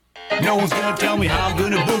No one's gonna tell me how I'm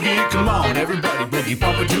gonna boogie. Come on, everybody boogie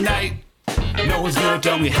bumper tonight. No one's gonna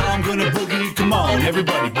tell me how I'm gonna boogie. Come on,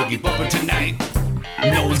 everybody boogie bumper tonight.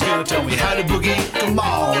 No one's gonna tell me how to boogie. Come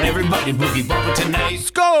on, everybody boogie bumper tonight. Let's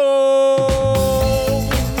go!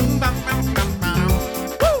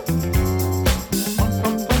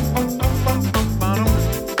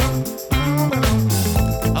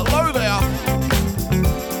 Hello there.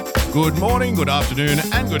 Good morning, good afternoon,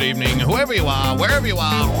 and good evening, whoever you are, wherever you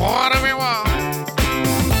are, whatever you are.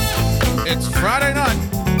 It's Friday night,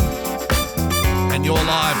 and you're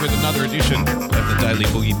live with another edition of the Daily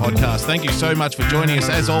Boogie Podcast. Thank you so much for joining us.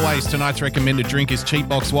 As always, tonight's recommended drink is Cheap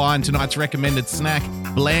Box Wine. Tonight's recommended snack,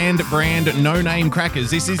 Bland Brand No Name Crackers.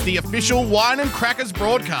 This is the official Wine and Crackers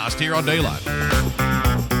broadcast here on D-Live.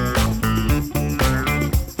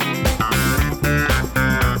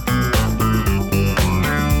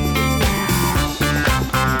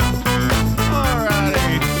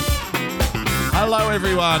 Hello,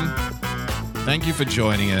 everyone. Thank you for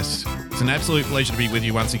joining us. It's an absolute pleasure to be with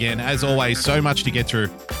you once again. As always, so much to get through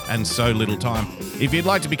and so little time. If you'd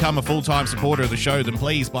like to become a full-time supporter of the show, then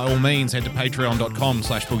please, by all means, head to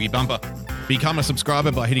patreon.com/boogiebumper. Become a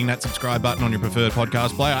subscriber by hitting that subscribe button on your preferred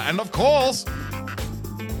podcast player. And of course,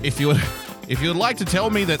 if you'd like to tell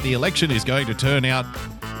me that the election is going to turn out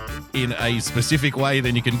in a specific way,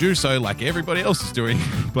 then you can do so like everybody else is doing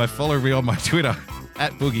by following me on my Twitter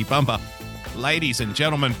 @boogiebumper. Ladies and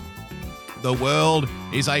gentlemen, the world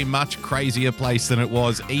is a much crazier place than it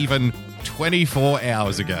was even 24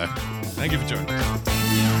 hours ago. Thank you for joining us.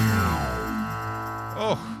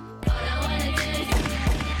 Oh.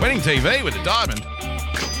 Winning TV with a diamond.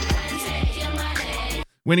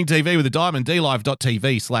 Winning TV with a diamond,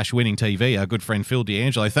 dlive.tv/winningtv. Our good friend Phil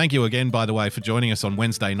D'Angelo. Thank you again, by the way, for joining us on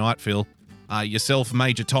Wednesday night, Phil. Yourself,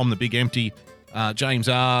 Major Tom, the Big Empty, James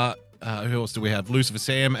R., who else do we have? Lucifer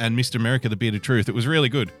Sam and Mr. America, the Bearded Truth. It was really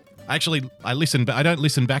good. Actually, I don't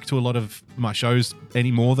listen back to a lot of my shows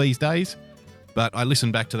anymore these days, but I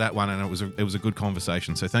listened back to that one and it was a good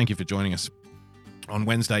conversation. So thank you for joining us on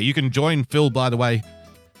Wednesday. You can join Phil, by the way,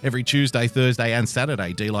 every Tuesday, Thursday, and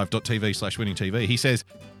Saturday, dlive.tv/winningtv. He says,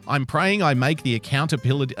 I'm praying I make the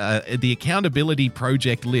accountability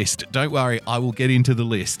project list. Don't worry, I will get into the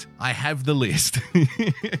list. I have the list.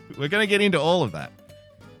 We're going to get into all of that.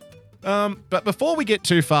 But before we get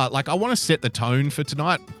too far, I want to set the tone for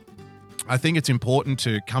tonight. I think it's important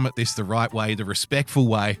to come at this the right way, the respectful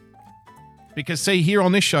way. Because, see, here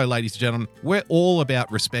on this show, ladies and gentlemen, we're all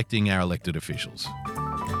about respecting our elected officials.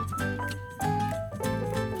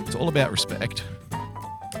 It's all about respect.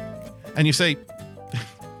 And you see,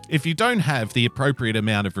 if you don't have the appropriate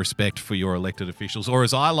amount of respect for your elected officials, or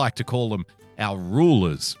as I like to call them, our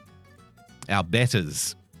rulers, our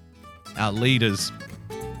betters, our leaders,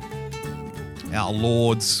 our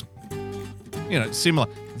lords, similar,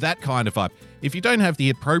 that kind of vibe. If you don't have the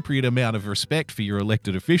appropriate amount of respect for your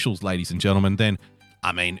elected officials, ladies and gentlemen, then,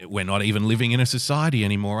 we're not even living in a society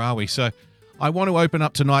anymore, are we? So I want to open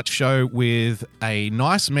up tonight's show with a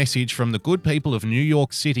nice message from the good people of New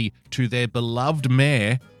York City to their beloved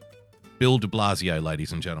mayor, Bill de Blasio,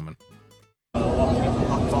 ladies and gentlemen.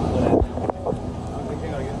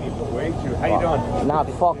 How you doing? Not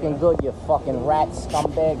fucking good, you fucking rat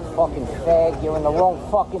scumbag, fucking fag. You're in the wrong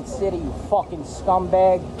fucking city, you fucking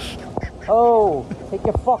scumbag. Oh, take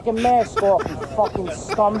your fucking mask off, you fucking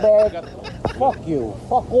scumbag. Fuck you.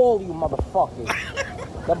 Fuck all you motherfuckers.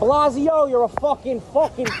 De Blasio, you're a fucking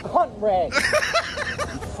cunt rag. You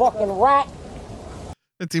fucking rat.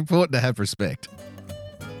 It's important to have respect.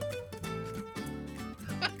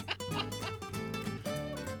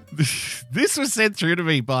 This was sent through to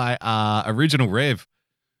me by Original Rev,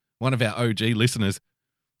 one of our OG listeners.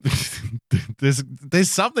 There's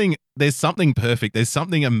something perfect. There's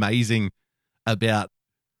something amazing about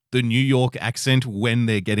the New York accent when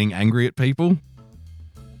they're getting angry at people.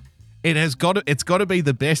 It's got to be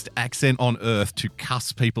the best accent on earth to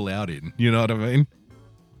cuss people out in. You know what I mean?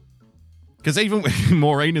 Because even with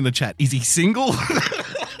Maureen in the chat, is he single?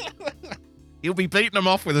 He'll be beating them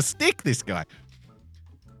off with a stick, this guy.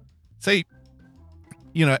 See,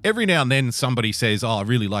 every now and then somebody says, oh, I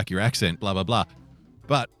really like your accent, blah, blah, blah.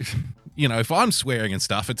 But, if I'm swearing and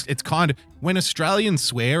stuff, it's kind of, when Australians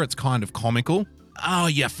swear, it's kind of comical. Oh,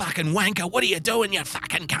 you fucking wanker, what are you doing, you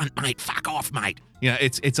fucking cunt, mate? Fuck off, mate.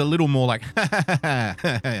 It's a little more like,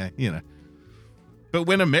 But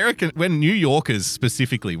when New Yorkers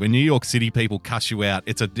specifically, when New York City people cuss you out,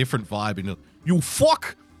 it's a different vibe. And you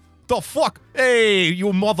fuck. The fuck? Hey,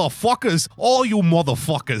 you motherfuckers. All you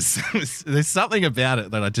motherfuckers. There's something about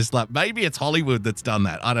it that I just like. Maybe it's Hollywood that's done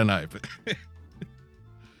that. I don't know. But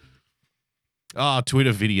Oh,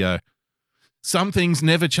 Twitter video. Some things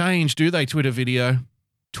never change, do they, Twitter video?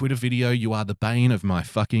 Twitter video, you are the bane of my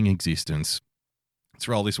fucking existence. Let's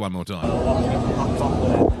roll this one more time.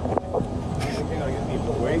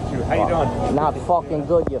 How you doing? Not fucking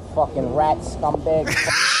good, you fucking rat scumbag.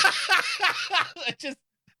 Just,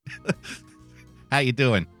 how you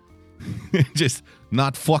doing? Just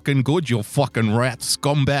not fucking good, you fucking rat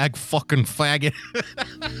scumbag fucking faggot.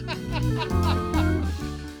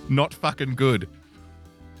 Not fucking good.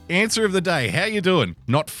 Answer of the day, how you doing?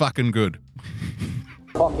 Not fucking good.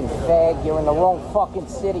 Fucking fag, you're in the wrong fucking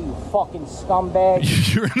city, you fucking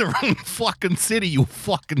scumbag. You're in the wrong fucking city, you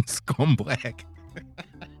fucking scumbag.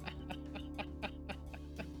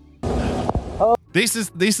 This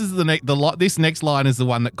next line is the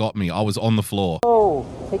one that got me. I was on the floor. Oh,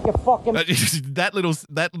 take your fucking that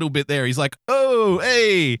little bit there. He's like, oh,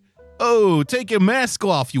 hey, oh, take your mask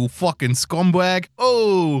off, you fucking scumbag.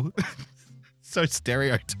 Oh, so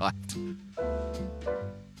stereotyped.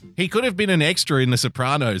 He could have been an extra in The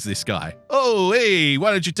Sopranos, this guy. Oh, hey,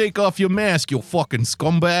 why don't you take off your mask, you fucking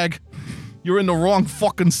scumbag? You're in the wrong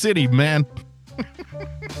fucking city, man.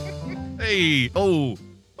 Hey, oh.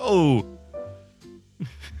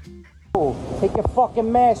 Take your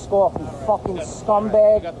fucking mask off, you fucking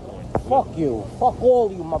scumbag. Fuck you. Fuck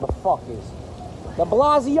all you motherfuckers. De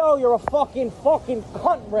Blasio, you're a fucking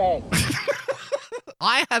cunt rag.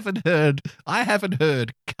 I haven't heard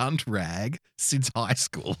cunt rag since high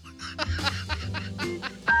school.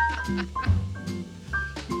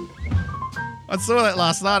 I saw that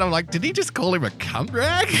last night. I'm like, did he just call him a cunt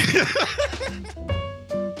rag?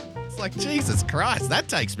 It's like, Jesus Christ, that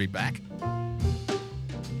takes me back.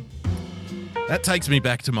 That takes me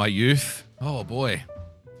back to my youth. Oh boy,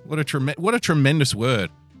 what a tremendous word.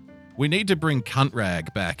 We need to bring cunt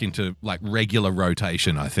rag back into like regular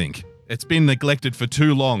rotation, I think. It's been neglected for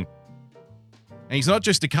too long. And he's not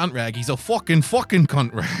just a cunt rag, he's a fucking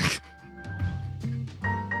cunt rag.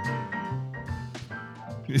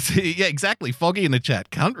 Yeah, exactly. Foggy in the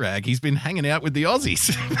chat. Cunt rag, he's been hanging out with the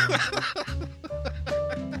Aussies.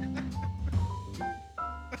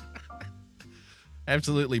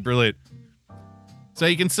 Absolutely brilliant. So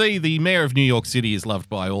you can see the mayor of New York City is loved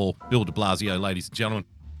by all. Bill de Blasio, ladies and gentlemen.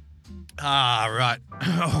 Ah, right.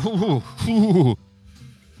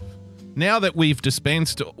 Now that we've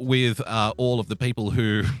dispensed with all of the people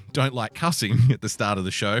who don't like cussing at the start of the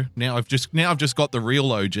show, now I've just got the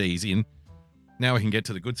real OGs in. Now we can get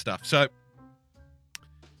to the good stuff. So,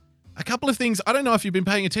 a couple of things. I don't know if you've been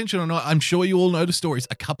paying attention or not. I'm sure you all know the stories.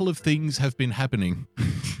 A couple of things have been happening.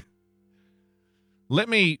 Let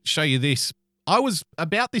me show you this. I was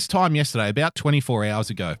about this time yesterday, about 24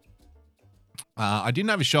 hours ago. I didn't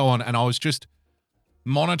have a show on, and I was just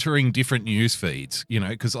monitoring different news feeds, you know,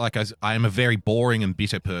 because like I am a very boring and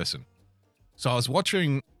bitter person. So I was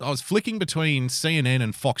flicking between CNN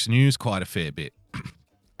and Fox News quite a fair bit.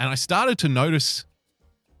 And I started to notice,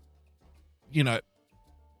 you know,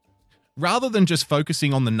 rather than just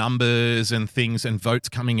focusing on the numbers and things and votes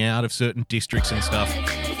coming out of certain districts and stuff,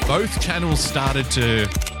 both channels started to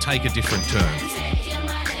take a different turn.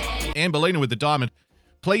 Amberlina with the diamond.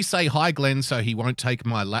 Please say hi, Glenn, so he won't take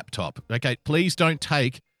my laptop. Okay, please don't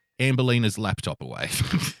take Amberlina's laptop away.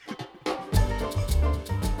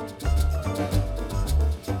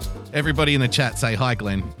 Everybody in the chat say hi,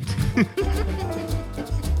 Glenn.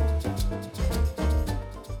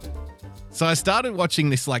 So I started watching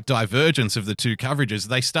this like divergence of the two coverages.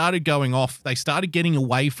 They started going off. They started getting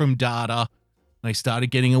away from data. They started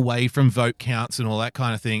getting away from vote counts and all that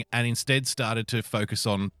kind of thing, and instead started to focus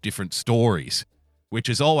on different stories, which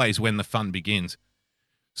is always when the fun begins.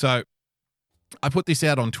 So I put this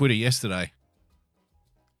out on Twitter yesterday.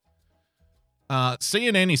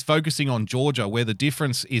 CNN is focusing on Georgia, where the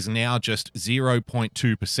difference is now just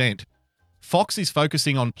 0.2%. Fox is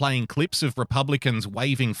focusing on playing clips of Republicans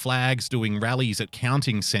waving flags, doing rallies at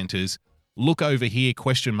counting centers. Look over here, ?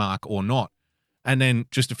 Or not. And then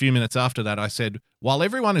just a few minutes after that, I said, while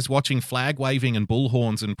everyone is watching flag waving and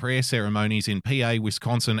bullhorns and prayer ceremonies in PA,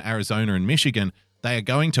 Wisconsin, Arizona, and Michigan, they are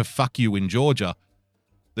going to fuck you in Georgia.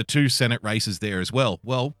 The two Senate races there as well.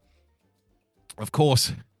 Well, of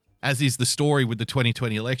course, as is the story with the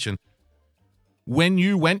 2020 election, when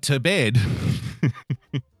you went to bed,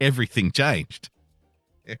 everything changed.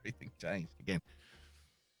 Everything changed again.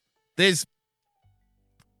 There's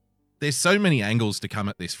so many angles to come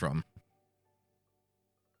at this from.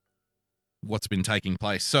 What's been taking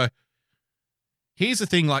place. So here's the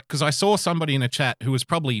thing, like, because I saw somebody in a chat who was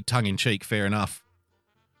probably tongue-in-cheek, fair enough,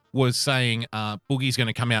 was saying Boogie's going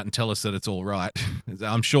to come out and tell us that it's all right.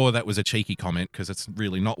 I'm sure that was a cheeky comment because it's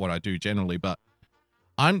really not what I do generally, but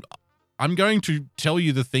I'm I'm going to tell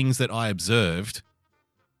you the things that I observed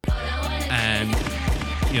and,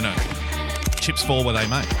 chips fall where they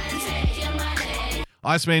may.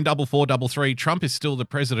 Iceman 4433, Trump is still the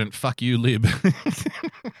president. Fuck you, lib.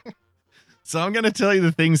 So I'm going to tell you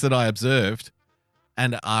the things that I observed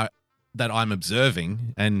and that I'm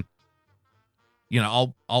observing, and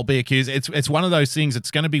I'll be accused. It's one of those things.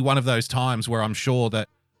 It's going to be one of those times where I'm sure that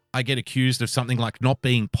I get accused of something like not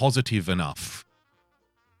being positive enough,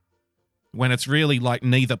 when it's really like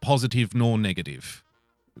neither positive nor negative,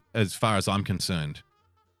 as far as I'm concerned.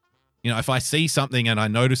 If I see something and I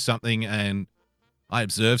notice something and I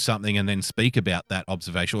observe something and then speak about that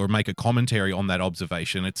observation or make a commentary on that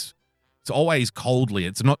observation, it's always coldly.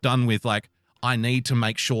 It's not done with like, I need to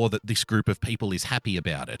make sure that this group of people is happy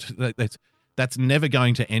about it. That's never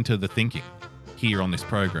going to enter the thinking here on this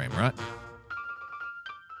program, right?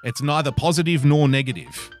 It's neither positive nor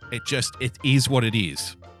negative. It is what it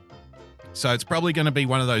is. So it's probably going to be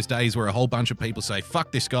one of those days where a whole bunch of people say,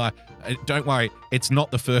 fuck this guy. Don't worry, it's not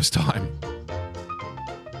the first time.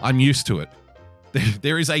 I'm used to it.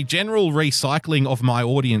 There is a general recycling of my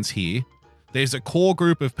audience here. There's a core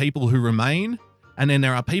group of people who remain, and then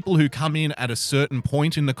there are people who come in at a certain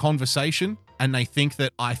point in the conversation, and they think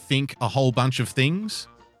that I think a whole bunch of things.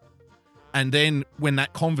 And then when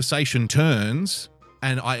that conversation turns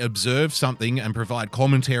and I observe something and provide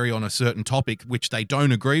commentary on a certain topic which they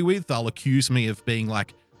don't agree with, they'll accuse me of being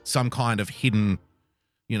like some kind of hidden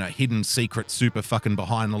secret, super fucking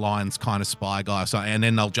behind the lines kind of spy guy or something, and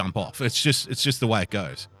then they'll jump off. It's just the way it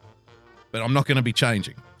goes. But I'm not going to be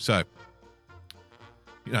changing. So,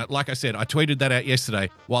 like I said, I tweeted that out yesterday.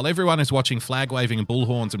 While everyone is watching flag waving and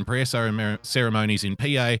bullhorns and prayer ceremonies in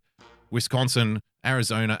PA, Wisconsin,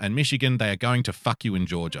 Arizona, and Michigan, they are going to fuck you in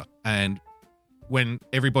Georgia. And when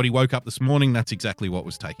everybody woke up this morning, that's exactly what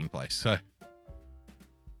was taking place. So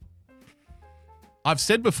I've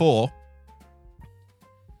said before,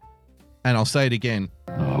 and I'll say it again.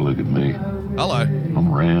 Oh, look at me. Hello.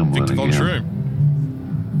 I'm rambling Victor Von again.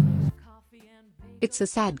 Shroom. It's a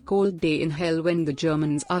sad cold day in hell when the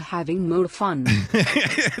Germans are having more fun.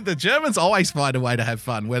 The Germans always find a way to have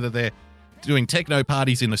fun, whether they're doing techno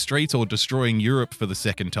parties in the streets or destroying Europe for the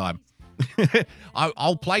second time.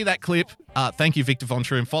 I'll play that clip. Thank you, Victor Von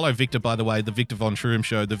Shroom. Follow Victor, by the way, the Victor Von Shroom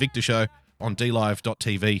Show, the Victor Show on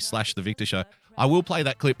dlive.tv/the Victor Show. I will play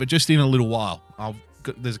that clip, but just in a little while.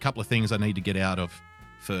 There's a couple of things I need to get out of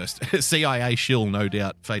first. CIA shill, no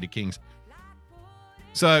doubt, Faded Kings.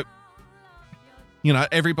 So,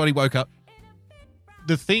 everybody woke up.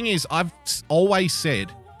 The thing is, I've always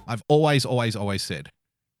said,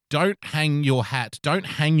 don't hang your hat, don't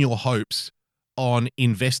hang your hopes on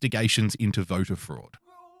investigations into voter fraud.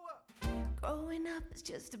 Growing up is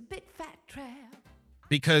just a big fat trap.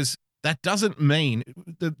 Because that doesn't mean,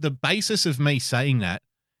 the basis of me saying that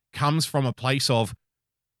comes from a place of,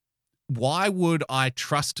 why would I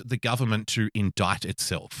trust the government to indict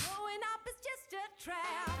itself? Growing up is just a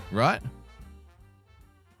trap. Right?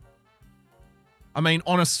 I mean,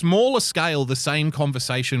 on a smaller scale, the same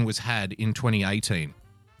conversation was had in 2018.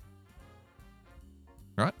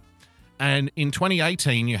 Right? And in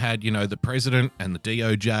 2018, you had, the president and the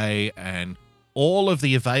DOJ and all of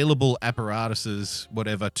the available apparatuses,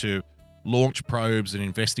 whatever, to launch probes and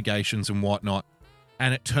investigations and whatnot.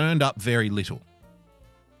 And it turned up very little.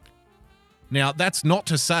 Now, that's not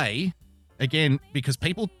to say, again, because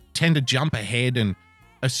people tend to jump ahead and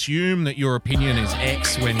assume that your opinion is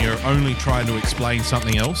X when you're only trying to explain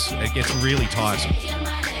something else. It gets really tiresome.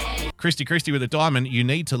 Christy with a diamond, you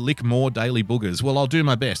need to lick more daily boogers. Well, I'll do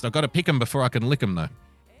my best. I've got to pick them before I can lick them, though.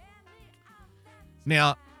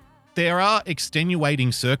 Now, there are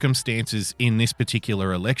extenuating circumstances in this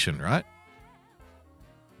particular election, right?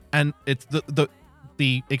 And it's the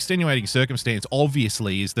extenuating circumstance,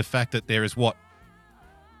 obviously, is the fact that there is,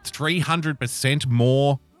 300%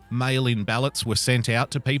 more mail-in ballots were sent out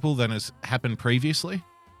to people than has happened previously.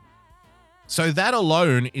 So that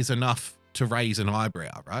alone is enough to raise an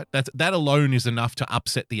eyebrow, right? That alone is enough to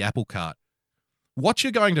upset the apple cart. What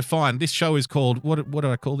you're going to find, this show is called, what did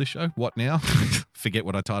I call this show? What now? Forget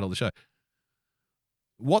what I titled the show.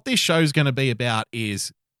 What this show is going to be about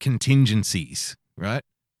is contingencies, right?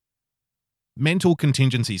 Mental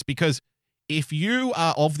contingencies. Because if you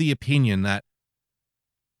are of the opinion that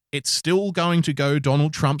it's still going to go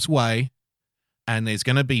Donald Trump's way, and there's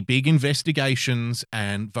going to be big investigations,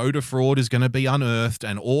 and voter fraud is going to be unearthed,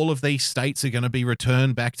 and all of these states are going to be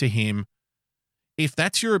returned back to him, if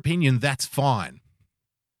that's your opinion, that's fine.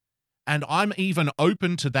 And I'm even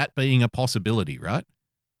open to that being a possibility, right?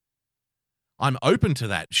 I'm open to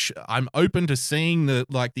that. I'm open to seeing the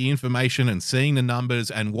information and seeing the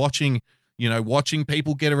numbers and watching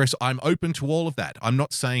people get arrested. I'm open to all of that. I'm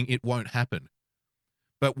not saying it won't happen.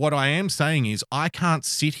 But what I am saying is I can't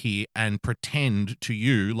sit here and pretend to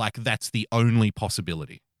you like that's the only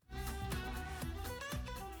possibility.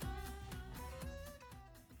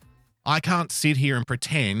 I can't sit here and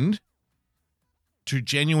pretend to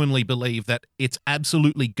genuinely believe that it's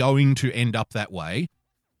absolutely going to end up that way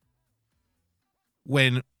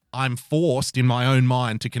when I'm forced in my own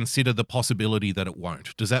mind to consider the possibility that it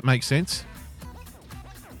won't. Does that make sense?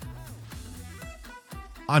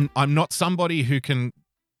 I'm not somebody who can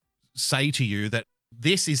say to you that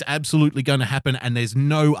this is absolutely going to happen and there's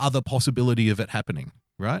no other possibility of it happening,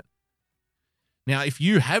 right? Now, if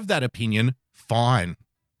you have that opinion, fine.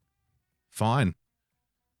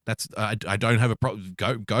 That's I don't have a problem.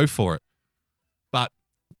 Go for it. But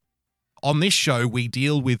on this show, we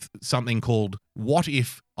deal with something called "What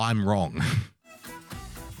if I'm wrong?"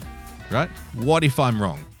 Right? What if I'm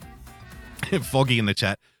wrong? Foggy in the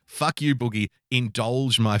chat. Fuck you, Boogie.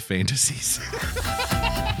 Indulge my fantasies.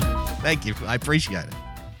 Thank you. I appreciate it.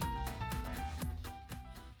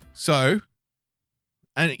 So,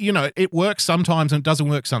 and it works sometimes and it doesn't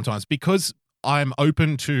work sometimes because I'm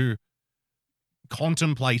open to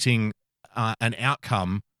contemplating an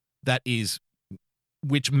outcome that is,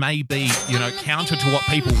 which may be, counter to what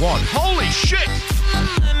people want. Holy shit!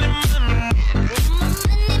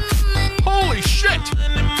 Holy shit!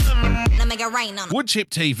 Woodchip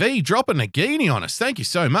TV dropping a guinea on us. Thank you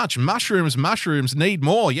so much. Mushrooms need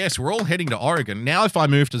more. Yes, we're all heading to Oregon. Now, if I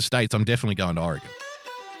move to the States, I'm definitely going to Oregon.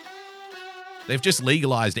 They've just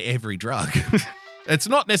legalized every drug. It's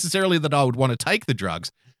not necessarily that I would want to take the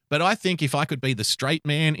drugs, but I think if I could be the straight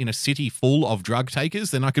man in a city full of drug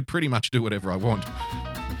takers, then I could pretty much do whatever I want.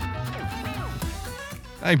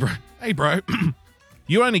 Hey, bro.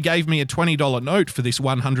 You only gave me a $20 note for this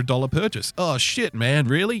 $100 purchase. Oh, shit, man.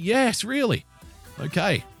 Really? Yes, really.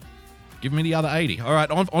 Okay. Give me the other 80. All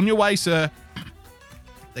right, on your way, sir.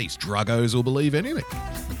 These druggos will believe anything.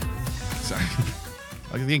 So,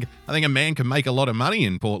 I think a man can make a lot of money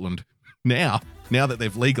in Portland now that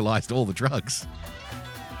they've legalized all the drugs.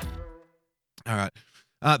 All right.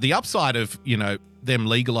 The upside of, them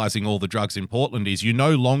legalizing all the drugs in Portland is you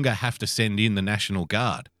no longer have to send in the National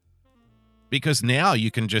Guard. Because now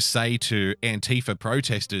you can just say to Antifa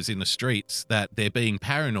protesters in the streets that they're being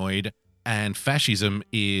paranoid and fascism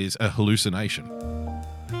is a hallucination.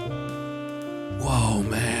 Whoa,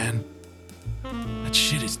 man. That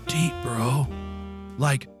shit is deep, bro.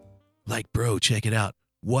 Like, bro, check it out.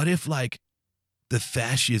 What if, the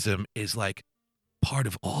fascism is, part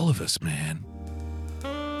of all of us, man?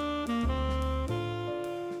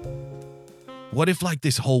 What if,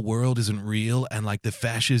 this whole world isn't real and, the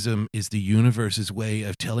fascism is the universe's way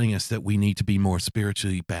of telling us that we need to be more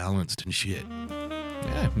spiritually balanced and shit?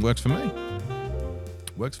 Yeah, works for me.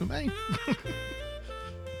 Works for me.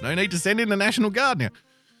 No need to send in the National Guard now.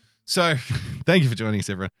 So, thank you for joining us,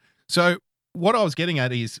 everyone. So, what I was getting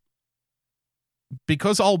at is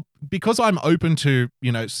because I'm open to,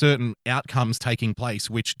 certain outcomes taking place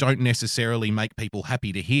which don't necessarily make people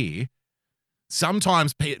happy to hear,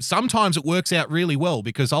 sometimes it works out really well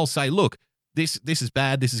because I'll say, look, this is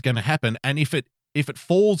bad, this is going to happen, and if it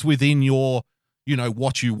falls within your,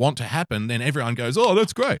 what you want to happen, then everyone goes, oh,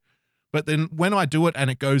 that's great. But then when I do it and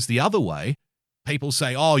it goes the other way, people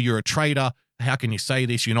say, oh, you're a traitor. How can you say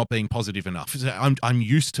this? You're not being positive enough. I'm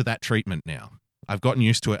used to that treatment now. I've gotten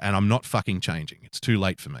used to it and I'm not fucking changing. It's too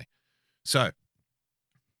late for me. So,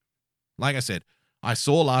 like I said, I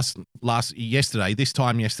saw yesterday,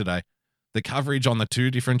 the coverage on the two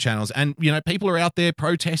different channels. And, people are out there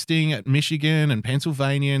protesting at Michigan and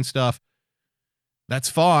Pennsylvania and stuff. That's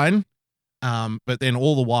fine. But then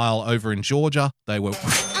all the while over in Georgia, they were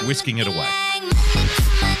whisking it away.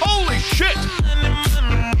 Holy shit!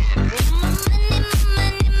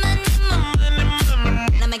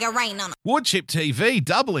 Woodchip TV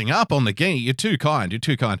doubling up on the guinea. You're too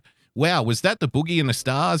kind. Wow, was that the Boogie in the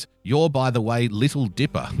Stars? You're, by the way, Little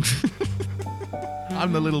Dipper.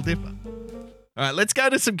 I'm the Little Dipper. All right, let's go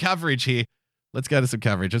to some coverage here. That's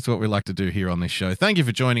what we like to do here on this show. Thank you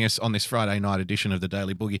for joining us on this Friday night edition of the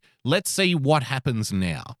Daily Boogie. Let's see what happens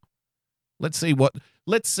now. Let's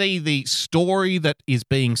see the story that is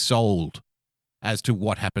being sold as to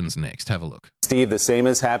what happens next. Have a look. Steve, the same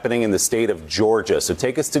is happening in the state of Georgia. So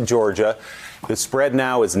take us to Georgia. The spread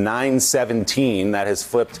now is 9-17. That has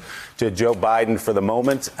flipped to Joe Biden for the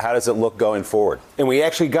moment. How does it look going forward? And we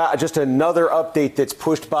actually got just another update that's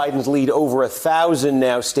pushed Biden's lead over 1,000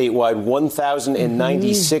 now statewide.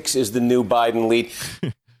 1,096 is the new Biden lead.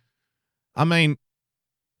 I mean,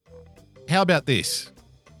 how about this?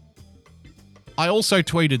 I also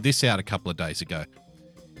tweeted this out a couple of days ago.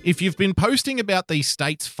 If you've been posting about these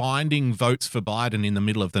states finding votes for Biden in the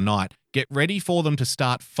middle of the night, get ready for them to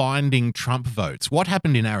start finding Trump votes. What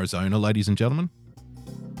happened in Arizona, ladies and gentlemen?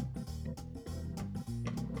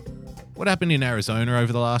 What happened in Arizona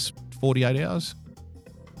over the last 48 hours?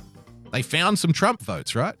 They found some Trump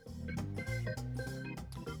votes, right?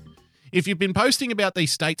 If you've been posting about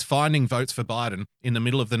these states finding votes for Biden in the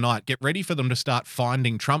middle of the night, get ready for them to start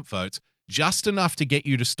finding Trump votes, just enough to get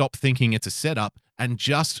you to stop thinking it's a setup and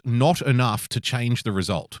just not enough to change the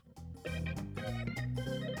result.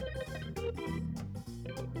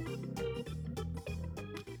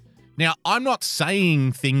 Now, I'm not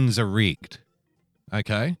saying things are rigged,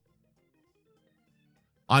 okay?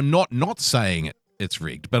 I'm not saying it's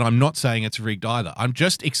rigged, but I'm not saying it's rigged either. I'm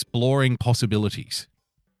just exploring possibilities.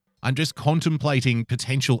 I'm just contemplating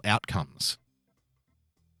potential outcomes.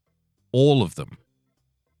 All of them.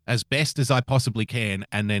 As best as I possibly can,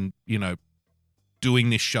 and then,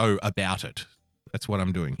 doing this show about it. That's what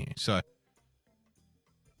I'm doing here. So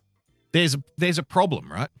there's a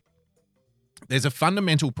problem, right? There's a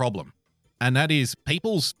fundamental problem, and that is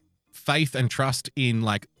people's faith and trust in,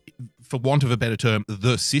 for want of a better term,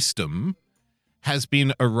 the system has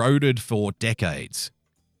been eroded for decades.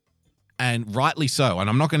 And rightly so. And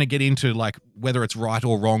I'm not going to get into whether it's right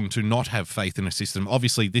or wrong to not have faith in a system.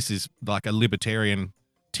 Obviously, this is a libertarian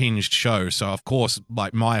tinged show. So of course,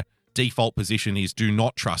 my default position is do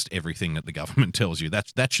not trust everything that the government tells you.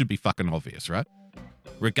 That should be fucking obvious, right?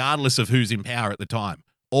 Regardless of who's in power at the time,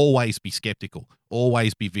 always be skeptical,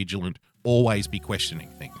 always be vigilant, always be questioning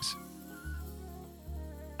things.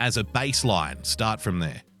 As a baseline, start from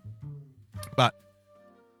there. But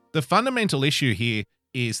the fundamental issue here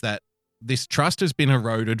is that this trust has been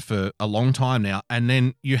eroded for a long time now, and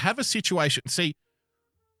then you have a situation. See,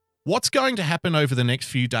 what's going to happen over the next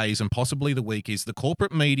few days and possibly the week is the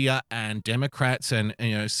corporate media and Democrats and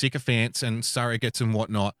sycophants and surrogates and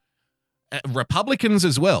whatnot, Republicans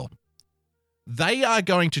as well, they are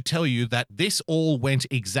going to tell you that this all went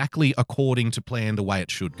exactly according to plan, the way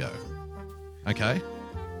it should go. Okay?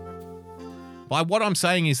 By what I'm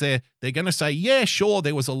saying is they're going to say, yeah, sure,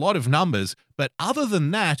 there was a lot of numbers, but other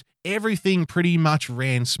than that, everything pretty much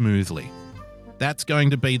ran smoothly. That's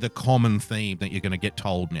going to be the common theme that you're going to get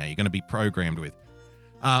told now. You're going to be programmed with.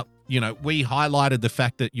 We highlighted the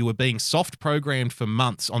fact that you were being soft programmed for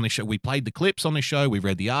months on this show. We played the clips on this show. We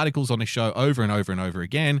read the articles on this show over and over and over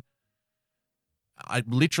again. I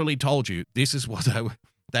literally told you this is what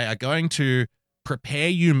they are going to prepare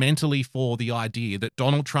you mentally for the idea that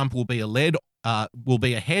Donald Trump will be ahead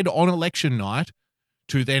on election night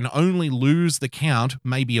to then only lose the count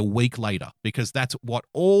maybe a week later, because that's what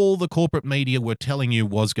all the corporate media were telling you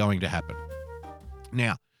was going to happen.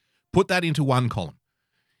 Now, put that into one column.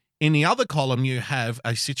 In the other column, you have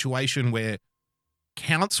a situation where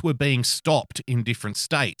counts were being stopped in different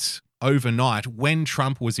states overnight when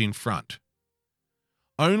Trump was in front,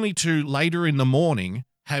 only to later in the morning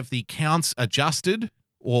have the counts adjusted,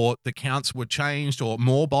 or the counts were changed, or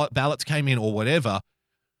more ballots came in, or whatever,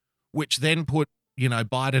 which then put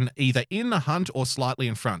Biden either in the hunt or slightly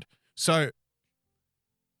in front. So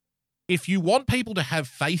if you want people to have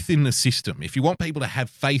faith in the system, if you want people to have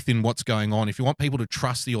faith in what's going on, if you want people to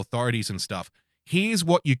trust the authorities and stuff, here's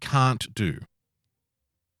what you can't do.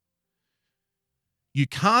 You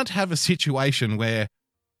can't have a situation where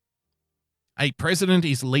a president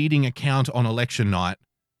is leading a count on election night,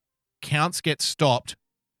 counts get stopped,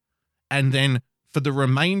 and then for the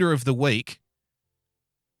remainder of the week,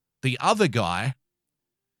 the other guy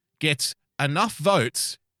gets enough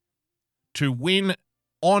votes to win,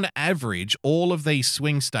 on average, all of these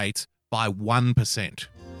swing states by 1%.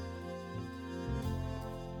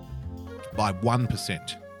 By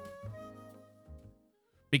 1%.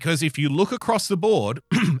 Because if you look across the board,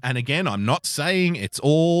 and again, I'm not saying it's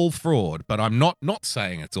all fraud, but I'm not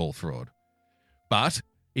saying it's all fraud. But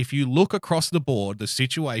if you look across the board, the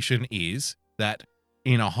situation is that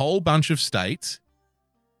in a whole bunch of states,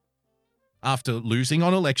 after losing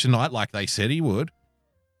on election night, like they said he would,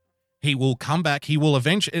 he will come back. He will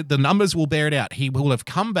eventually, the numbers will bear it out. He will have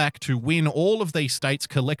come back to win all of these states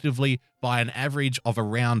collectively by an average of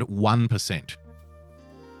around 1%.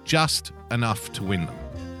 Just enough to win them.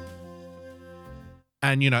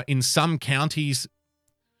 And, in some counties,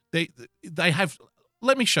 they have,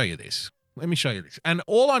 let me show you this. And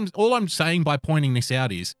all I'm saying by pointing this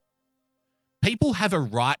out is people have a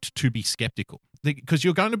right to be skeptical, because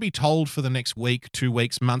you're going to be told for the next week, 2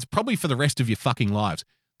 weeks, months, probably for the rest of your fucking lives,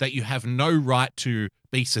 that you have no right to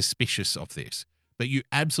be suspicious of this. But you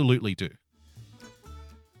absolutely do.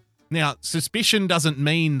 Now, suspicion doesn't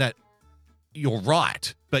mean that you're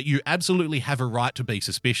right, but you absolutely have a right to be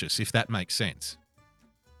suspicious, if that makes sense.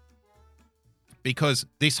 Because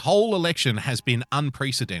this whole election has been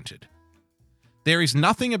unprecedented. There is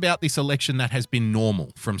nothing about this election that has been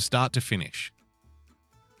normal from start to finish.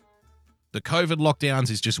 The COVID lockdowns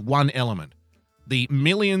is just one element. The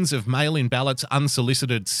millions of mail-in ballots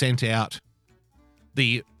unsolicited sent out.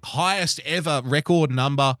 The highest ever record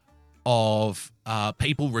number of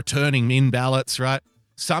people returning in ballots, right?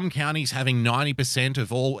 Some counties having 90%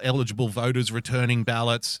 of all eligible voters returning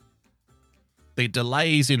ballots. The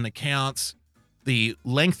delays in the counts. The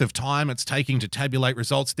length of time it's taking to tabulate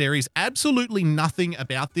results. There is absolutely nothing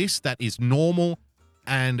about this that is normal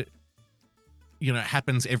and,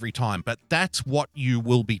 happens every time. But that's what you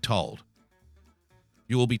will be told.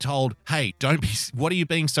 You will be told, hey, what are you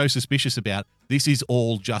being so suspicious about? This is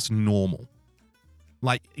all just normal.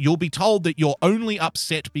 Like, you'll be told that you're only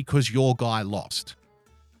upset because your guy lost.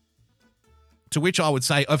 To which I would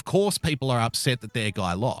say, of course people are upset that their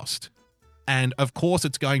guy lost. And of course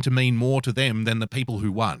it's going to mean more to them than the people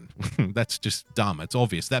who won. That's just dumb. It's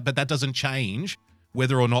obvious. But that doesn't change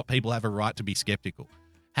whether or not people have a right to be skeptical.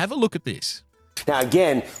 Have a look at this. Now,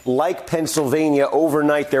 again, like Pennsylvania,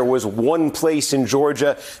 overnight there was one place in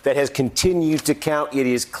Georgia that has continued to count. It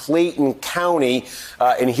is Clayton County.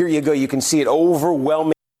 And here you go. You can see it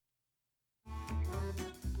overwhelming.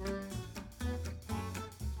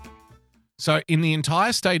 So in the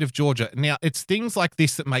entire state of Georgia, now it's things like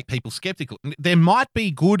this that make people skeptical. There might be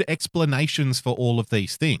good explanations for all of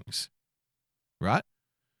these things, right?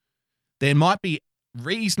 There might be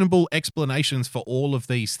reasonable explanations for all of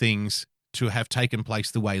these things to have taken place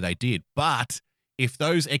the way they did. But if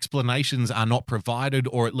those explanations are not provided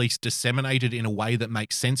or at least disseminated in a way that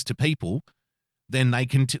makes sense to people, then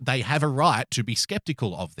they have a right to be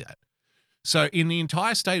skeptical of that. So in the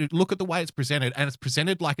entire state, look at the way it's presented, and it's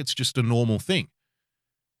presented like it's just a normal thing.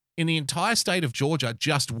 In the entire state of Georgia,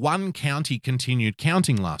 just one county continued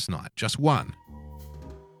counting last night, just one.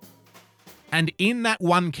 And in that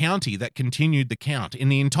one county that continued the count, in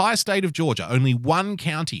the entire state of Georgia, only one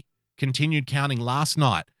county continued counting last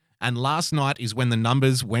night. And last night is when the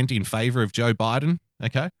numbers went in favor of Joe Biden,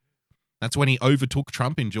 okay? That's when he overtook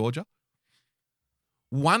Trump in Georgia.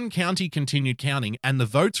 One county continued counting, and the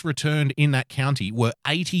votes returned in that county were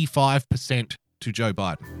 85% to Joe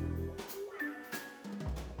Biden.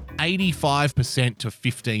 85% to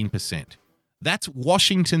 15%. That's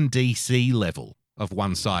Washington, D.C. level of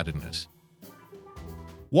one-sidedness.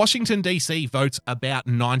 Washington, D.C. votes about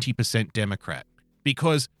 90% Democrat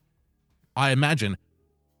because I imagine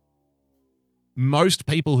most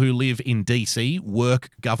people who live in D.C. work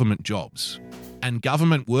government jobs, and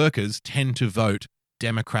government workers tend to vote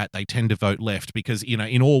Democrat. They tend to vote left because,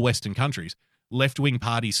 in all Western countries, left-wing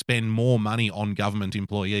parties spend more money on government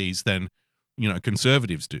employees than,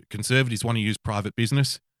 conservatives do. Conservatives want to use private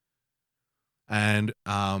business and,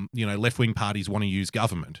 left-wing parties want to use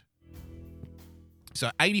government. So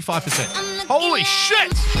 85%. Holy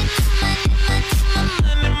shit!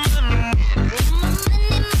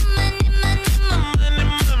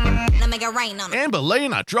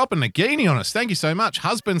 Amberlina dropping a guinea on us. Thank you so much.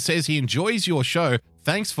 Husband says he enjoys your show.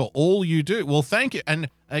 Thanks for all you do. Well, thank you. And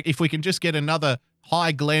if we can just get another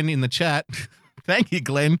hi, Glenn, in the chat. Thank you,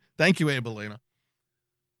 Glenn. Thank you, Amberlina.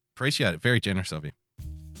 Appreciate it. Very generous of you.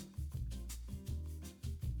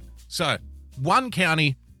 So, one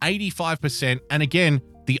county, 85%. And again,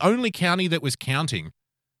 the only county that was counting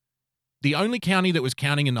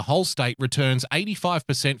in the whole state returns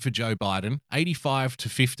 85% for Joe Biden, 85 to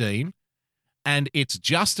 15. And it's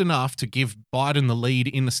just enough to give Biden the lead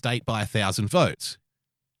in the state by 1,000 votes.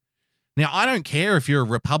 Now, I don't care if you're a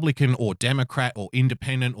Republican or Democrat or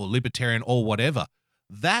independent or libertarian or whatever.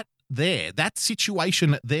 That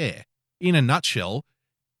situation there, in a nutshell,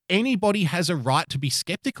 anybody has a right to be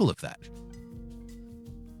skeptical of that.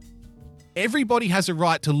 Everybody has a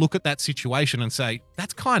right to look at that situation and say,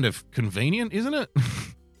 that's kind of convenient, isn't it?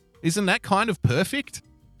 Isn't that kind of perfect?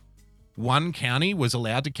 One county was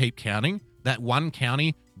allowed to keep counting. That one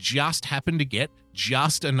county just happened to get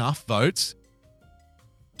just enough votes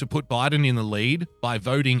to put Biden in the lead by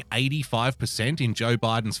voting 85% in Joe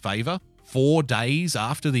Biden's favor 4 days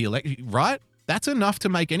after the election, right? That's enough to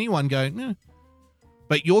make anyone go, eh.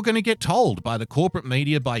 But you're going to get told by the corporate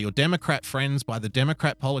media, by your Democrat friends, by the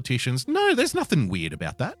Democrat politicians, no, there's nothing weird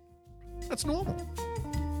about that. That's normal.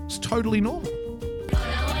 It's totally normal.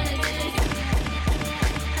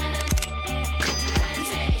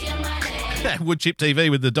 Woodchip TV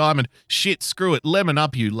with the diamond. Shit, screw it. Lemon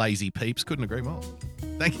up, you lazy peeps. Couldn't agree more.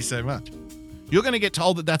 Thank you so much. You're going to get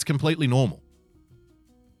told that that's completely normal.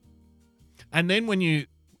 And then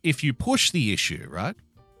if you push the issue, right?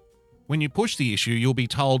 When you push the issue, you'll be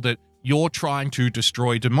told that you're trying to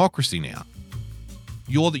destroy democracy now.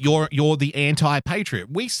 You're the anti-patriot.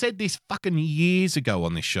 We said this fucking years ago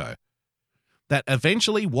on this show, that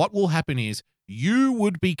eventually what will happen is you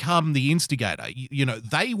would become the instigator. You know,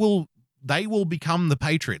 they will become the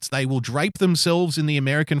patriots. They will drape themselves in the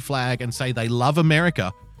American flag and say they love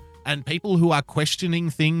America. And people who are questioning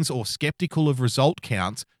things or skeptical of result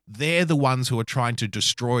counts, they're the ones who are trying to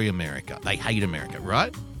destroy America. They hate America,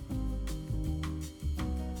 right?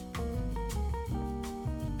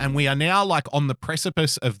 And we are now like on the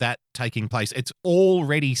precipice of that taking place. It's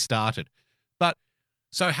already started. But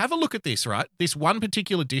so have a look at this, right? This one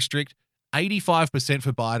particular district, 85%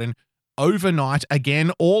 for Biden. Overnight,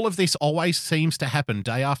 again, all of this always seems to happen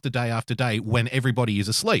day after day after day when everybody is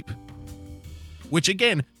asleep. Which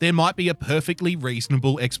again, there might be a perfectly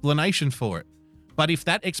reasonable explanation for it. But if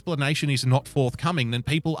that explanation is not forthcoming, then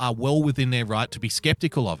people are well within their right to be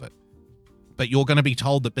skeptical of it. But you're going to be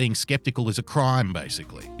told that being skeptical is a crime,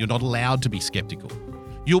 basically. You're not allowed to be skeptical.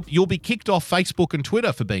 You'll be kicked off Facebook and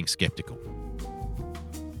Twitter for being skeptical.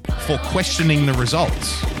 For questioning the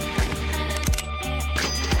results.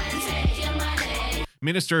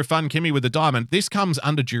 Minister of Fun, Kimmy with the diamond. This comes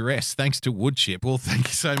under duress thanks to Woodchip. Well, thank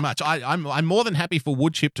you so much. I'm more than happy for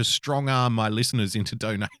Woodchip to strong arm my listeners into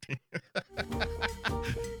donating.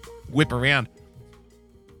 Whip around.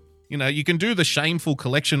 You know, you can do the shameful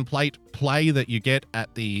collection plate play that you get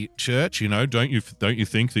at the church. You know, don't you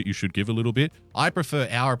think that you should give a little bit? I prefer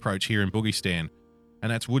our approach here in Boogiestan,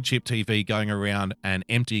 and that's Woodchip TV going around and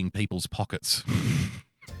emptying people's pockets.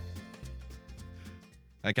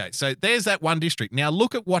 Okay, so there's that one district. Now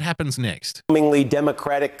look at what happens next. Overwhelmingly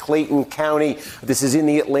Democratic Clayton County. This is in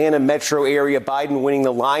the Atlanta metro area. Biden winning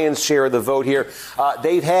the lion's share of the vote here.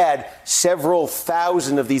 They've had several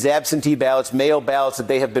thousand of these absentee ballots, mail ballots that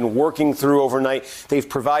they have been working through overnight. They've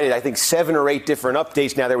provided, I think, 7 or 8 different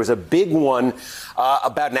updates. Now, there was a big one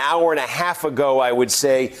about an hour and a half ago, I would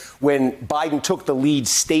say, when Biden took the lead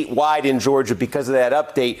statewide in Georgia because of that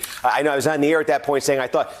update. I know I was on the air at that point saying I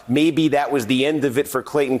thought maybe that was the end of it for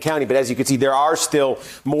Clayton County. But as you can see, there are still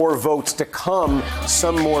more votes to come,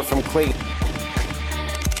 some more from Clayton.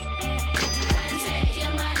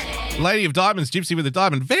 Lady of Diamonds, Gypsy with a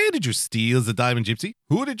diamond. Where did you steal the diamond, Gypsy?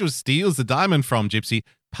 Who did you steal the diamond from, Gypsy?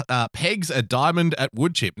 Pegs a diamond at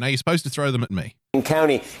Woodchip. Now, you're supposed to throw them at me.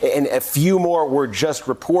 County, and a few more were just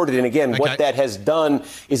reported. And again, what that has done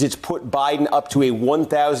is it's put Biden up to a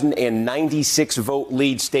 1,096 vote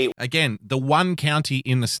lead state. Again, the one county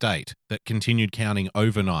in the state that continued counting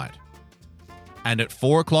overnight. And at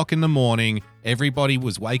 4 o'clock in the morning, everybody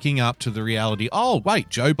was waking up to the reality, oh, wait,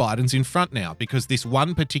 Joe Biden's in front now because this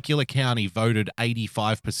one particular county voted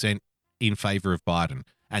 85% in favor of Biden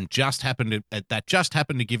and just happened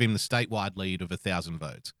to give him the statewide lead of 1,000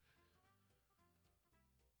 votes.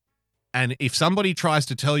 And if somebody tries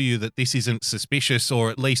to tell you that this isn't suspicious, or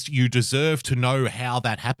at least you deserve to know how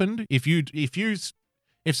that happened, if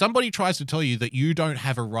somebody tries to tell you that you don't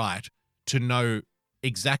have a right to know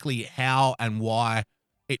exactly how and why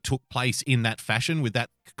it took place in that fashion with that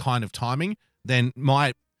kind of timing, then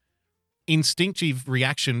my instinctive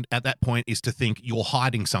reaction at that point is to think you're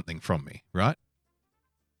hiding something from me, right?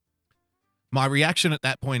 My reaction at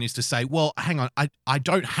that point is to say, well, hang on, I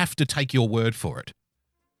don't have to take your word for it.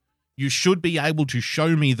 You should be able to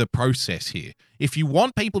show me the process here. If you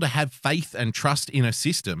want people to have faith and trust in a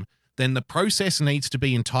system, then the process needs to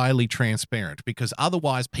be entirely transparent, because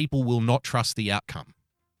otherwise people will not trust the outcome.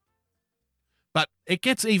 But it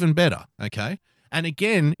gets even better, okay? And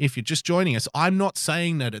again, if you're just joining us, I'm not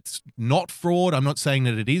saying that it's not fraud. I'm not saying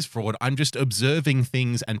that it is fraud. I'm just observing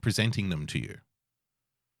things and presenting them to you.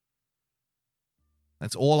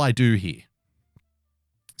 That's all I do here.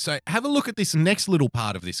 So have a look at this next little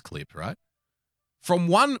part of this clip, right? From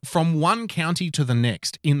one county to the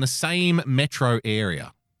next in the same metro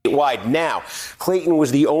area. Wide. Now, Clayton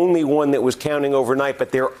was the only one that was counting overnight,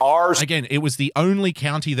 but there are... Again, it was the only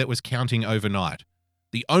county that was counting overnight.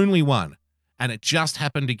 The only one. And it just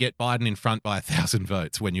happened to get Biden in front by 1,000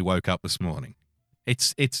 votes when you woke up this morning.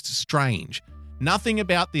 It's strange. Nothing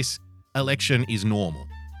about this election is normal.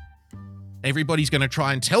 Everybody's going to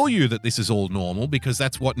try and tell you that this is all normal because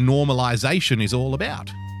that's what normalization is all about.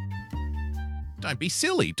 Don't be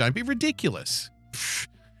silly. Don't be ridiculous.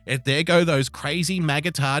 There go those crazy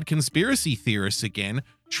magatard conspiracy theorists again,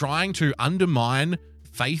 trying to undermine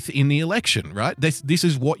faith in the election, right? This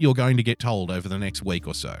is what you're going to get told over the next week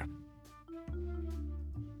or so.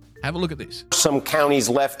 Have a look at this. Some counties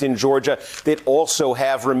left in Georgia that also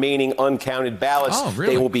have remaining uncounted ballots. Oh,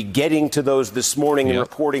 really? They will be getting to those this morning and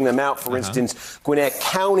reporting them out. For instance, Gwinnett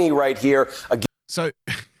County right here. So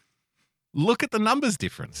look at the numbers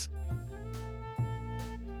difference.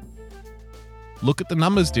 Look at the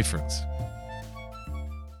numbers difference.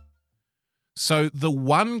 So the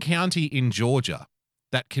one county in Georgia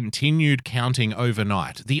that continued counting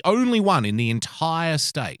overnight, the only one in the entire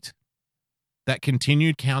state that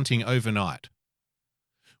continued counting overnight,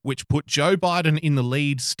 which put Joe Biden in the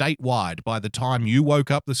lead statewide by the time you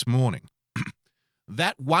woke up this morning.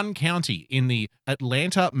 That one county in the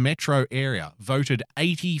Atlanta metro area voted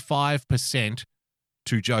 85%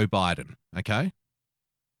 to Joe Biden, okay?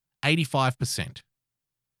 85%.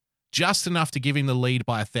 Just enough to give him the lead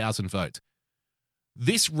by 1,000 votes.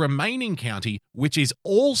 This remaining county, which is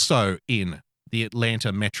also in the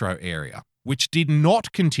Atlanta metro area, which did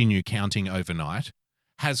not continue counting overnight,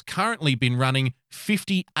 has currently been running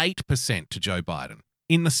 58% to Joe Biden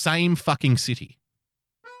in the same fucking city.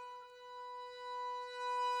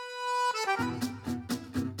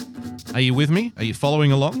 Are you with me? Are you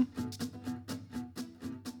following along?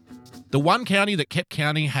 The one county that kept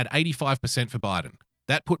counting had 85% for Biden.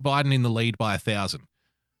 That put Biden in the lead by 1,000.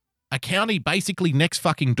 A county basically next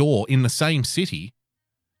fucking door in the same city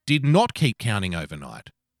did not keep counting overnight.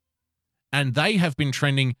 And they have been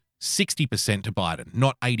trending 60% to Biden,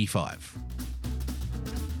 not 85.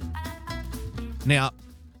 Now,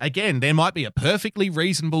 again, there might be a perfectly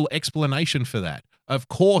reasonable explanation for that. Of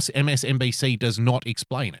course, MSNBC does not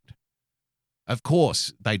explain it. Of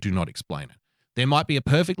course, they do not explain it. There might be a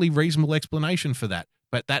perfectly reasonable explanation for that,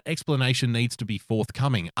 but that explanation needs to be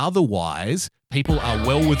forthcoming. Otherwise, people are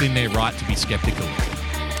well within their right to be skeptical of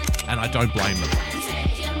it. And I don't blame them.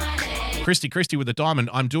 Christy with a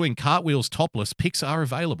diamond. I'm doing cartwheels topless. Pics are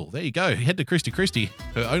available. There you go. Head to Christy,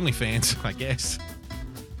 her OnlyFans, I guess.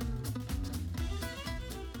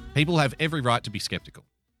 People have every right to be skeptical.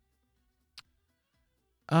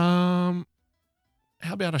 How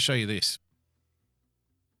about I show you this?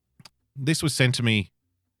 This was sent to me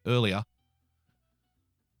earlier.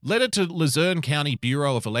 Letter to Luzerne County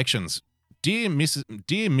Bureau of Elections. Dear Ms.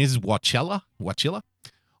 Wachilla.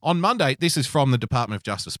 On Monday, this is from the Department of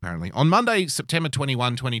Justice, apparently. On Monday, September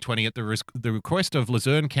 21, 2020, at the request of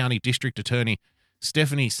Luzerne County District Attorney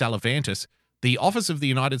Stephanie Salavantis, the Office of the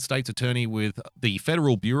United States Attorney with the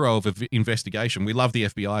Federal Bureau of Investigation. We love the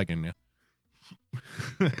FBI again now.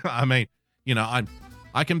 I mean, you know,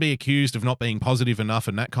 I can be accused of not being positive enough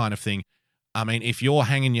and that kind of thing. I mean, if you're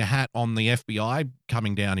hanging your hat on the FBI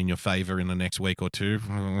coming down in your favor in the next week or two,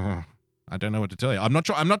 I don't know what to tell you. I'm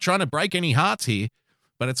not trying to break any hearts here,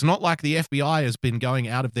 but it's not like the FBI has been going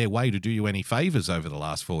out of their way to do you any favors over the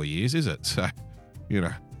last 4 years, is it? So, you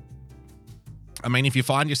know, I mean, if you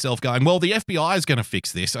find yourself going, well, the FBI is going to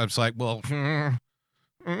fix this, I'm just like, well,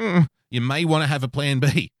 you may want to have a plan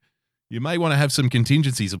B. You may want to have some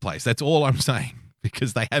contingencies in place. That's all I'm saying,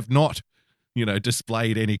 because they have not, you know,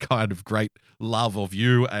 displayed any kind of great love of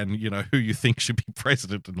you and, you know, who you think should be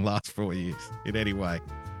president in the last 4 years in any way.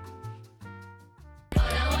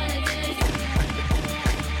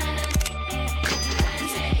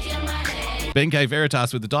 Ben K.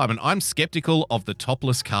 Veritas with the diamond. I'm skeptical of the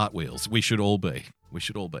topless cartwheels. We should all be. We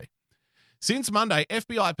should all be. Since Monday,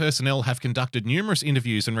 FBI personnel have conducted numerous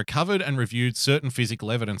interviews and recovered and reviewed certain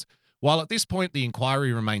physical evidence. While at this point the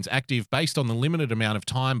inquiry remains active based on the limited amount of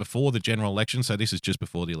time before the general election, so this is just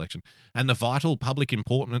before the election, and the vital public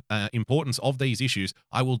importance of these issues,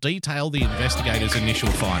 I will detail the investigators' initial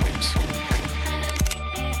findings.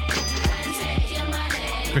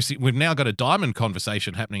 Chrissy, we've now got a diamond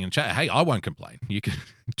conversation happening in chat. Hey, I won't complain. You can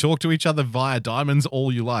talk to each other via diamonds all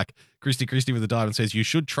you like. Christy with the diamond says, you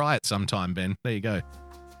should try it sometime, Ben. There you go.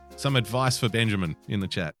 Some advice for Benjamin in the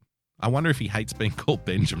chat. I wonder if he hates being called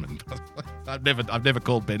Benjamin. I've never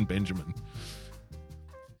called Ben Benjamin.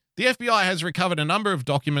 The FBI has recovered a number of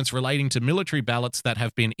documents relating to military ballots that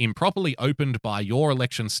have been improperly opened by your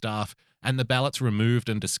election staff and the ballots removed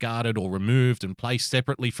and discarded or removed and placed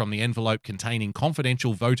separately from the envelope containing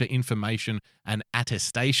confidential voter information and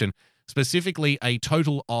attestation, specifically a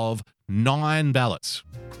total of 9 ballots.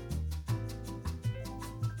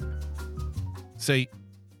 See,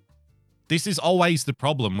 this is always the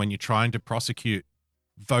problem when you're trying to prosecute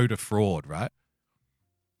voter fraud, right?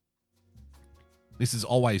 This is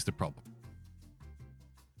always the problem.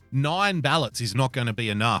 9 ballots is not going to be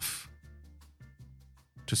enough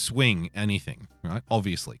to swing anything, right?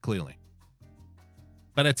 Obviously, clearly.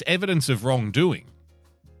 But it's evidence of wrongdoing.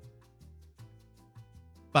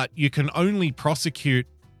 But you can only prosecute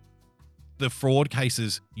the fraud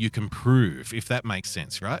cases you can prove, if that makes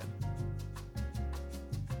sense, right?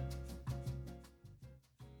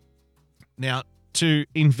 Now, to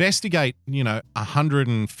investigate,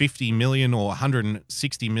 150 million or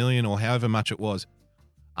 160 million or however much it was,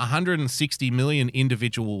 160 million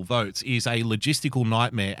individual votes is a logistical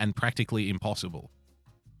nightmare and practically impossible.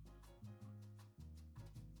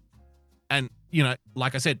 And,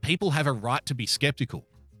 like I said, people have a right to be skeptical.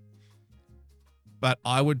 But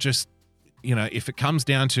I would just, if it comes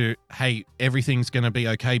down to, hey, everything's going to be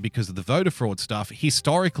okay because of the voter fraud stuff,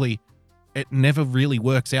 historically, it never really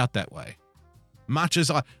works out that way. Much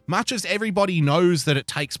as everybody knows that it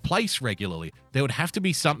takes place regularly, there would have to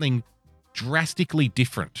be something drastically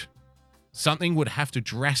different. Something would have to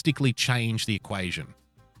drastically change the equation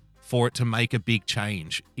for it to make a big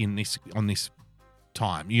change on this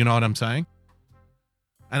time. You know what I'm saying?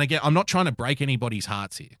 And again, I'm not trying to break anybody's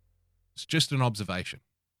hearts here. It's just an observation.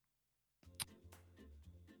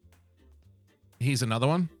 Here's another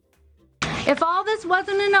one. If all this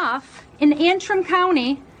wasn't enough, in Antrim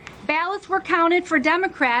County, ballots were counted for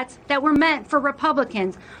Democrats that were meant for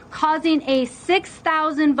Republicans, causing a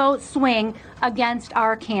 6,000 vote swing against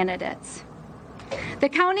our candidates. The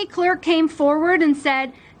county clerk came forward and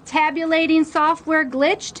said tabulating software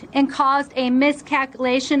glitched and caused a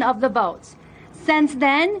miscalculation of the votes. Since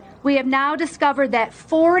then, we have now discovered that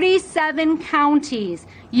 47 counties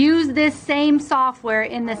use this same software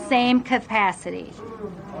in the same capacity.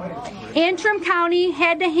 Antrim County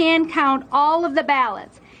had to hand count all of the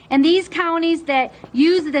ballots, and these counties that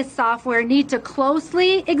use this software need to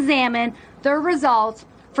closely examine their results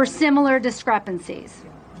for similar discrepancies.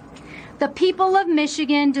 The people of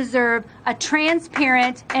Michigan deserve a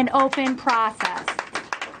transparent and open process.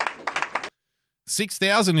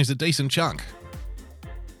 6,000 is a decent chunk.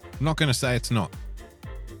 I'm not going to say it's not.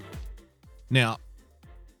 Now,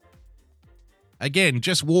 again,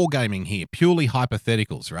 just wargaming here, purely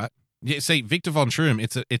hypotheticals, right? Yeah, see, Victor Von Schroom,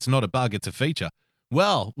 it's not a bug, it's a feature.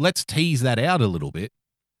 Well, let's tease that out a little bit.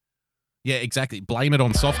 Yeah, exactly. Blame it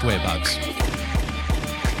on software bugs.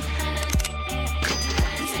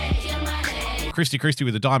 Christy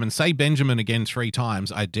with a diamond. Say Benjamin again 3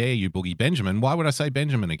 times. I dare you, Boogie Benjamin. Why would I say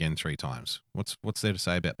Benjamin again 3 times? What's there to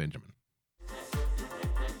say about Benjamin?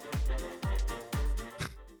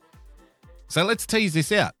 So let's tease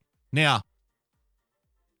this out. Now,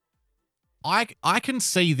 I can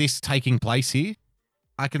see this taking place here.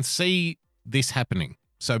 I can see this happening.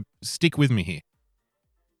 So stick with me here.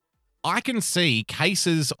 I can see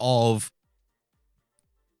cases of,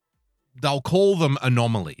 they'll call them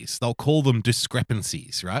anomalies. They'll call them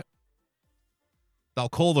discrepancies, right? They'll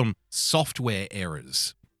call them software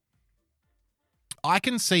errors. I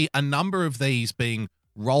can see a number of these being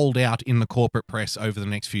rolled out in the corporate press over the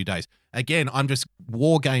next few days. Again, I'm just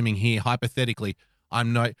wargaming here hypothetically.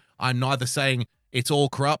 I'm neither saying it's all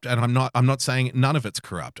corrupt, and I'm not saying none of it's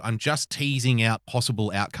corrupt. I'm just teasing out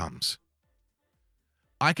possible outcomes.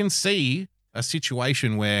 I can see a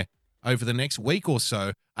situation where over the next week or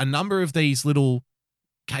so, a number of these little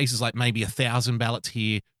cases, like maybe 1,000 ballots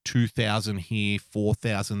here, 2,000 here,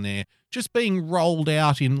 4,000 there, just being rolled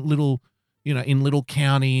out in little, in little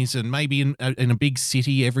counties and maybe in a big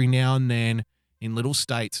city every now and then in little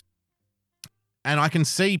states. And I can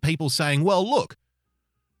see people saying, well, look,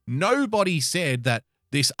 nobody said that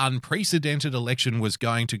this unprecedented election was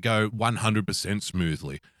going to go 100%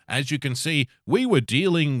 smoothly. As you can see, we were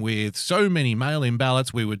dealing with so many mail-in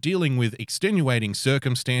ballots, we were dealing with extenuating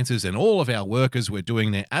circumstances, and all of our workers were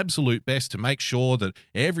doing their absolute best to make sure that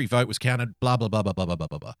every vote was counted, blah, blah, blah, blah, blah, blah,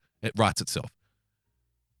 blah, blah. It writes itself.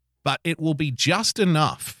 But it will be just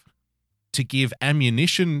enough to give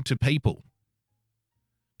ammunition to people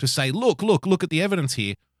to say, look at the evidence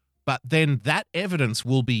here. But then that evidence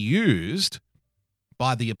will be used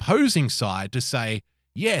by the opposing side to say,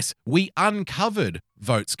 yes, we uncovered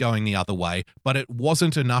votes going the other way, but it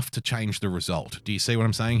wasn't enough to change the result. Do you see what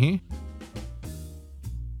I'm saying here?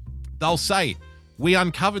 They'll say, we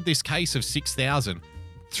uncovered this case of 6,000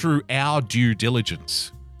 through our due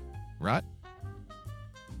diligence, right?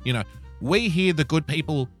 We here, the good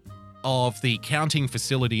people of the counting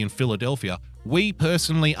facility in Philadelphia, we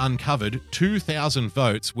personally uncovered 2,000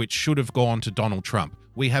 votes which should have gone to Donald Trump.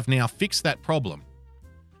 We have now fixed that problem.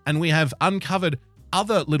 And we have uncovered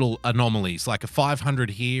other little anomalies, like a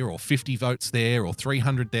 500 here or 50 votes there or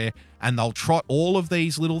 300 there, and they'll trot all of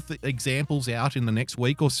these little examples out in the next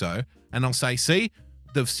week or so, and they'll say, see,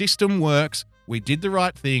 the system works, we did the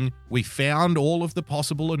right thing, we found all of the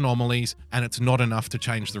possible anomalies, and it's not enough to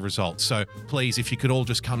change the results. So please, if you could all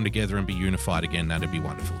just come together and be unified again, that'd be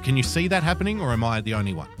wonderful. Can you see that happening, or am I the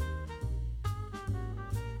only one?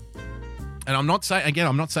 And I'm not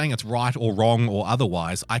saying it's right or wrong or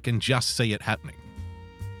otherwise. I can just see it happening.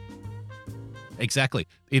 Exactly.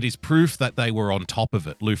 It is proof that they were on top of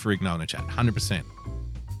it, Lou Ferrigno in the chat, 100%.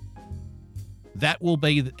 That will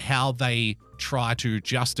be how they try to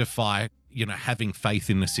justify, having faith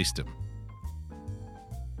in the system.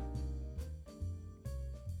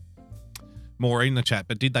 Maureen in the chat,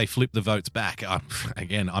 but did they flip the votes back?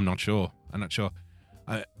 Again, I'm not sure.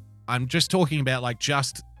 I'm just talking about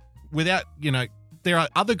without, there are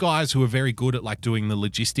other guys who are very good at doing the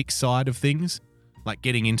logistics side of things, like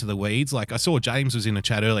getting into the weeds. Like I saw James was in the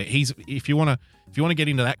chat earlier. If you want to get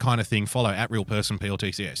into that kind of thing, follow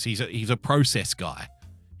 @RealPersonPLTCS. He's a process guy.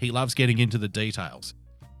 He loves getting into the details.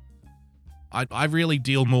 I really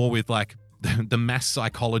deal more with the mass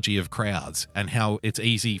psychology of crowds and how it's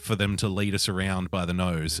easy for them to lead us around by the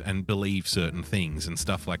nose and believe certain things and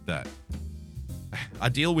stuff like that. I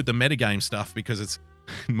deal with the metagame stuff because it's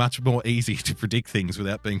much more easy to predict things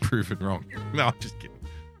without being proven wrong. No,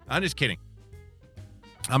 I'm just kidding.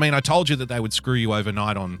 I mean, I told you that they would screw you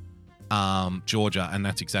overnight on Georgia, and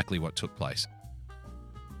that's exactly what took place.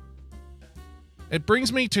 It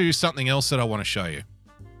brings me to something else that I want to show you.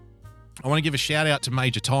 I want to give a shout out to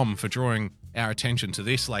Major Tom for drawing our attention to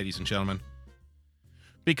this, ladies and gentlemen,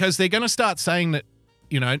 because they're going to start saying that,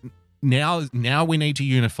 now we need to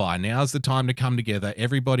unify. Now's the time to come together.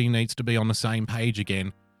 Everybody needs to be on the same page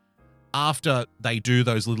again after they do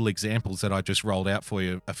those little examples that I just rolled out for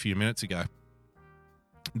you a few minutes ago.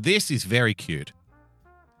 This is very cute.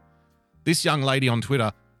 This young lady on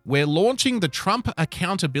Twitter, we're launching the Trump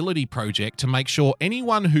Accountability Project to make sure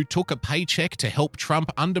anyone who took a paycheck to help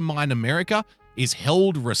Trump undermine America is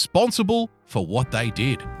held responsible for what they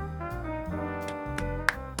did.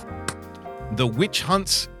 The witch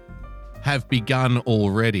hunts have begun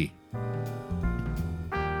already.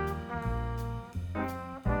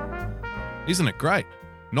 Isn't it great?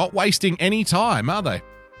 Not wasting any time, are they?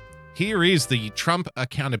 Here is the Trump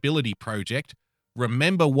Accountability Project.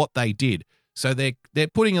 Remember what they did. So they're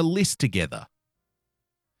putting a list together.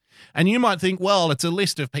 And you might think, well, it's a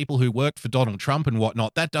list of people who worked for Donald Trump and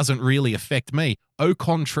whatnot. That doesn't really affect me. Au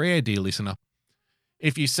contraire, dear listener.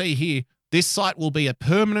 If you see here, this site will be a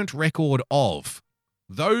permanent record of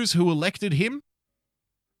those who elected him.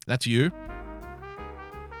 That's you.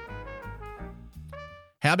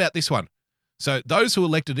 How about this one? So those who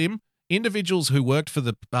elected him, individuals who worked for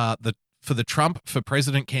the Trump for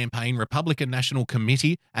President campaign, Republican National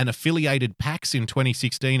Committee, and affiliated PACs in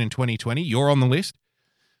 2016 and 2020, you're on the list.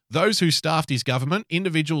 Those who staffed his government,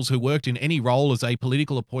 individuals who worked in any role as a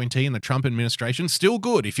political appointee in the Trump administration, still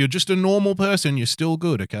good. If you're just a normal person, you're still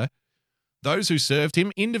good, okay? Those who served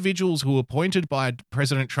him, individuals who were appointed by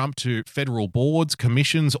President Trump to federal boards,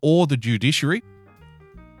 commissions, or the judiciary.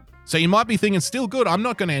 So you might be thinking, still good, I'm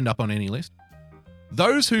not going to end up on any list.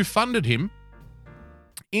 Those who funded him,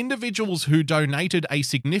 individuals who donated a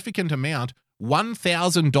significant amount,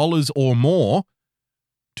 $1,000 or more,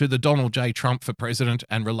 to the Donald J. Trump for President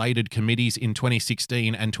and related committees in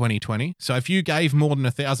 2016 and 2020. So if you gave more than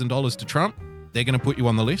 $1,000 to Trump, they're going to put you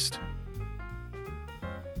on the list.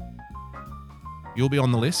 You'll be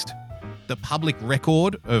on the list. The public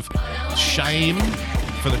record of shame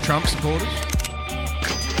for the Trump supporters.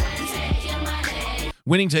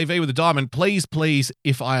 Winning TV with a diamond. Please, please,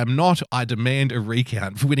 if I am not, I demand a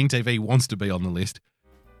recount. Winning TV wants to be on the list.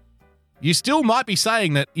 You still might be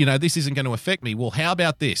saying that, this isn't going to affect me. Well, how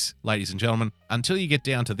about this, ladies and gentlemen? Until you get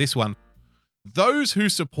down to this one, those who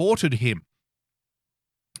supported him,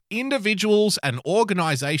 individuals and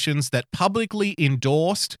organizations that publicly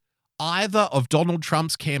endorsed either of Donald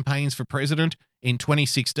Trump's campaigns for president in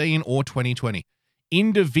 2016 or 2020.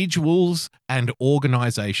 Individuals and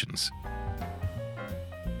organizations.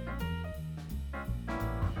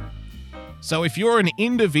 So if you're an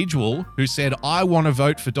individual who said, I want to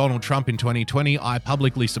vote for Donald Trump in 2020, I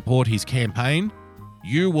publicly support his campaign,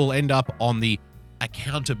 you will end up on the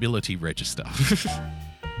accountability register.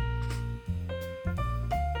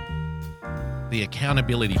 The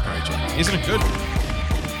Accountability Project. Isn't it good?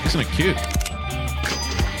 Isn't it cute?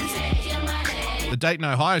 The Dayton,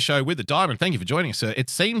 Ohio show with the diamond. Thank you for joining us, sir. It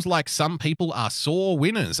seems like some people are sore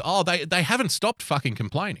winners. Oh, they haven't stopped fucking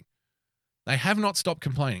complaining. They have not stopped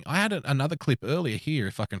complaining. I had another clip earlier here,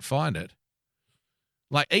 if I can find it.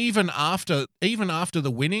 Like even after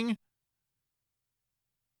the winning,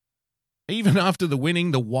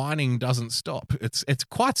 the whining doesn't stop. It's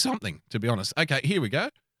quite something, to be honest. Okay, here we go.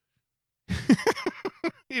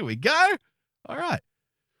 Here we go. All right.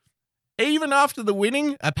 Even after the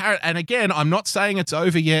winning, and again, I'm not saying it's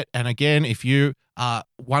over yet. And again, if you are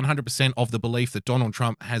 100% of the belief that Donald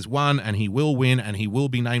Trump has won and he will win and he will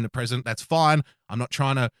be named the president. That's fine. I'm not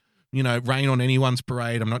trying to, rain on anyone's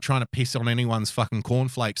parade. I'm not trying to piss on anyone's fucking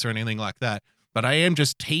cornflakes or anything like that. But I am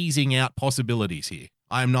just teasing out possibilities here.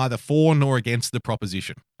 I am neither for nor against the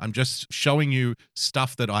proposition. I'm just showing you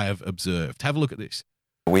stuff that I have observed. Have a look at this.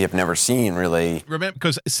 We have never seen really. Remember,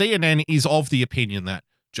 because CNN is of the opinion that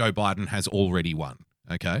Joe Biden has already won.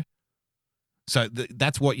 Okay. So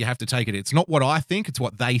that's what you have to take it. It's not what I think, it's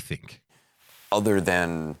what they think. Other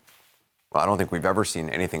than, I don't think we've ever seen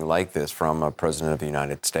anything like this from a president of the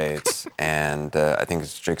United States. And I think,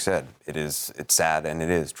 as Jake said, it's sad and it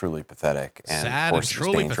is truly pathetic. And sad of course, and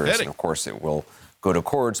truly it's dangerous. pathetic. And of course, it will go to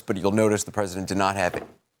courts. But you'll notice the president did not have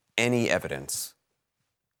any evidence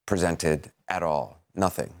presented at all.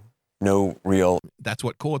 Nothing. No real. That's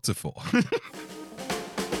what courts are for.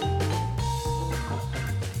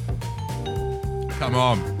 Come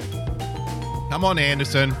on. Come on,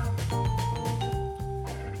 Anderson.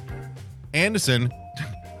 Anderson,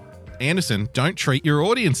 don't treat your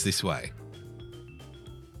audience this way.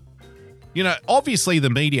 Obviously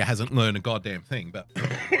the media hasn't learned a goddamn thing, but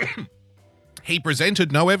he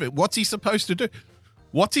presented no evidence. What's he supposed to do?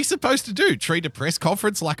 Treat a press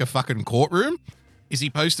conference like a fucking courtroom? Is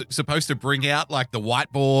he supposed to bring out like the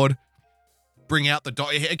whiteboard? Bring out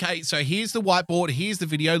the okay, so here's the whiteboard, here's the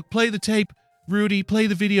video. Play the tape. Rudy, play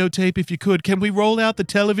the videotape if you could. Can we roll out the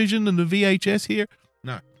television and the VHS here?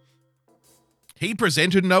 No. He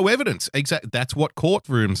presented no evidence. Exactly. That's what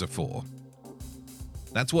courtrooms are for.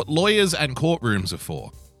 That's what lawyers and courtrooms are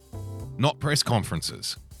for. Not press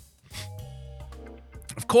conferences.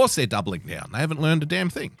 Of course they're doubling down. They haven't learned a damn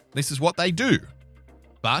thing. This is what they do.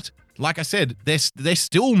 But, like I said, they're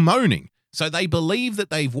still moaning. So they believe that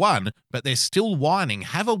they've won, but they're still whining.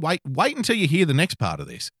 Have a wait until you hear the next part of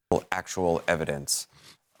this. Actual evidence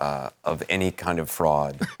of any kind of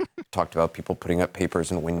fraud. Talked about people putting up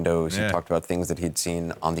papers in windows. Yeah. He talked about things that he'd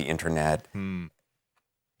seen on the internet.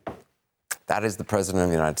 That is the president of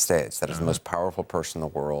the United States. That is the most powerful person in the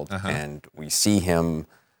world. And we see him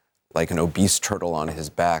like an obese turtle on his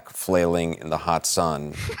back, flailing in the hot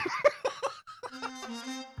sun.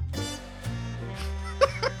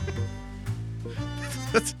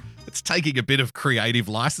 That's taking a bit of creative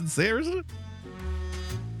license there, isn't it?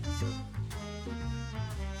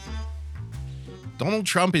 Donald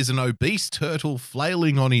Trump is an obese turtle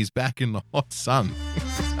flailing on his back in the hot sun.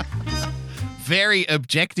 Very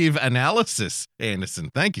objective analysis,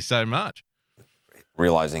 Anderson. Thank you so much.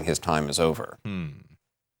 Realizing his time is over.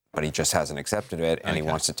 But he just hasn't accepted it, and he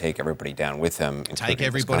wants to take everybody down with him. Take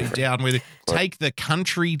everybody down with him. Take the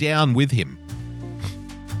country down with him.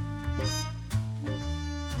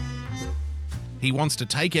 He wants to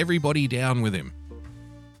take everybody down with him.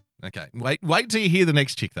 Okay, wait till you hear the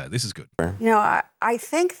next chick, though. This is good. I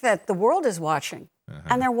think that the world is watching,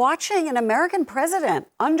 and they're watching an American president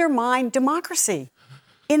undermine democracy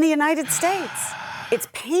in the United States. It's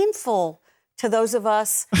painful to those of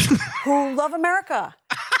us who love America.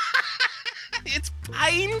 It's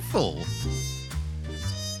painful.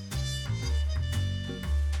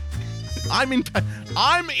 I'm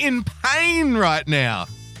in pain right now.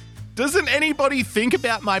 Doesn't anybody think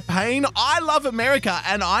about my pain? I love America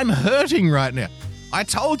and I'm hurting right now. I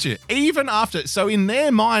told you, even after, so in their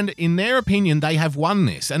mind, in their opinion, they have won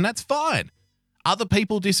this, and that's fine. Other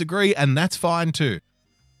people disagree, and that's fine too.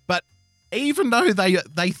 But even though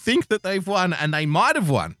they think that they've won, and they might have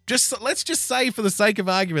won, let's just say for the sake of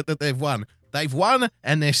argument that they've won,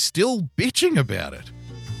 and they're still bitching about it.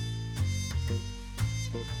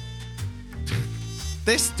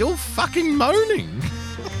 They're still fucking moaning.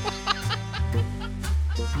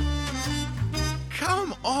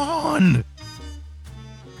 Come on.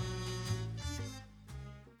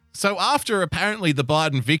 So after apparently the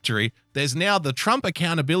Biden victory, there's now the Trump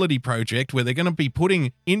Accountability Project where they're going to be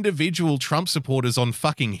putting individual Trump supporters on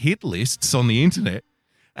fucking hit lists on the internet.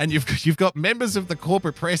 And you've got members of the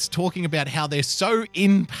corporate press talking about how they're so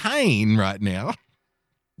in pain right now.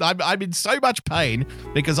 I'm in so much pain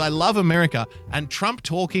because I love America, and Trump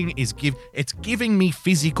talking it's giving me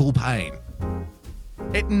physical pain.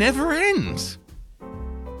 It never ends.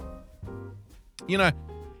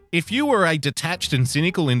 If you were a detached and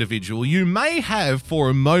cynical individual, you may have for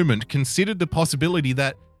a moment considered the possibility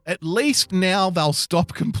that at least now they'll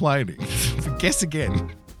stop complaining. Guess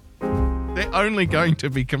again. They're only going to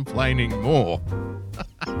be complaining more.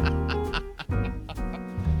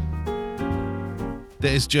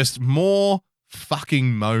 There's just more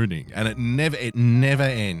fucking moaning, and it never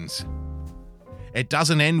ends. It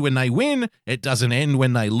doesn't end when they win. It doesn't end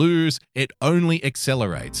when they lose. It only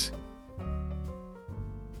accelerates.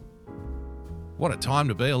 What a time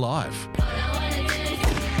to be alive.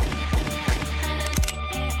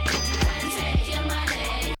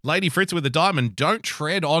 Lady Fritz with the diamond, don't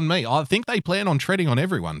tread on me. I think they plan on treading on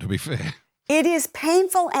everyone, to be fair. It is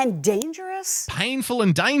painful and dangerous. Painful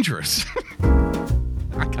and dangerous.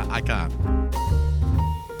 I can't.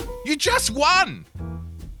 You just won.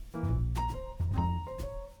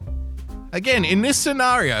 Again, in this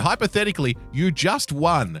scenario, hypothetically, you just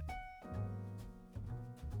won.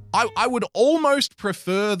 I would almost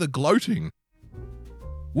prefer the gloating.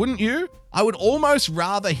 Wouldn't you? I would almost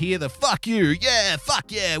rather hear the fuck you. Yeah,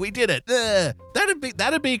 fuck yeah, we did it.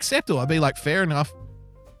 That'd be acceptable. I'd be like, fair enough.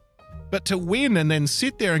 But to win and then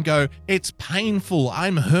sit there and go, it's painful,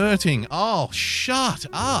 I'm hurting. Oh, shut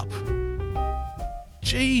up.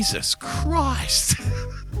 Jesus Christ.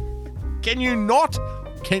 Can you not?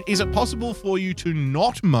 Is it possible for you to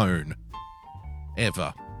not moan?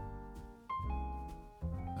 Ever?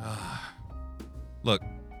 Look,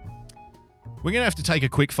 we're going to have to take a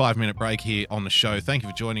quick 5-minute break here on the show. Thank you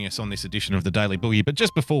for joining us on this edition of the Daily Boogie. But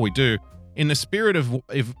just before we do, in the spirit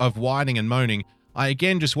of whining and moaning, I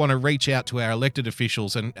again just want to reach out to our elected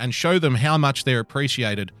officials and show them how much they're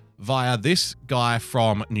appreciated via this guy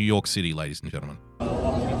from New York City, ladies and gentlemen.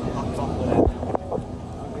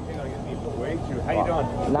 How you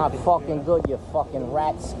doing? Not fucking good, you fucking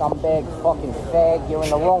rat scumbag, fucking fag. You're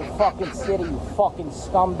in the wrong fucking city, you fucking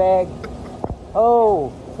scumbag.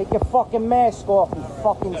 Oh, take your fucking mask off, you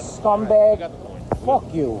fucking scumbag.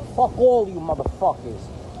 Fuck you. Fuck all you motherfuckers.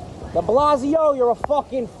 De Blasio, you're a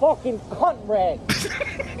fucking cunt rag. You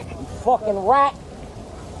fucking rat.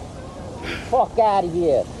 Fuck out of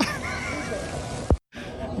here.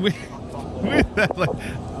 With that, like,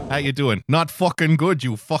 how you doing? Not fucking good,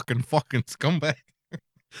 you fucking scumbag.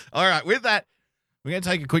 All right, with that, we're going to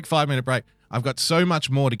take a quick 5-minute break. I've got so much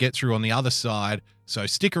more to get through on the other side, so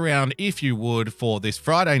stick around if you would for this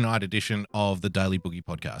Friday night edition of the Daily Boogie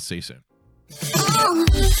Podcast. See you soon.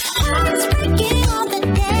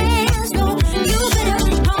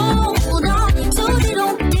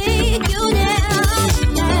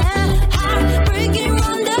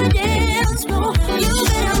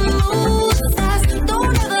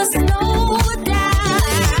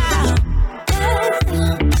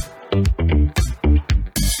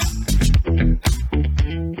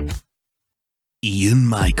 Ian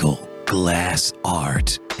Michael, Glass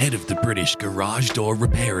Art, head of the British Garage Door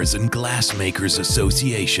Repairers and Glassmakers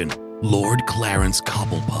Association, Lord Clarence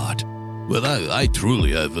Cobblepot. Well, I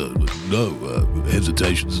truly have no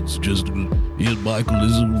hesitations to suggest Ian Michael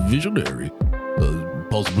is a visionary.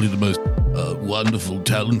 Possibly the most wonderful,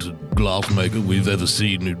 talented glassmaker we've ever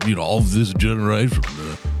seen, of this generation.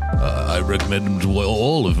 I recommend him to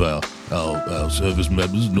all of our service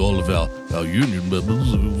members and all of our union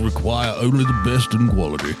members who require only the best in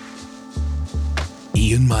quality.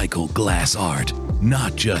 Ian Michael Glass Art,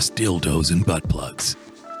 not just dildos and butt plugs.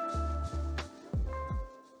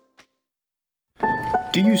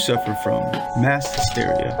 Do you suffer from mass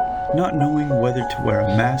hysteria, not knowing whether to wear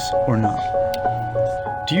a mask or not?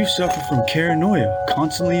 Do you suffer from paranoia,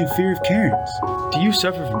 constantly in fear of Karens? Do you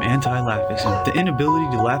suffer from anti-laughism, the inability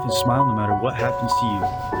to laugh and smile no matter what happens to you?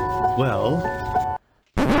 Well...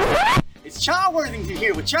 It's Cha Worthington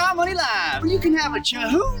here with Cha Money Live, where you can have a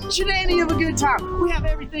cha-hoot shenanigan of a good time. We have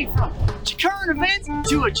everything from current events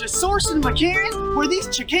to a sourcing of my Karens, where these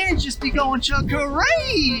Karens just be going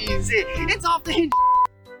crazy. It's off the hinge.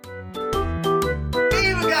 We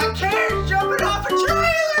even got Karens jumping off of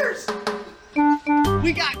trailers.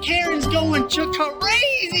 We got Karens going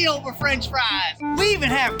crazy over French fries. We even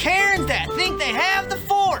have Karens that think they have the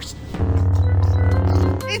force.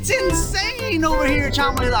 It's insane over here at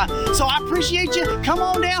Cha Money Live. So I appreciate you. Come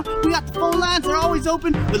on down. We got the phone lines. They're always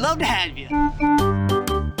open. We'd love to have you.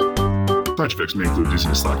 Side effects may include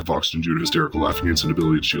dizziness, lack of oxygen due to hysterical laughing, and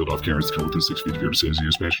inability to shield off Karens to come within 6 feet of your vicinity,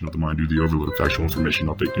 expansion of the mind due to the overload of factual information,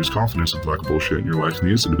 not fake news, confidence of lack of bullshit in your life, and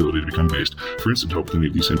the inability to become based. For instant help with any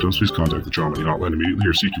of these symptoms, please contact the Cha Money hotline immediately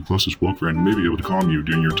or seek your closest woke friend and may be able to calm you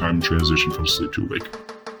during your time in transition from sleep to awake.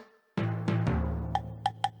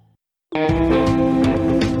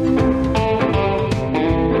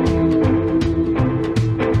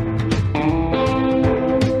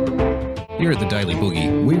 Here at the Daily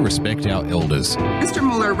Boogie, we respect our elders. Mr.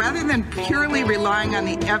 Mueller, rather than purely relying on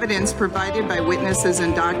the evidence provided by witnesses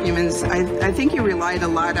and documents, I think you relied a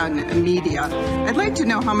lot on media. I'd like to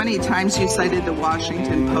know how many times you cited the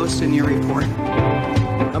Washington Post in your report.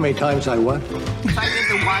 How many times I what? Cited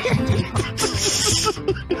the Washington Post.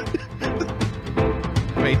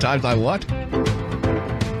 How many times I what?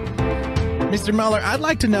 Mr. Mueller, I'd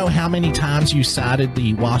like to know how many times you cited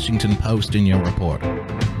the Washington Post in your report.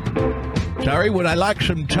 Sorry, would I like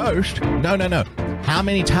some toast? No. How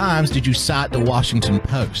many times did you cite the Washington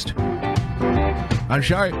Post? I'm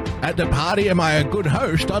sorry, at the party, am I a good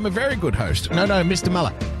host? I'm a very good host. No, Mr.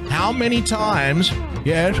 Mueller. How many times,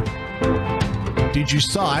 yes, did you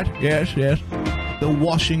cite, yes, the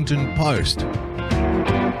Washington Post?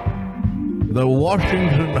 The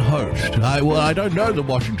Washington Post. I don't know the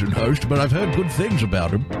Washington Post, but I've heard good things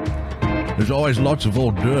about him. There's always lots of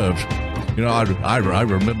hors d'oeuvres. You know, I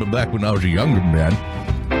remember back when I was a younger man,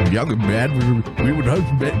 we would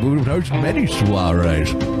host many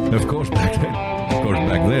soirees. Of course, back then,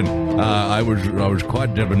 I was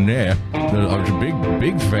quite debonair. I was a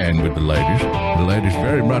big fan with the ladies. The ladies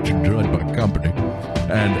very much enjoyed my company,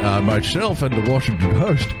 and myself and the Washington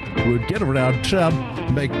Post would get around town,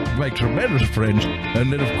 make tremendous friends,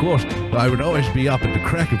 and then of course I would always be up at the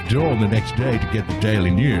crack of dawn the next day to get the daily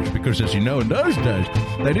news, because as you know, in those days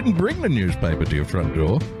they didn't bring the newspaper to your front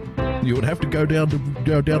door. You would have to go down the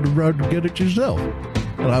road and get it yourself.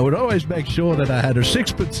 And I would always make sure that I had a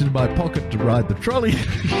sixpence in my pocket to ride the trolley.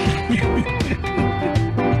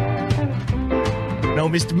 No,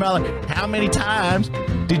 Mr. Mueller, how many times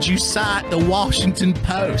did you cite the Washington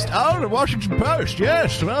Post? Oh, the Washington Post,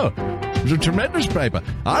 yes. Well, it was a tremendous paper.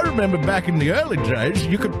 I remember back in the early days,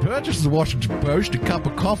 you could purchase the Washington Post, a cup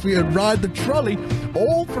of coffee, and ride the trolley,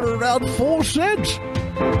 all for around 4 cents.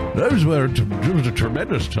 It was a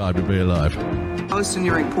tremendous time to be alive. Post in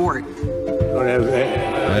your report.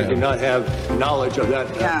 I do not have knowledge of that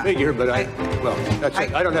figure, but I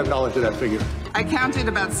don't have knowledge of that figure. I counted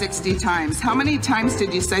about 60 times. How many times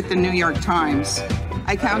did you cite the New York Times?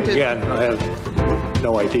 I counted. Again, I have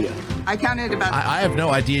no idea. I counted about. I have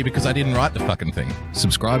no idea because I didn't write the fucking thing.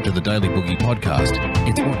 Subscribe to the Daily Boogie podcast.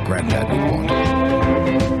 It's what Granddad would want.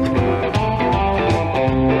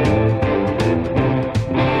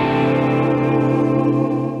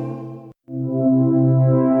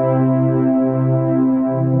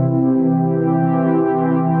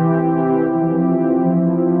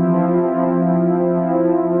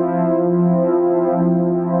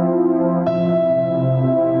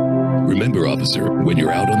 Remember, officer, when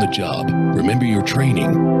you're out on the job, remember your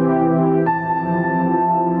training.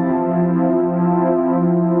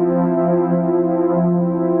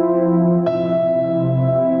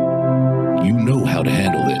 You know how to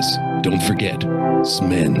handle this. Don't forget,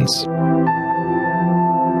 SMENS.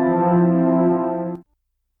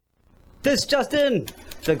 This just in.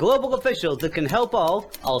 The global officials that can help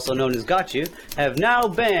all, also known as Got You, have now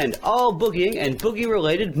banned all boogieing and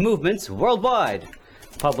boogie-related movements worldwide.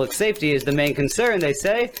 Public safety is the main concern, they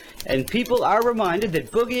say, and people are reminded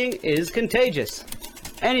that boogieing is contagious.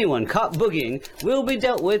 Anyone caught boogieing will be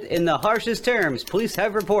dealt with in the harshest terms, police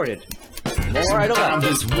have reported. More idle Sometimes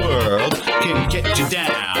this world can get you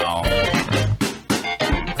down.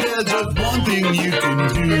 There's just one thing you can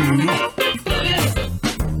do.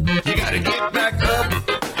 You gotta get back up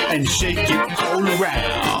and shake it all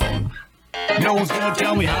around. No one's gonna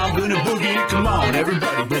tell me how I'm gonna boogie. Come on,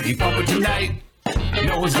 everybody, boogie bumper tonight.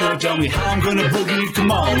 No one's gonna tell me how I'm gonna boogie.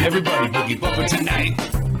 Come on, everybody, boogie bumper tonight.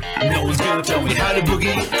 No one's gonna tell me how to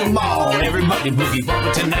boogie. Come on, everybody, boogie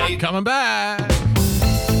bumper tonight. Coming back.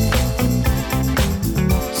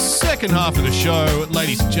 Second half of the show,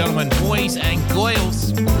 ladies and gentlemen, boys and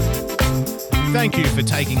girls. Thank you for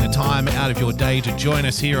taking the time out of your day to join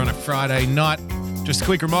us here on a Friday night. Just a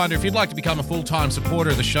quick reminder, if you'd like to become a full-time supporter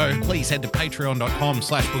of the show, please head to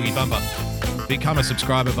patreon.com/boogiebumper. Become a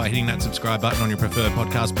subscriber by hitting that subscribe button on your preferred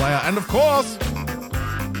podcast player. And of course,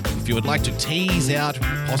 if you would like to tease out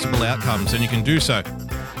possible outcomes, then you can do so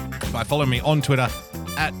by following me on Twitter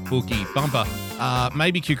at boogiebumper.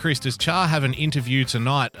 Maybe Q Chris, does Char have an interview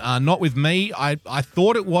tonight? Not with me. I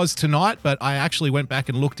thought it was tonight, but I actually went back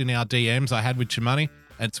and looked in our DMs I had with Chimani.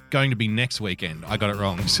 It's going to be next weekend. I got it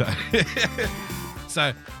wrong. So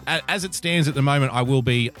as it stands at the moment, I will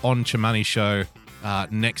be on Chimani's show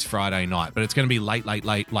next Friday night, but it's going to be late,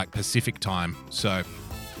 like Pacific time. So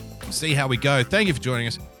see how we go. Thank you for joining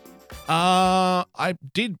us. I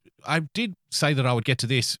did say that I would get to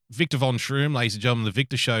this. Victor Von Shroom, ladies and gentlemen, the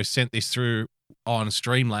Victor Show sent this through on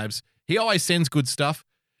Streamlabs. He always sends good stuff.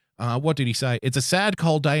 What did he say? It's a sad,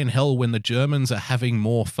 cold day in hell when the Germans are having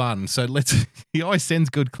more fun. So he always sends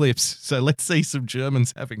good clips. So let's see some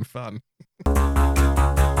Germans having fun.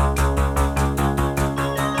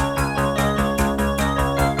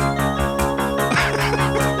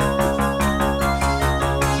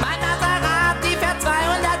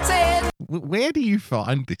 Where do you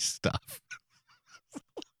find this stuff?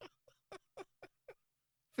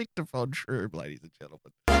 Victor Von Shroom, ladies and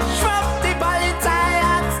gentlemen. Schwupp, die Polizei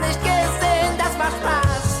hat's nicht gesehen, das macht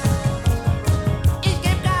Spaß. Ich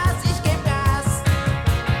geb Gas,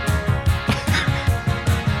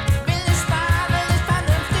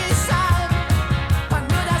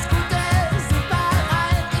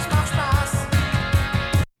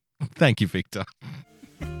 Thank you, Victor.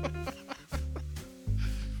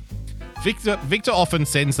 Victor often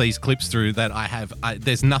sends these clips through that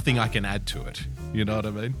there's nothing I can add to it. You know what I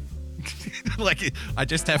mean? Like, I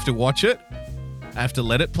just have to watch it, I have to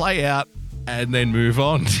let it play out, and then move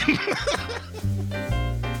on.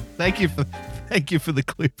 Thank you for the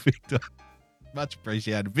clip, Victor. Much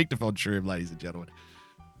appreciated. Victor Von Schroom, ladies and gentlemen.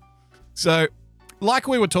 So, like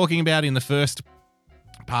we were talking about in the first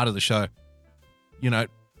part of the show,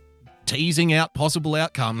 teasing out possible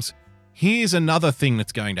outcomes. Here's another thing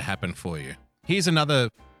that's going to happen for you. Here's another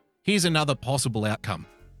possible outcome.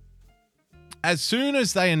 As soon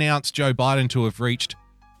as they announced Joe Biden to have reached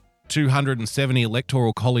 270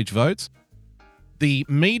 electoral college votes, the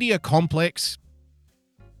media complex,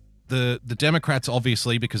 the Democrats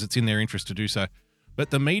obviously, because it's in their interest to do so, but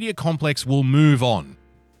the media complex will move on.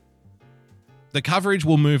 The coverage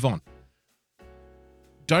will move on.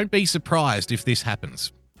 Don't be surprised if this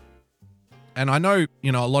happens. And I know,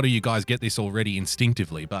 a lot of you guys get this already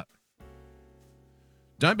instinctively, but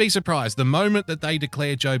don't be surprised. The moment that they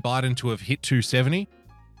declare Joe Biden to have hit 270,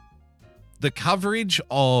 the coverage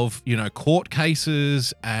of, court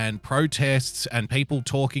cases and protests and people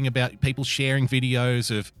talking about, people sharing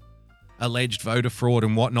videos of alleged voter fraud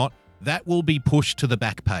and whatnot, that will be pushed to the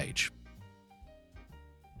back page.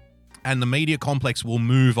 And the media complex will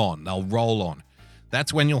move on. They'll roll on.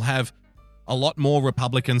 That's when you'll have a lot more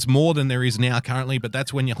Republicans, more than there is now currently, but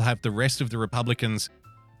that's when you'll have the rest of the Republicans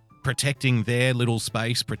protecting their little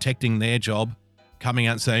space, protecting their job, coming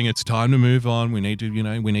out saying it's time to move on. We need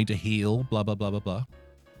to heal, blah, blah, blah, blah, blah.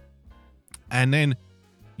 And then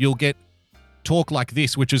you'll get talk like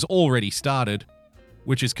this, which has already started,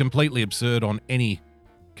 which is completely absurd on any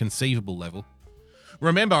conceivable level.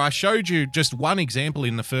 Remember, I showed you just one example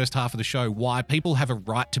in the first half of the show why people have a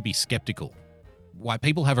right to be skeptical, why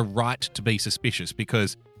people have a right to be suspicious,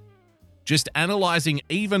 because just analyzing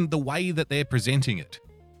even the way that they're presenting it,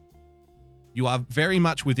 you are very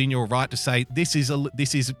much within your right to say this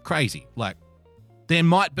is crazy. Like, there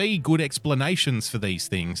might be good explanations for these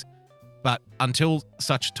things, but until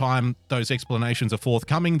such time those explanations are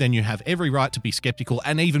forthcoming, then you have every right to be skeptical,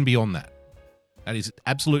 and even beyond that. That is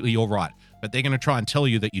absolutely your right. But they're going to try and tell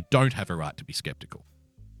you that you don't have a right to be skeptical.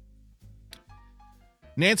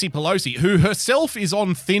 Nancy Pelosi, who herself is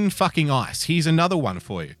on thin fucking ice. Here's another one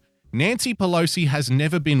for you. Nancy Pelosi has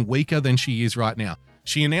never been weaker than she is right now.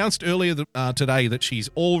 She announced earlier today that she's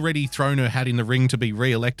already thrown her hat in the ring to be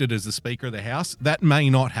re-elected as the Speaker of the House. That may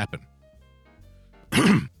not happen.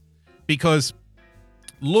 Because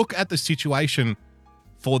look at the situation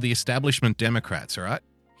for the establishment Democrats, all right?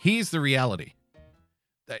 Here's the reality.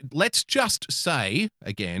 Let's just say,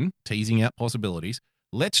 again, teasing out possibilities,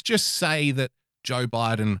 let's just say that Joe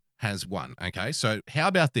Biden has won, okay? So how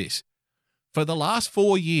about this? For the last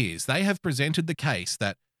 4 years, they have presented the case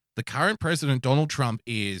that the current president, Donald Trump,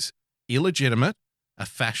 is illegitimate, a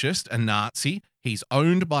fascist, a Nazi. He's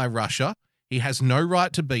owned by Russia. He has no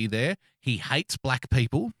right to be there. He hates black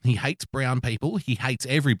people. He hates brown people. He hates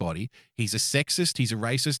everybody. He's a sexist. He's a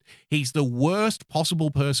racist. He's the worst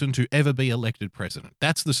possible person to ever be elected president.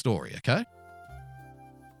 That's the story, okay?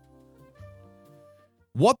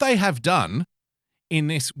 What they have done in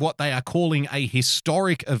this, what they are calling a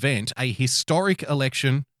historic event, a historic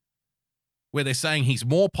election, where they're saying he's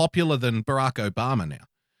more popular than Barack Obama now.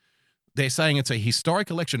 They're saying it's a historic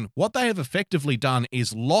election. What they have effectively done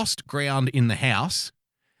is lost ground in the House,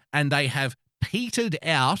 and they have petered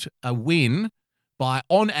out a win by,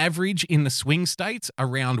 on average, in the swing states,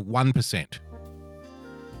 around 1%.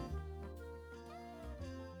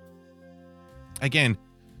 Again,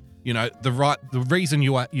 the reason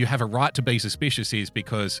you have a right to be suspicious is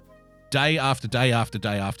because day after day after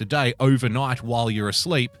day after day, overnight while you're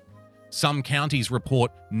asleep, some counties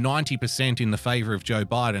report 90% in the favor of Joe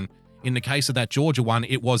Biden. In the case of that Georgia one,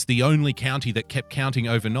 it was the only county that kept counting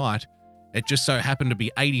overnight. It just so happened to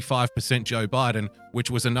be 85% Joe Biden,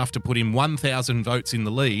 which was enough to put him 1,000 votes in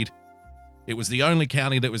the lead. It was the only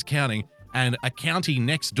county that was counting, and a county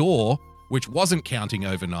next door, which wasn't counting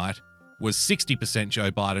overnight, was 60%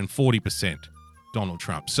 Joe Biden, 40% Donald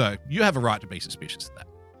Trump. So you have a right to be suspicious of that.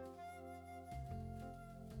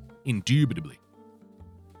 Indubitably.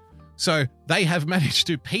 So they have managed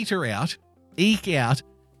to eke out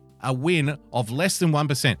a win of less than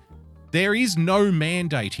 1%. There is no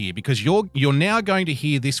mandate here, because you're now going to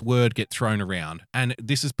hear this word get thrown around. And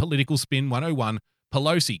this is Political Spin 101.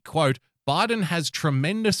 Pelosi, quote, Biden has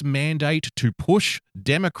tremendous mandate to push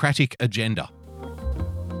Democratic agenda.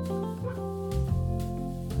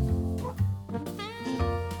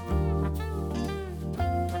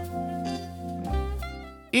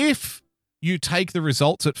 If you take the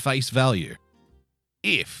results at face value.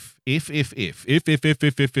 If you take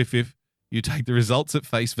the results at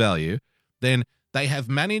face value, then they have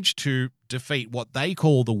managed to defeat what they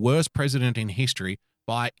call the worst president in history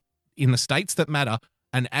by, in the states that matter,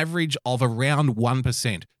 an average of around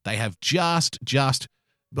 1%. They have just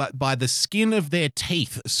by the skin of their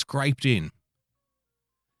teeth scraped in.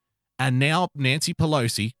 And now Nancy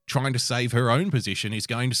Pelosi, trying to save her own position, is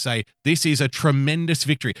going to say this is a tremendous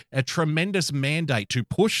victory, a tremendous mandate to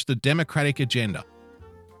push the Democratic agenda.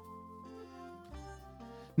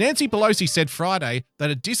 Nancy Pelosi said Friday that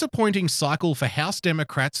a disappointing cycle for House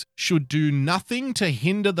Democrats should do nothing to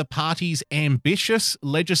hinder the party's ambitious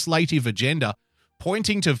legislative agenda,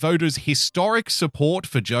 pointing to voters' historic support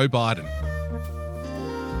for Joe Biden.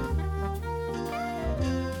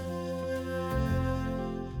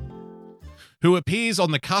 Who appears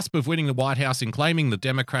on the cusp of winning the White House and claiming the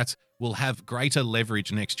Democrats will have greater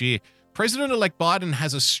leverage next year. President-elect Biden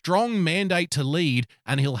has a strong mandate to lead,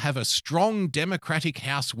 and he'll have a strong Democratic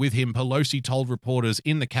House with him, Pelosi told reporters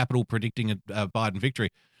in the Capitol, predicting a Biden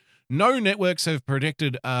victory. No networks have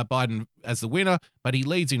predicted Biden as the winner, but he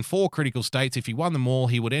leads in 4 critical states. If he won them all,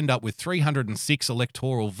 he would end up with 306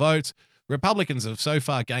 electoral votes. Republicans have so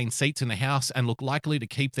far gained seats in the House and look likely to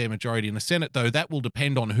keep their majority in the Senate, though that will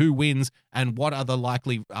depend on who wins and what other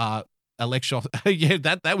likely election. Yeah,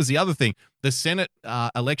 that was the other thing. The Senate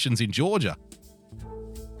elections in Georgia.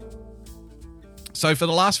 So for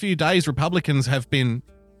the last few days, Republicans have been,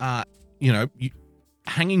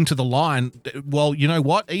 hanging to the line. Well, you know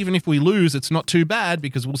what? Even if we lose, it's not too bad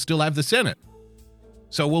because we'll still have the Senate.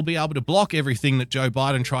 So we'll be able to block everything that Joe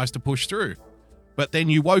Biden tries to push through. But then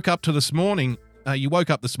you woke up this morning to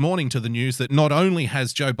the news that not only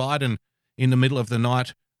has Joe Biden in the middle of the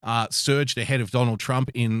night surged ahead of Donald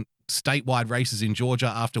Trump in statewide races in Georgia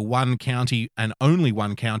after one county and only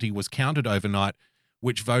one county was counted overnight,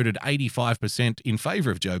 which voted 85% in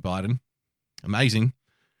favor of Joe Biden. Amazing.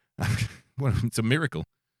 It's a miracle.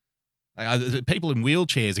 People in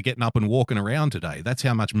wheelchairs are getting up and walking around today. That's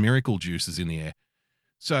how much miracle juice is in the air.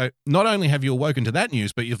 So not only have you awoken to that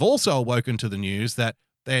news, but you've also awoken to the news that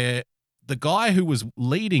the guy who was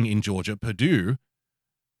leading in Georgia, Perdue,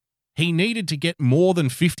 he needed to get more than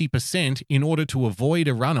 50% in order to avoid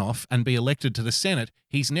a runoff and be elected to the Senate.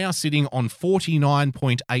 He's now sitting on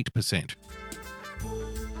 49.8%.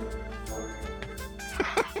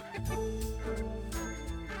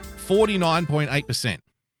 %49.8%.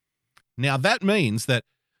 Now that means that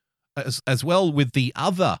as well with the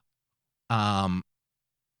other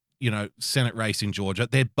Senate race in Georgia,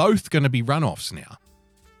 they're both going to be runoffs now.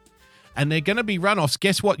 And they're going to be runoffs.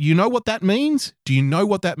 Guess what? You know what that means? Do you know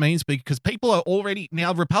what that means? Because people are already,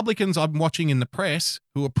 now Republicans I'm watching in the press,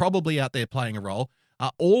 who are probably out there playing a role,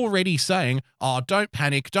 are already saying, oh, don't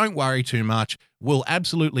panic, don't worry too much. We'll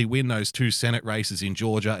absolutely win those 2 Senate races in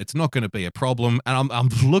Georgia. It's not going to be a problem. And I'm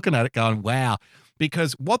looking at it going, wow.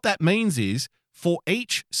 Because what that means is, for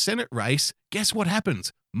each Senate race, guess what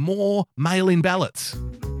happens? More mail-in ballots.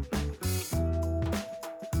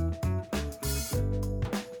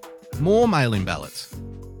 More mail-in ballots.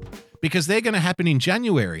 Because they're going to happen in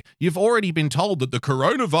January. You've already been told that the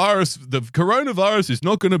coronavirus is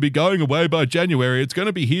not going to be going away by January. It's going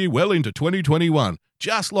to be here well into 2021,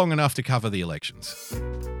 just long enough to cover the elections.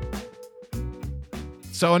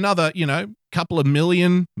 So another, couple of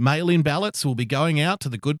million mail-in ballots will be going out to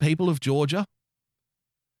the good people of Georgia.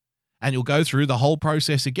 And you'll go through the whole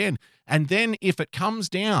process again. And then if it comes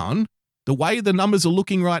down, the way the numbers are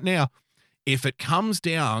looking right now, if it comes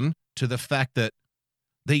down to the fact that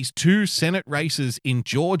these 2 Senate races in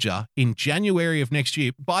Georgia in January of next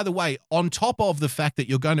year, by the way, on top of the fact that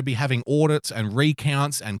you're going to be having audits and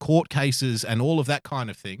recounts and court cases and all of that kind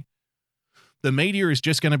of thing, the media is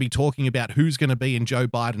just going to be talking about who's going to be in Joe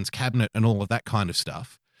Biden's cabinet and all of that kind of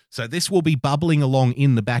stuff. So this will be bubbling along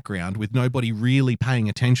in the background with nobody really paying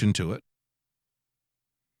attention to it.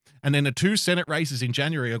 And then the 2 Senate races in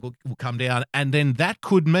January will come down. And then that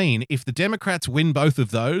could mean if the Democrats win both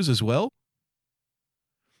of those as well,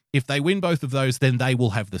 if they win both of those, then they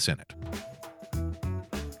will have the Senate.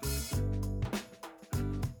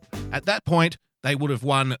 At that point, they would have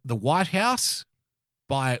won the White House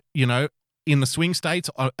by, in the swing states,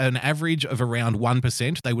 an average of around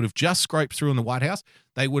 1%. They would have just scraped through in the White House.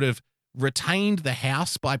 They would have retained the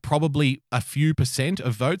House by probably a few percent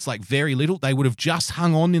of votes, like very little. They would have just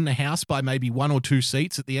hung on in the House by maybe 1 or 2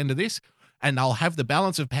 seats at the end of this. And they'll have the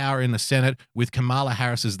balance of power in the Senate with Kamala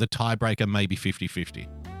Harris as the tiebreaker, maybe 50-50.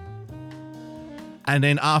 And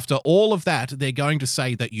then after all of that, they're going to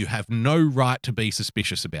say that you have no right to be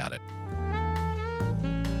suspicious about it.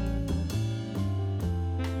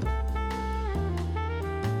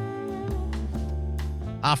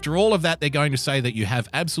 After all of that, they're going to say that you have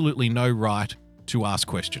absolutely no right to ask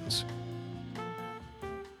questions.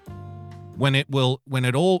 When it all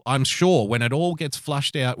gets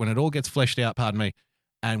fleshed out,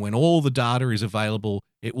 and when all the data is available,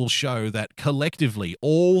 it will show that collectively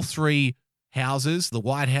all three houses, the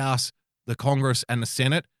White House, the Congress, and the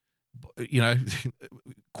Senate,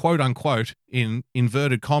 quote unquote, in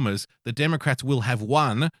inverted commas, the Democrats will have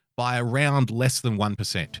won by around less than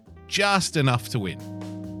 1%. Just enough to win.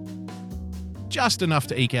 Just enough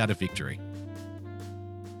to eke out a victory.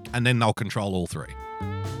 And then they'll control all three.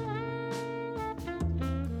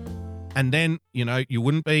 And then, I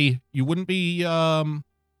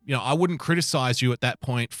wouldn't criticize you at that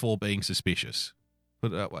point for being suspicious.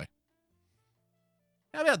 Put it that way.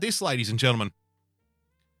 How about this, ladies and gentlemen?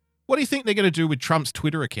 What do you think they're going to do with Trump's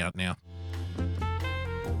Twitter account now?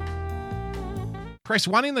 Press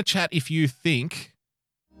 1 in the chat if you think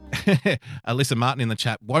Alyssa Martin in the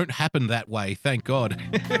chat, won't happen that way, thank God.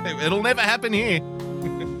 It'll never happen here.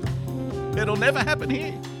 It'll never happen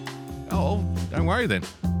here. Oh, don't worry then.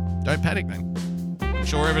 Don't panic then. I'm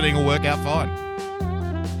sure everything will work out fine.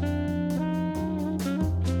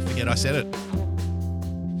 Forget I said it.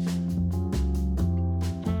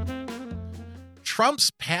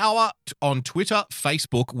 Trump's power on Twitter,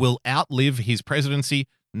 Facebook will outlive his presidency.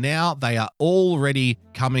 Now they are already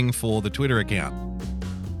coming for the Twitter account.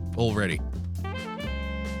 Already.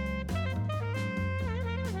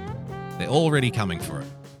 They're already coming for it.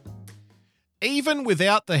 Even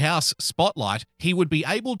without the House spotlight, he would be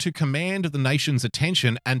able to command the nation's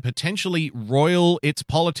attention and potentially roil its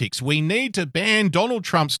politics. We need to ban Donald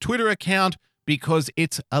Trump's Twitter account because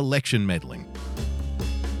it's election meddling.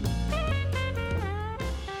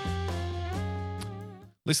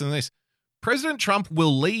 Listen to this. President Trump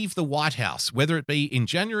will leave the White House, whether it be in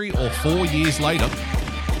January or 4 years later.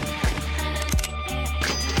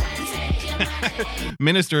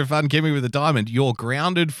 Minister of Fun, Kimmy with a diamond. You're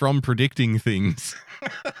grounded from predicting things.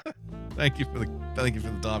 Thank you for the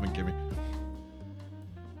diamond, Kimmy.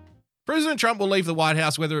 President Trump will leave the White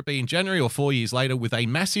House, whether it be in January or 4 years later, with a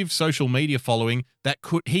massive social media following that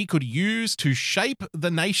he could use to shape the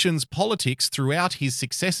nation's politics throughout his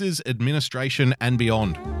successor's administration and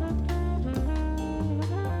beyond.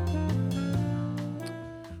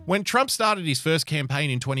 When Trump started his first campaign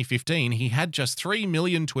in 2015, he had just 3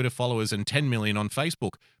 million Twitter followers and 10 million on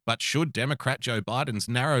Facebook. But should Democrat Joe Biden's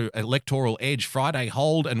narrow electoral edge Friday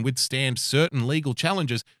hold and withstand certain legal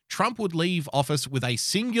challenges, Trump would leave office with a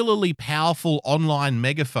singularly powerful online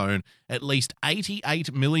megaphone, at least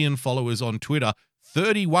 88 million followers on Twitter,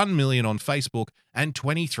 31 million on Facebook, and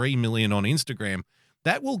 23 million on Instagram.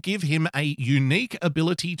 That will give him a unique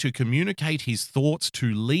ability to communicate his thoughts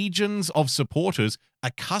to legions of supporters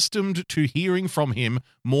accustomed to hearing from him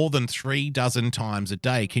more than 36 times a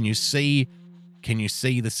day. Can you see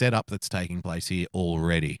the setup that's taking place here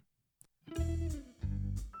already?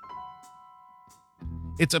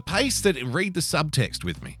 It's a pace that, read the subtext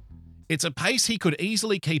with me. It's a pace he could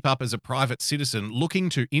easily keep up as a private citizen looking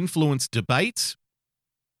to influence debates,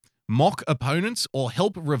 mock opponents, or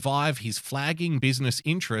help revive his flagging business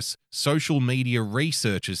interests, social media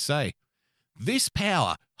researchers say. This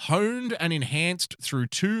power, honed and enhanced through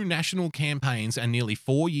 2 national campaigns and nearly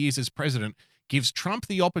 4 years as president, gives Trump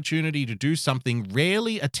the opportunity to do something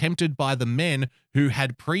rarely attempted by the men who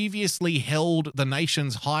had previously held the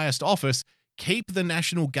nation's highest office: keep the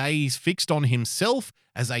national gaze fixed on himself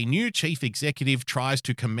as a new chief executive tries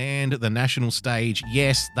to command the national stage.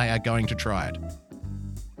 Yes, they are going to try it.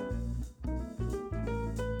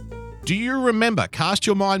 Do you remember, cast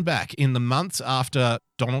your mind back, in the months after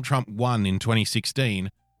Donald Trump won in 2016,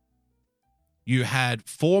 you had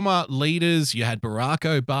former leaders, you had Barack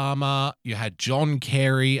Obama, you had John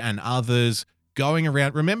Kerry and others going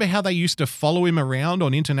around. Remember how they used to follow him around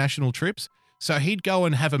on international trips? So he'd go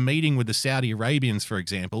and have a meeting with the Saudi Arabians, for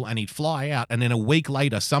example, and he'd fly out, and then a week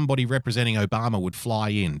later, somebody representing Obama would fly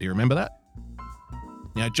in. Do you remember that?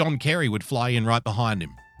 You know, John Kerry would fly in right behind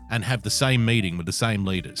him and have the same meeting with the same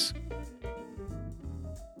leaders.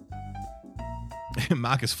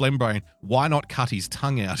 Marcus Flembrain, why not cut his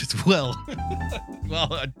tongue out as well?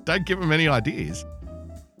 Well, don't give him any ideas.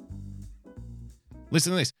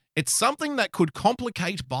 Listen to this. It's something that could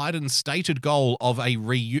complicate Biden's stated goal of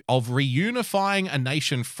reunifying a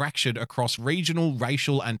nation fractured across regional,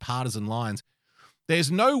 racial, and partisan lines.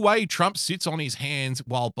 There's no way Trump sits on his hands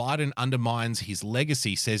while Biden undermines his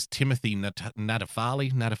legacy, says Timothy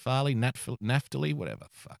Naftali, whatever.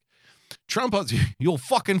 Fuck. Trump, you're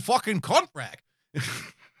fucking cunt rag.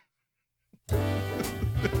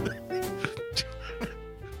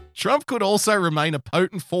 Trump could also remain a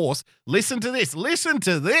potent force. Listen to this,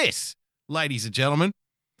 ladies and gentlemen.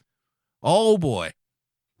 Oh boy.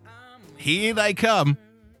 Here they come.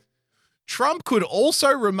 Trump could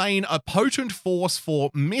also remain a potent force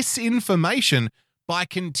for misinformation by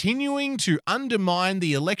continuing to undermine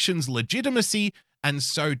the election's legitimacy and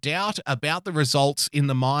sow doubt about the results in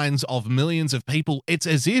the minds of millions of people. It's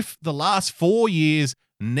as if the last 4 years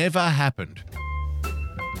never happened.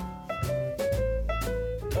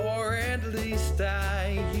 Or at least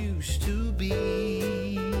I used to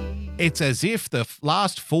be. It's as if the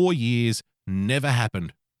last 4 years never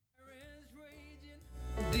happened.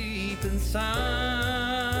 Deep inside,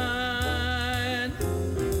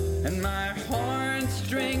 and my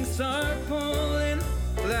heartstrings are pulling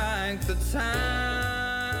like the tide.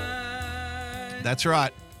 That's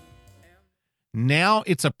right. Now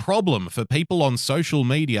it's a problem for people on social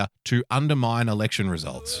media to undermine election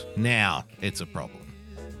results. Now it's a problem.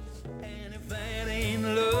 And if that ain't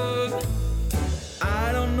love,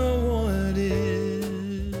 I don't know what is.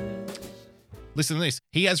 Listen to this.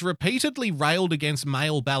 He has repeatedly railed against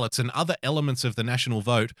mail ballots and other elements of the national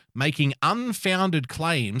vote, making unfounded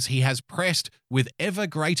claims he has pressed with ever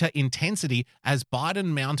greater intensity as Biden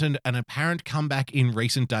mounted an apparent comeback in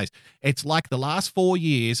recent days. It's like the last 4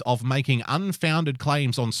 years of making unfounded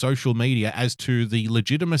claims on social media as to the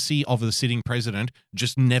legitimacy of the sitting president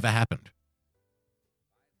just never happened.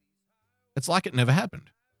 It's like it never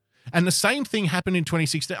happened. And the same thing happened in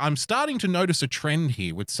 2016. I'm starting to notice a trend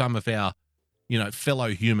here with some of our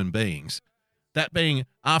fellow human beings. That being,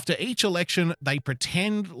 after each election, they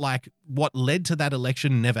pretend like what led to that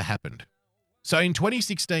election never happened. So in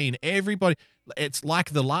 2016, it's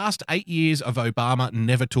like the last 8 years of Obama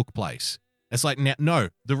never took place. It's like, no,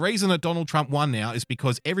 the reason that Donald Trump won now is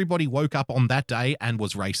because everybody woke up on that day and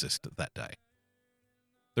was racist that day.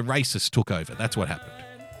 The racists took over. That's what happened.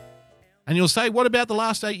 And you'll say, what about the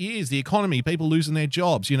last 8 years? The economy, people losing their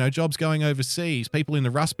jobs, jobs going overseas, people in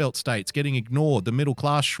the Rust Belt states getting ignored, the middle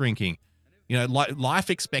class shrinking,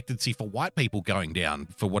 life expectancy for white people going down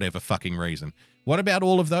for whatever fucking reason. What about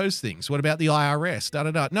all of those things? What about the IRS?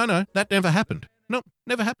 No, that never happened. No,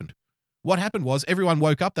 never happened. What happened was everyone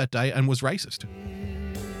woke up that day and was racist.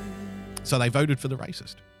 So they voted for the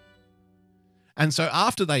racist. And so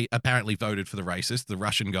after they apparently voted for the racist, the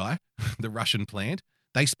Russian guy, the Russian plant,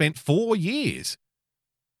 they spent 4 years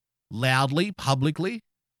loudly, publicly,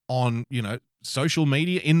 on, social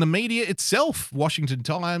media, in the media itself, Washington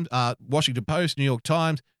Times, Washington Post, New York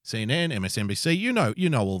Times, CNN, MSNBC, you know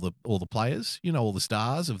all the players, all the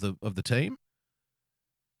stars of the team.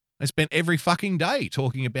 They spent every fucking day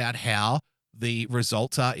talking about how the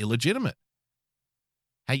results are illegitimate.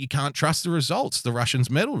 How you can't trust the results. The Russians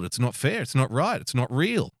meddled. It's not fair. It's not right. It's not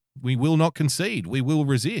real. We will not concede. We will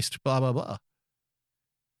resist. Blah, blah, blah.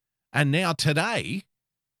 And now today,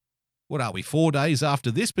 what are we, 4 days after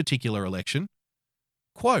this particular election?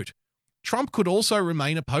 Quote, Trump could also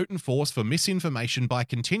remain a potent force for misinformation by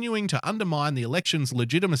continuing to undermine the election's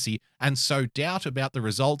legitimacy and sow doubt about the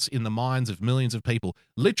results in the minds of millions of people.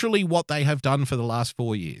 Literally what they have done for the last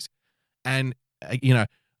 4 years. And,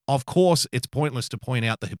 of course, it's pointless to point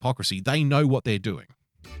out the hypocrisy. They know what they're doing.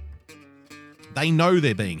 They know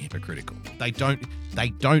they're being hypocritical. They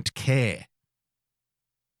don't care.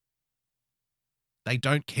 They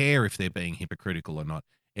don't care if they're being hypocritical or not.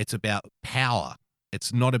 It's about power.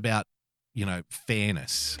 It's not about,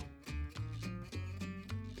 fairness.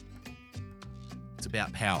 It's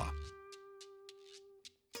about power.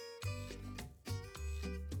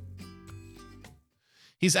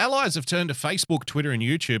 His allies have turned to Facebook, Twitter, and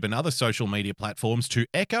YouTube and other social media platforms to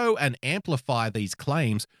echo and amplify these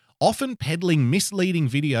claims, often peddling misleading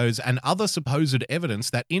videos and other supposed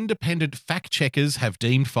evidence that independent fact checkers have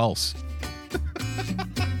deemed false.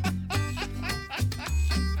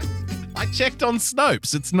 I checked on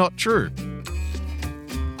Snopes. It's not true.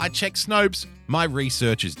 I checked Snopes. My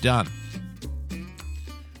research is done.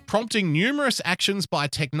 Prompting numerous actions by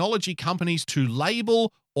technology companies to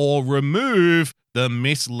label or remove the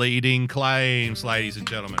misleading claims, ladies and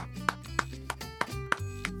gentlemen.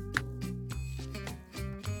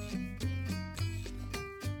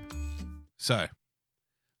 So,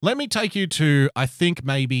 let me take you to, I think,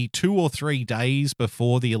 maybe 2 or 3 days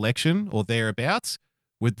before the election or thereabouts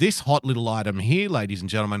with this hot little item here, ladies and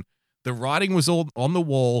gentlemen. The writing was all on the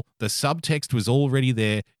wall. The subtext was already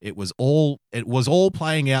there. It was all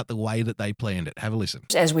playing out the way that they planned it. Have a listen.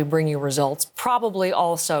 As we bring you results, probably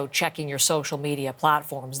also checking your social media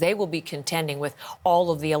platforms. They will be contending with all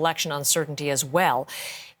of the election uncertainty as well,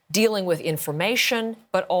 dealing with information,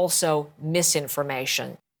 but also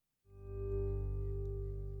misinformation.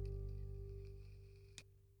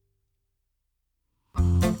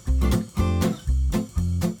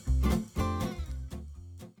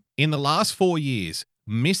 In the last 4 years,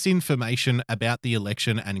 misinformation about the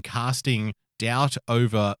election and casting doubt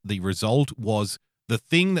over the result was the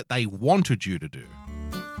thing that they wanted you to do.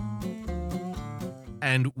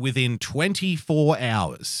 And within 24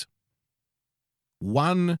 hours,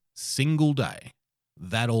 one single day,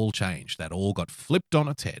 that all changed. That all got flipped on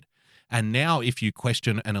its head. And now if you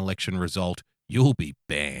question an election result, you'll be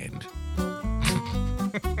banned.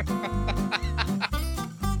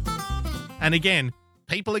 And again,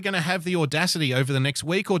 people are going to have the audacity over the next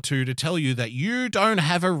week or two to tell you that you don't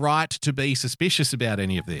have a right to be suspicious about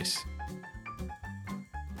any of this.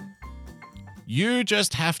 You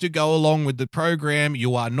just have to go along with the program.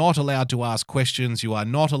 You are not allowed to ask questions. You are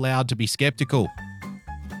not allowed to be skeptical.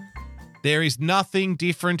 There is nothing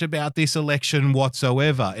different about this election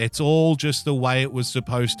whatsoever. It's all just the way it was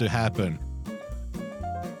supposed to happen.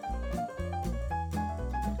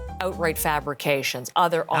 Outright fabrications,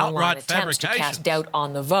 other online attempts to cast doubt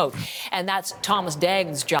on the vote. And that's Thomas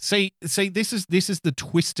Dagg's job. See, this is the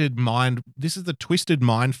twisted mind. This is the twisted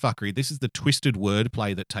mind fuckery. This is the twisted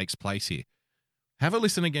wordplay that takes place here. Have a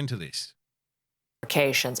listen again to this.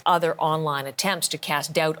 Other online attempts to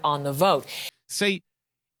cast doubt on the vote. See,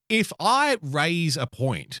 if I raise a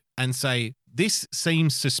point and say, this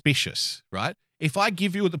seems suspicious, right? If I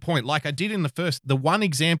give you the point, like I did in the one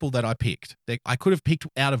example that I picked, that I could have picked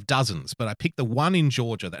out of dozens, but I picked the one in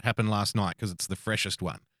Georgia that happened last night because it's the freshest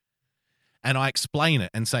one. And I explain it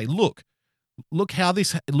and say, look how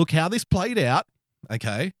this played out,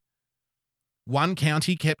 okay? One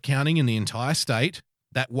county kept counting in the entire state.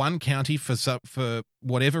 That one county, for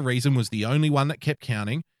whatever reason, was the only one that kept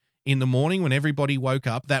counting. In the morning when everybody woke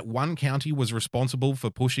up, that one county was responsible for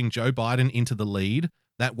pushing Joe Biden into the lead.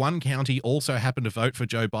 That one county also happened to vote for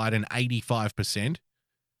Joe Biden 85%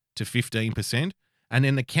 to 15%. And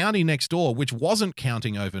then the county next door, which wasn't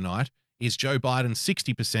counting overnight, is Joe Biden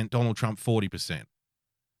 60%, Donald Trump 40%.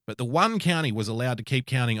 But the one county was allowed to keep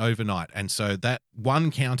counting overnight. And so that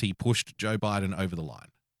one county pushed Joe Biden over the line.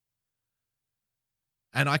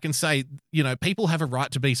 And I can say, people have a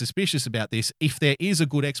right to be suspicious about this. If there is a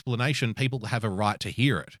good explanation, people have a right to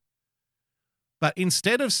hear it. But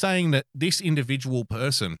instead of saying that this individual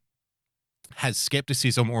person has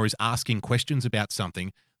skepticism or is asking questions about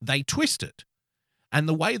something, they twist it. And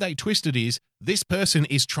the way they twist it is this person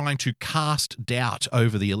is trying to cast doubt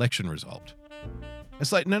over the election result.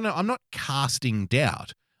 It's like, no, I'm not casting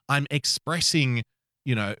doubt. I'm expressing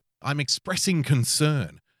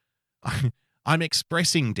concern. I'm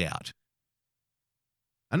expressing doubt.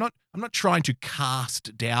 I'm not trying to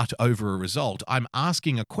cast doubt over a result. I'm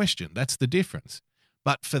asking a question. That's the difference.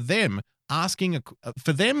 But for them, casting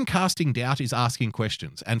doubt is asking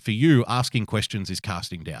questions, and for you, asking questions is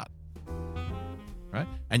casting doubt. Right?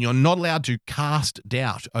 And you're not allowed to cast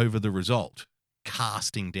doubt over the result.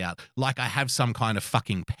 Casting doubt, like I have some kind of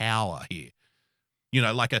fucking power here.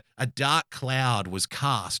 Like a dark cloud was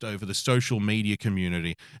cast over the social media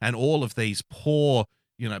community, and all of these poor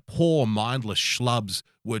mindless schlubs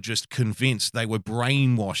were just convinced, they were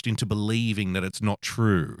brainwashed into believing that it's not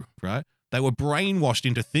true, right? They were brainwashed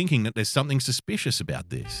into thinking that there's something suspicious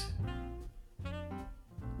about this.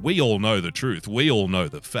 We all know the truth. We all know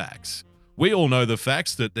the facts. We all know the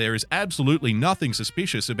facts that there is absolutely nothing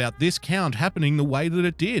suspicious about this count happening the way that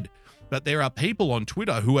it did. But there are people on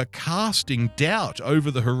Twitter who are casting doubt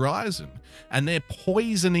over the horizon, and they're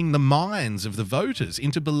poisoning the minds of the voters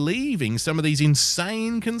into believing some of these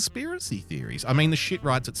insane conspiracy theories. I mean, the shit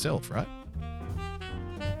writes itself, right?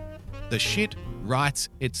 The shit writes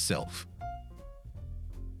itself.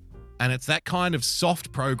 And it's that kind of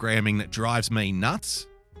soft programming that drives me nuts.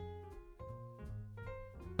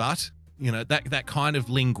 But, that kind of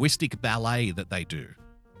linguistic ballet that they do.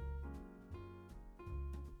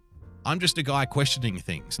 I'm just a guy questioning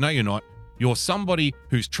things. No, you're not. You're somebody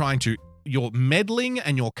who's you're meddling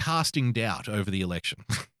and you're casting doubt over the election.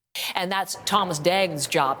 And that's Thomas Dagg's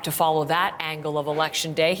job to follow that angle of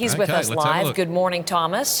Election Day. He's with us live. Good morning,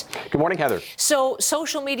 Thomas. Good morning, Heather. So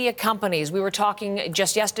social media companies, we were talking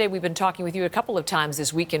just yesterday, we've been talking with you a couple of times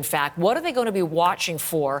this week, in fact. What are they going to be watching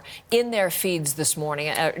for in their feeds this morning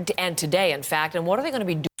and today, in fact? And what are they going to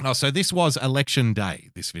be doing? Oh, so this was Election Day,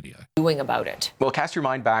 this video. Doing about it? Well, cast your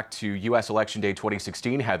mind back to U.S. Election Day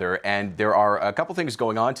 2016, Heather, and there are a couple things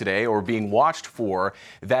going on today or being watched for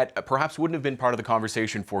that perhaps wouldn't have been part of the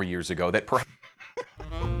conversation 4 years ago. That perhaps...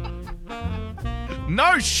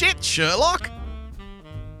 No shit, Sherlock!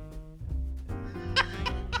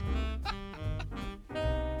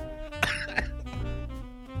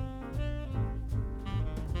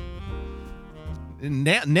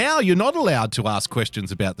 Now you're not allowed to ask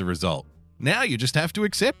questions about the result. Now you just have to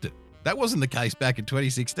accept it. That wasn't the case back in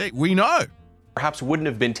 2016. We know. Perhaps wouldn't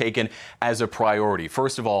have been taken as a priority.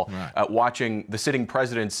 First of all, watching the sitting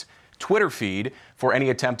president's Twitter feed for any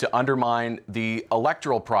attempt to undermine the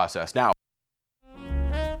electoral process. Now,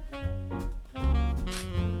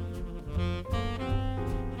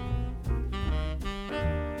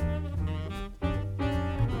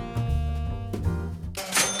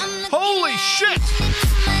 holy shit!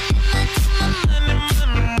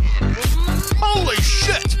 Holy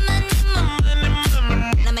shit!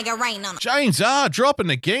 James R. dropping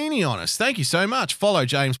the guinea on us. Thank you so much. Follow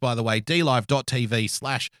James, by the way,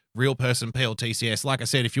 dlive.tv/realpersonpltcs. Like I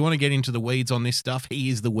said, if you want to get into the weeds on this stuff, he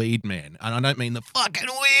is the weed man. And I don't mean the fucking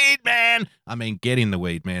weed man. I mean, get in the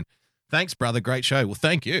weed man. Thanks, brother. Great show. Well,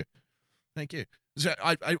 thank you. Thank you. So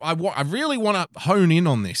I really want to hone in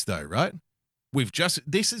on this, though, right?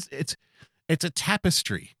 It's a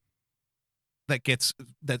tapestry that gets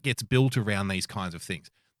built around these kinds of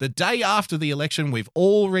things. The day after the election, we've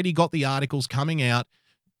already got the articles coming out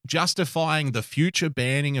justifying the future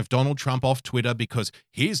banning of Donald Trump off Twitter because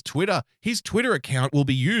his Twitter account will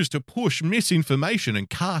be used to push misinformation and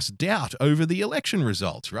cast doubt over the election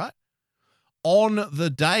results, right? On the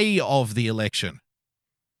day of the election,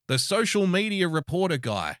 the social media reporter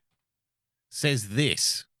guy says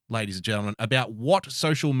this, ladies and gentlemen, about what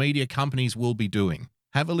social media companies will be doing.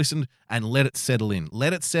 Have a listen and let it settle in.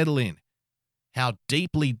 Let it settle in. How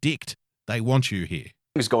deeply dicked they want you here.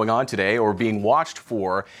 Things going on today or being watched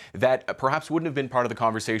for that perhaps wouldn't have been part of the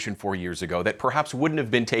conversation 4 years ago, that perhaps wouldn't have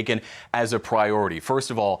been taken as a priority. First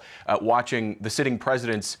of all, watching the sitting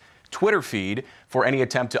president's Twitter feed for any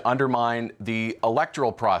attempt to undermine the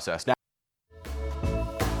electoral process. Now,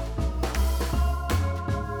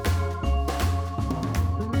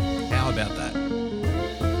 how about that?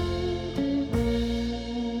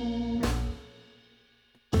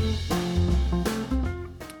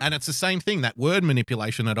 And it's the same thing, that word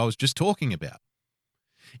manipulation that I was just talking about.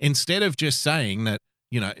 Instead of just saying that,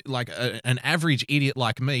 you know, like an average idiot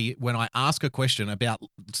like me, when I ask a question about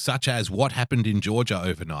such as what happened in Georgia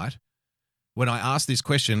overnight, when I ask this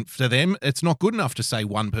question, for them, it's not good enough to say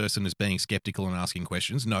one person is being skeptical and asking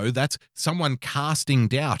questions. No, that's someone casting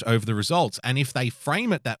doubt over the results. And if they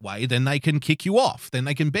frame it that way, then they can kick you off. Then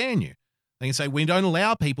they can ban you. They can say, we don't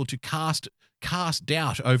allow people to cast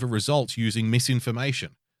doubt over results using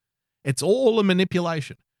misinformation. It's all a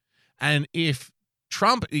manipulation. And if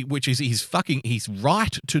Trump, which is his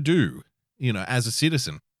right to do, you know, as a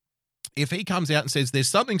citizen, if he comes out and says there's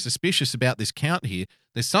something suspicious about this count here,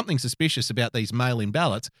 there's something suspicious about these mail-in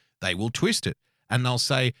ballots, they will twist it. And they'll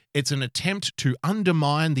say it's an attempt to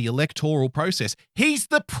undermine the electoral process. He's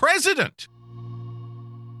the president.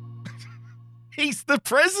 He's the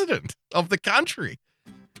president of the country.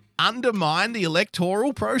 Undermine the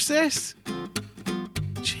electoral process?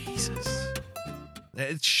 Jesus.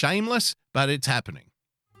 It's shameless, but it's happening.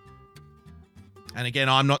 And again,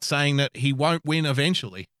 I'm not saying that he won't win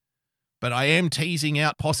eventually, but I am teasing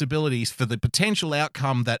out possibilities for the potential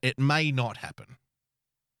outcome that it may not happen.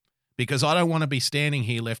 Because I don't want to be standing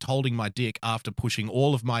here left holding my dick after pushing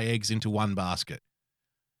all of my eggs into one basket.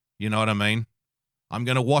 You know what I mean? I'm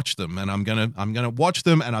going to watch them, and I'm going to watch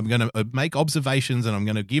them, and I'm going to make observations, and I'm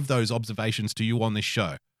going to give those observations to you on this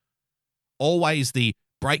show. Always the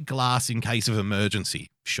break glass in case of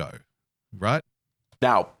emergency show, right?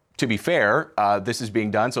 Now, to be fair, this is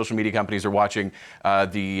being done. Social media companies are watching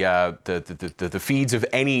the feeds of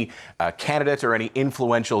any candidate or any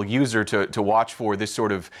influential user to watch for this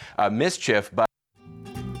sort of mischief. But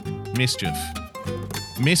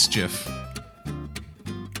mischief.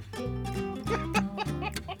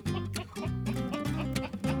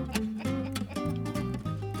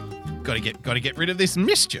 Got to get rid of this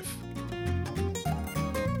mischief.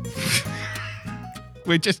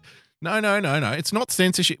 We're just no. It's not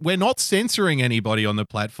censorship. We're not censoring anybody on the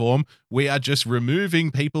platform. We are just removing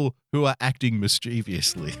people who are acting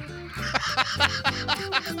mischievously.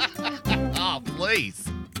 Oh, please,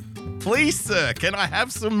 sir. Can I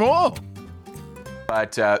have some more?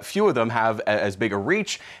 But few of them have as big a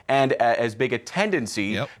reach and as big a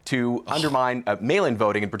tendency to undermine mail-in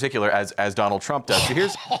voting in particular as Donald Trump does. So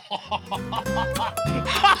here's...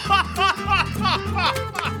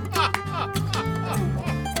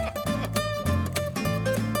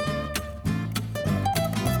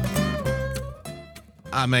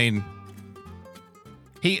 I mean,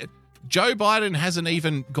 Joe Biden hasn't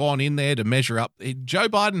even gone in there to measure up. Joe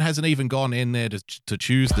Biden hasn't even gone in there to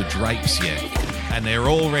choose the drapes yet. And they're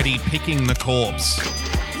already picking the corpse.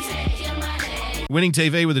 Winning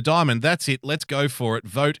TV with a diamond. That's it. Let's go for it.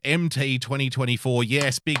 Vote MT 2024.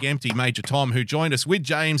 Yes, Big Empty Major Tom, who joined us with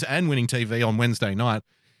James and Winning TV on Wednesday night.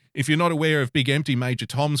 if you're not aware of Big Empty, Major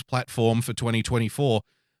Tom's platform for 2024,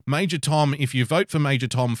 Major Tom, if you vote for Major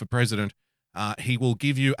Tom for president, he will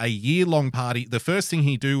give you a year-long party. The first thing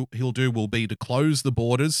he'll do will be to close the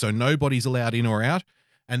borders so nobody's allowed in or out.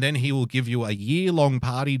 And then he will give you a year-long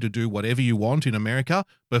party to do whatever you want in America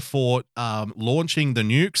before launching the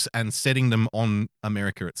nukes and setting them on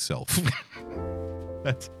America itself.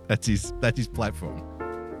 That's his platform.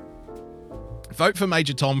 Vote for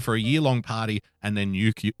Major Tom for a year-long party and then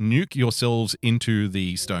nuke yourselves into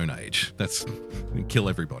the Stone Age. That's kill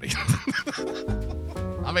everybody.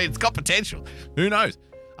 I mean, it's got potential. Who knows?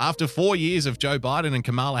 After 4 years of Joe Biden and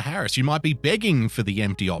Kamala Harris, you might be begging for the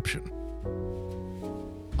empty option.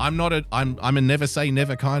 I'm a never say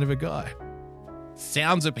never kind of a guy.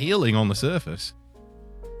 Sounds appealing on the surface.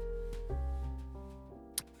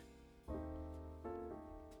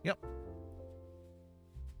 Yep.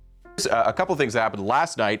 A couple of things that happened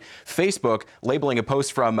last night. Facebook labeling a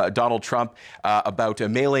post from Donald Trump about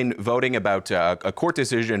mail-in voting, about a court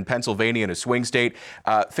decision in Pennsylvania in a swing state.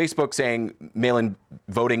 Facebook saying mail-in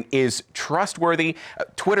voting is trustworthy.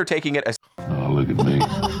 Twitter taking it as... Oh, look at me.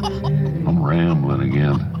 I'm rambling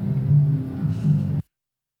again.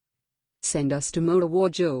 Send us to More War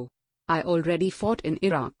Joe. I already fought in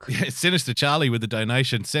Iraq. Yeah, Sinister Charlie with the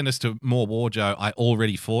donation. Send us to More War Joe. I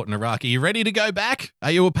already fought in Iraq. Are you ready to go back?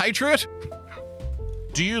 Are you a patriot?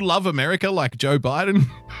 Do you love America like Joe Biden?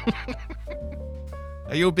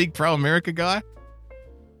 Are you a big pro-America guy?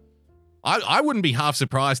 I wouldn't be half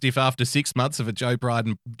surprised if after 6 months of a Joe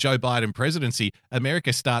Biden presidency,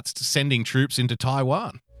 America starts sending troops into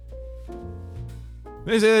Taiwan.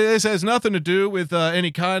 This has nothing to do with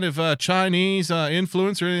any kind of Chinese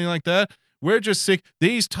influence or anything like that. We're just sick.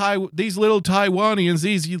 These little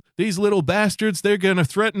Taiwanians, these little bastards, they're going to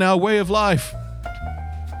threaten our way of life.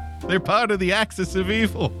 They're part of the axis of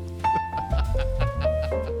evil.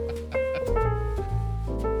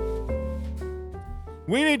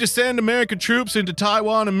 We need to send American troops into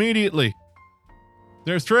Taiwan immediately.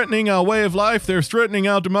 They're threatening our way of life. They're threatening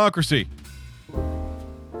our democracy.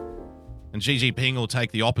 And Xi Jinping will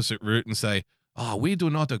take the opposite route and say, we do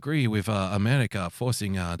not agree with America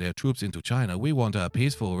forcing their troops into China. We want a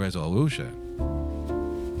peaceful resolution.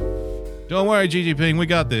 Don't worry, Xi Jinping, we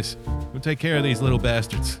got this. We'll take care of these little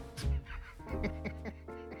bastards.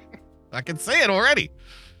 I can see it already.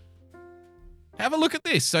 Have a look at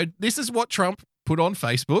this. So this is what Trump put on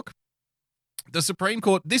Facebook. The Supreme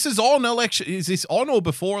Court, this is on election, is this on or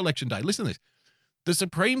before Election Day? Listen to this. The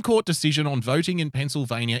Supreme Court decision on voting in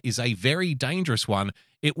Pennsylvania is a very dangerous one.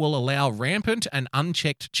 It will allow rampant and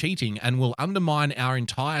unchecked cheating and will undermine our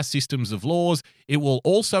entire systems of laws. It will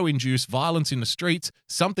also induce violence in the streets.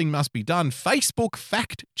 Something must be done. Facebook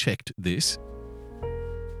fact-checked this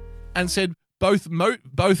and said both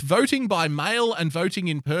voting by mail and voting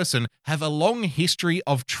in person have a long history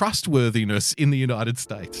of trustworthiness in the United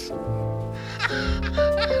States.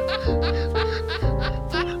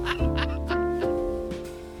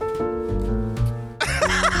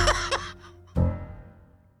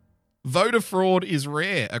 Voter fraud is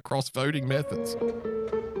rare across voting methods.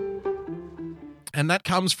 And that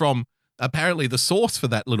comes from, apparently the source for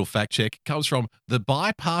that little fact check comes from the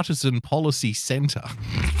Bipartisan Policy Center.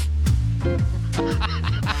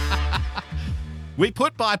 We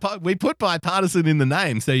put bipartisan in the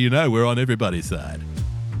name so you know we're on everybody's side.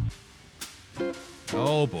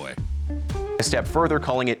 Oh boy. A step further,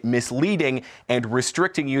 calling it misleading and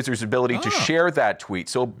restricting users' ability to share that tweet.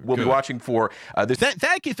 So we'll be watching for this.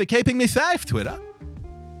 Thank you for keeping me safe, Twitter.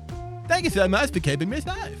 Thank you so much for keeping me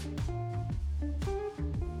safe.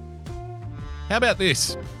 How about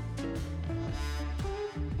this?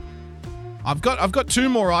 I've got two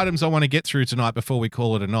more items I want to get through tonight before we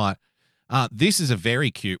call it a night. This is a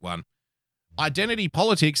very cute one. Identity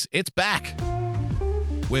politics, it's back.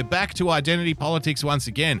 We're back to identity politics once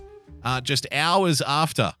again. Just hours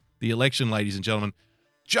after the election, ladies and gentlemen.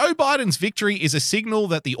 Joe Biden's victory is a signal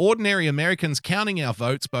that the ordinary Americans counting our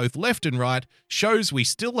votes, both left and right, shows we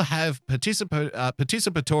still have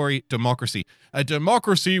participatory democracy. A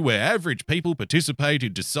democracy where average people participate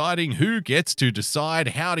in deciding who gets to decide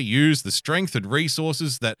how to use the strength and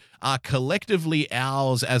resources that are collectively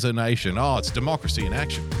ours as a nation. Oh, it's democracy in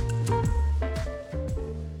action.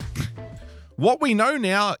 What we know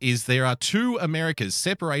now is there are two Americas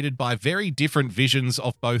separated by very different visions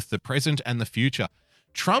of both the present and the future.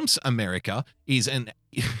 Trump's America is an...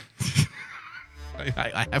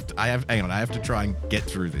 I have to try and get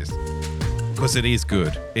through this because it is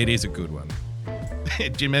good. It is a good one.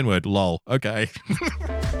 Jim N-word, lol. Okay.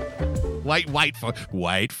 Wait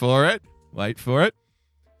for it.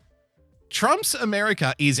 Trump's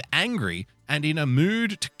America is angry and in a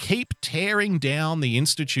mood to keep tearing down the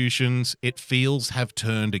institutions it feels have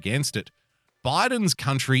turned against it. Biden's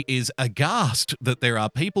country is aghast that there are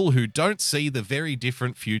people who don't see the very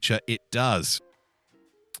different future it does.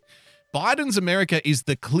 Biden's America is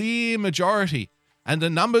the clear majority, and the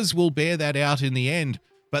numbers will bear that out in the end,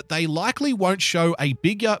 but they likely won't show a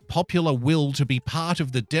bigger popular will to be part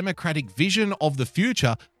of the Democratic vision of the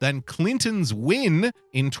future than Clinton's win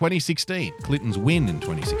in 2016. Clinton's win in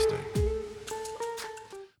 2016.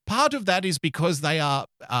 Part of that is because there are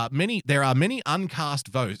many uncast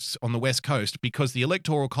votes on the West Coast because the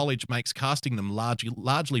Electoral College makes casting them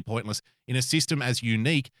largely pointless in a system as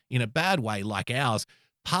unique in a bad way like ours.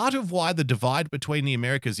 Part of why the divide between the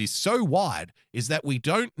Americas is so wide is that we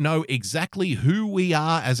don't know exactly who we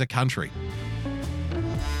are as a country.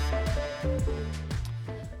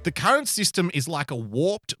 The current system is like a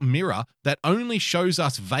warped mirror that only shows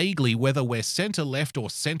us vaguely whether we're center-left or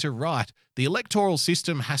center-right. The electoral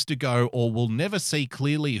system has to go or we'll never see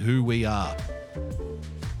clearly who we are.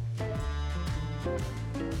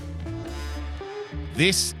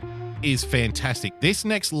 This is fantastic. This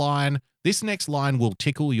next line will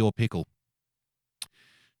tickle your pickle.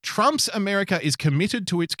 Trump's America is committed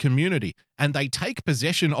to its community, and they take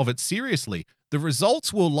possession of it seriously. The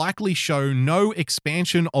results will likely show no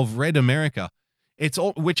expansion of Red America. It's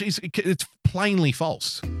plainly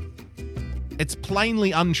false. It's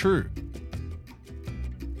plainly untrue.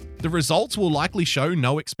 The results will likely show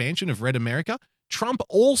no expansion of Red America. Trump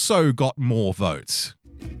also got more votes.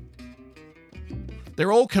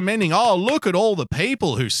 They're all commending, oh, look at all the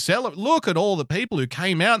people who look at all the people who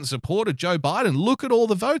came out and supported Joe Biden. Look at all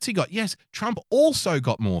the votes he got. Yes, Trump also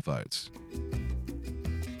got more votes.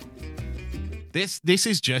 This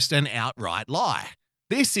is just an outright lie.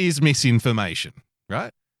 This is misinformation,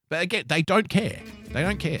 right? But again, they don't care. They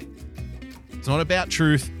don't care. It's not about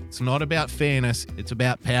truth. It's not about fairness. It's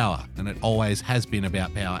about power. And it always has been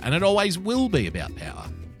about power. And it always will be about power.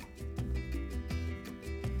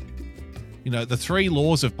 You know, the 3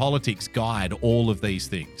 laws of politics guide all of these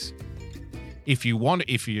things.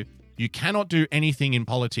 You cannot do anything in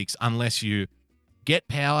politics unless you get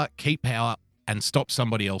power, keep power, and stop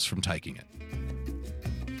somebody else from taking it.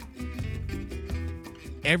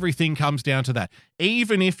 Everything comes down to that.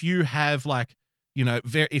 Even if you have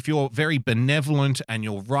if you're very benevolent and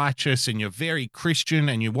you're righteous and you're very Christian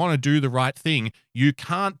and you want to do the right thing, you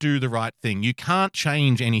can't do the right thing. You can't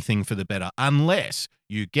change anything for the better unless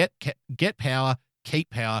you get power, keep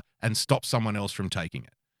power, and stop someone else from taking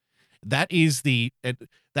it. That's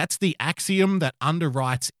the axiom that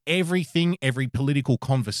underwrites everything, every political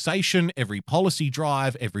conversation, every policy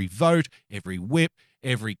drive, every vote, every whip,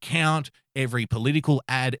 every count, every political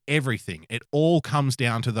ad, everything. It all comes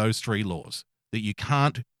down to those 3 laws. That you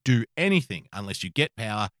can't do anything unless you get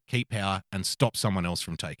power, keep power, and stop someone else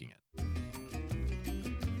from taking it.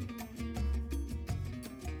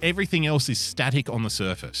 Everything else is static on the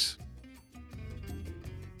surface.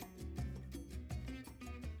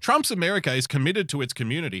 Trump's America is committed to its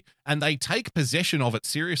community, and they take possession of it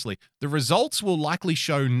seriously. The results will likely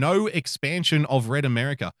show no expansion of Red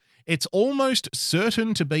America. It's almost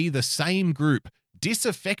certain to be the same group,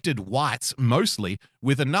 disaffected whites mostly,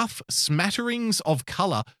 with enough smatterings of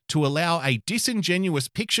color to allow a disingenuous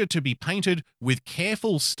picture to be painted with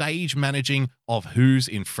careful stage managing of who's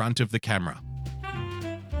in front of the camera.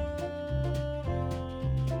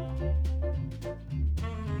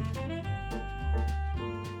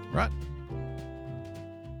 Right?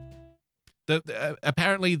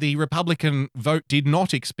 Apparently the Republican vote did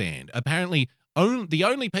not expand. Apparently the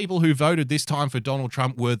only people who voted this time for Donald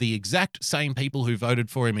Trump were the exact same people who voted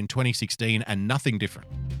for him in 2016 and nothing different.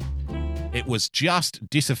 It was just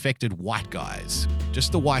disaffected white guys.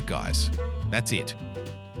 Just the white guys. That's it.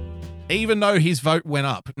 Even though his vote went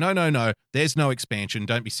up. No. There's no expansion.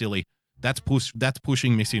 Don't be silly. That's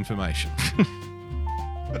pushing misinformation.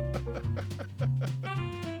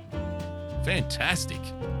 Fantastic.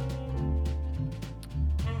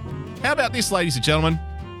 How about this, ladies and gentlemen?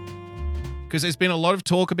 Because there's been a lot of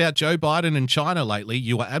talk about Joe Biden and China lately.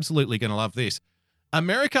 You are absolutely going to love this.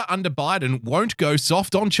 America under Biden won't go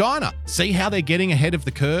soft on China. See how they're getting ahead of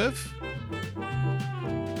the curve?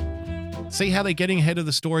 See how they're getting ahead of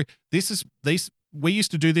the story? We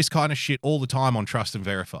used to do this kind of shit all the time on Trust and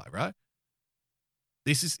Verify, right?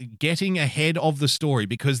 This is getting ahead of the story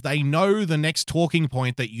because they know the next talking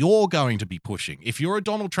point that you're going to be pushing. If you're a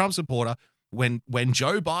Donald Trump supporter, when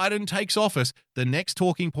Joe Biden takes office, the next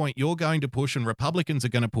talking point you're going to push and Republicans are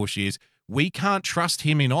going to push is we can't trust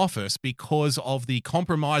him in office because of the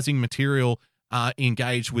compromising material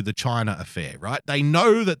engaged with the China affair, right? They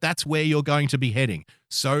know that that's where you're going to be heading.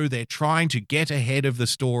 So they're trying to get ahead of the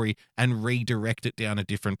story and redirect it down a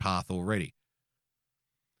different path already.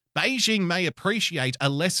 Beijing may appreciate a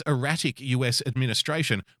less erratic US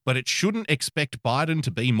administration, but it shouldn't expect Biden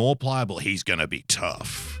to be more pliable. He's going to be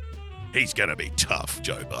tough. He's going to be tough,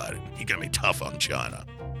 Joe Biden. He's going to be tough on China.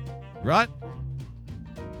 Right?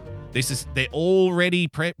 They're already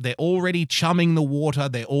they're already chumming the water,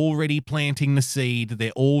 they're already planting the seed,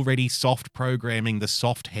 they're already soft programming the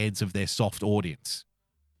soft heads of their soft audience.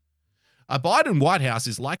 A Biden White House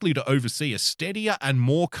is likely to oversee a steadier and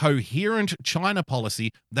more coherent China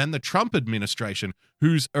policy than the Trump administration,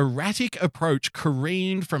 whose erratic approach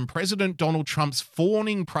careened from President Donald Trump's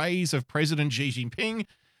fawning praise of President Xi Jinping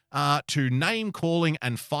to name-calling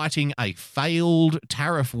and fighting a failed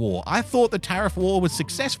tariff war. I thought the tariff war was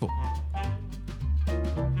successful.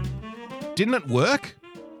 Didn't it work?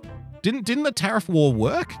 Didn't the tariff war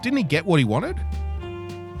work? Didn't he get what he wanted?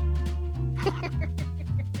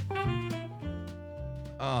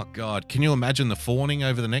 Oh, God. Can you imagine the fawning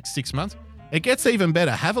over the next 6 months? It gets even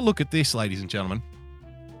better. Have a look at this, ladies and gentlemen.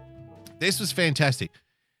 This was fantastic.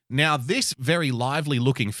 Now, this very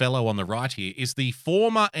lively-looking fellow on the right here is the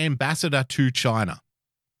former ambassador to China.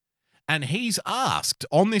 And he's asked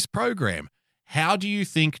on this program, how do you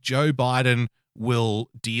think Joe Biden will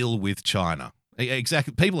deal with China?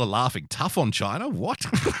 Exactly. People are laughing. Tough on China? What?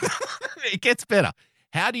 It gets better.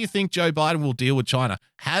 How do you think Joe Biden will deal with China?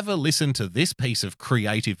 Have a listen to this piece of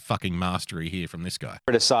creative fucking mastery here from this guy.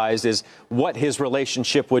 Criticized is what his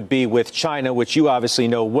relationship would be with China, which you obviously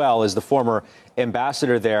know well as the former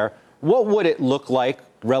ambassador there. What would it look like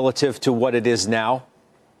relative to what it is now?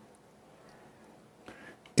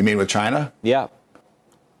 You mean with China? Yeah.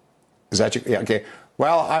 Is that you? Yeah, okay.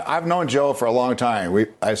 Well, I've known Joe for a long time.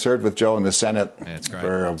 I served with Joe in the Senate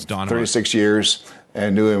for 36 years.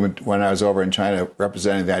 And knew him when I was over in China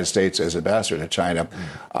representing the United States as ambassador to China.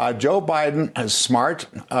 Joe Biden is smart.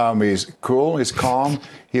 He's cool. He's calm.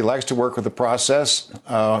 He likes to work with the process.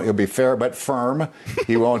 He'll be fair but firm.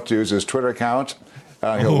 He won't use his Twitter account.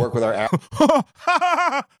 He'll work with our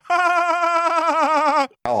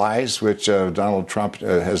allies, which Donald Trump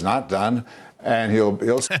has not done. And he'll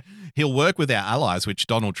work with our allies, which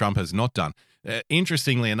Donald Trump has not done.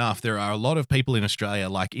 Interestingly enough, there are a lot of people in Australia,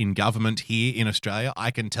 like in government here in Australia,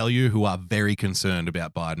 I can tell you, who are very concerned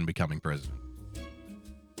about Biden becoming president.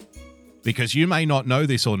 Because you may not know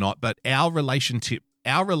this or not, but our relationship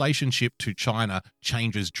to China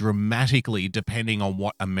changes dramatically depending on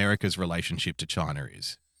what America's relationship to China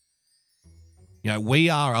is. You know, we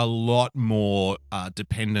are a lot more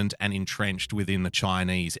dependent and entrenched within the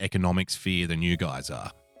Chinese economic sphere than you guys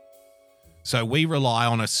are. So we rely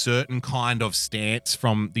on a certain kind of stance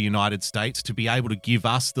from the United States to be able to give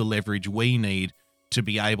us the leverage we need to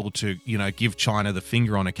be able to, you know, give China the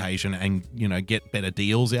finger on occasion and, you know, get better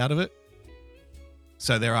deals out of it.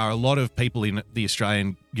 So there are a lot of people in the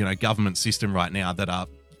Australian, you know, government system right now that are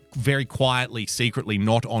very quietly, secretly,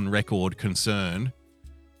 not on record concerned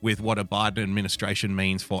with what a Biden administration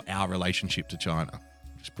means for our relationship to China.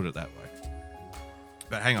 Just put it that way.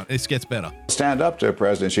 But hang on, this gets better. Stand up to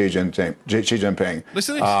President Xi Jinping.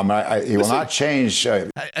 Listen to this. He will not change.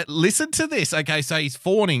 Listen to this. Okay, so he's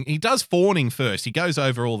fawning. He does fawning first. He goes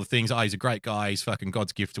over all the things. Oh, he's a great guy. He's fucking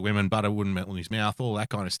God's gift to women. Butter wouldn't melt in his mouth. All that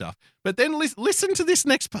kind of stuff. But then listen to this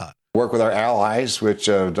next part. Work with our allies, which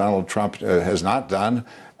Donald Trump has not done,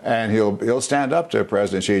 and he'll stand up to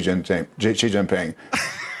President Xi Jinping.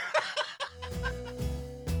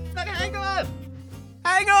 But hang on.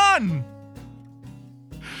 Hang on.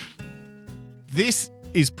 This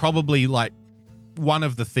is probably like one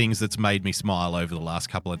of the things that's made me smile over the last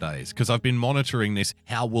couple of days, because I've been monitoring this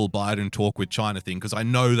how will Biden talk with China thing, because I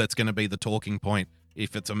know that's going to be the talking point.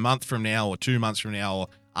 If it's a month from now or 2 months from now or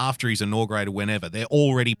after he's inaugurated, whenever, they're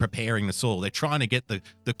already preparing the soil. They're trying to get the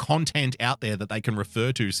content out there that they can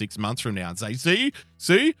refer to 6 months from now and say,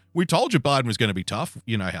 see, we told you Biden was going to be tough.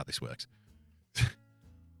 You know how this works.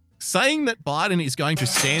 Saying that Biden is going to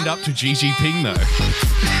stand up to Xi Jinping, though.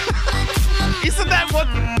 Isn't that what?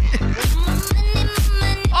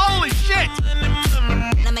 Holy shit!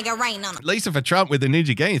 Let me get rain on it. Lisa for Trump with the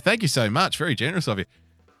Ninja Gang. Thank you so much. Very generous of you.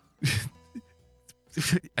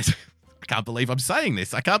 I can't believe I'm saying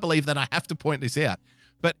this. I can't believe that I have to point this out.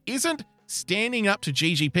 But isn't standing up to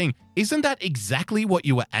Xi Jinping, isn't that exactly what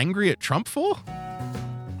you were angry at Trump for?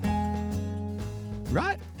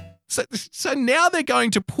 Right? So now they're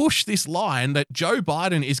going to push this line that Joe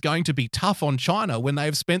Biden is going to be tough on China when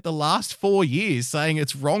they've spent the last 4 years saying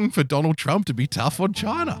it's wrong for Donald Trump to be tough on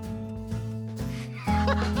China.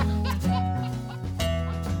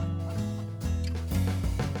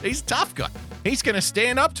 He's a tough guy. He's going to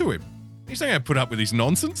stand up to him. He's not going to put up with his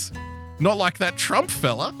nonsense. Not like that Trump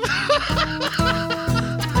fella.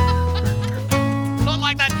 Not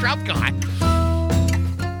like that Trump guy.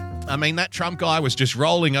 I mean, that Trump guy was just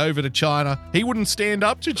rolling over to China. He wouldn't stand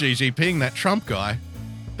up to Xi Jinping, that Trump guy.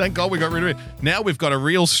 Thank God we got rid of it. Now we've got a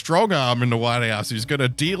real strong arm in the White House who's going to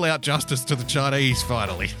deal out justice to the Chinese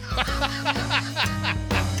finally.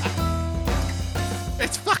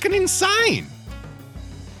 It's fucking insane.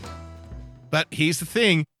 But here's the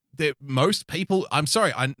thing. That most people,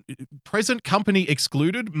 present company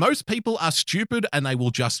excluded, most people are stupid and they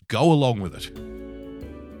will just go along with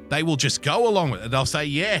it. They will just go along with it. They'll say,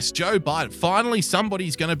 yes, Joe Biden, finally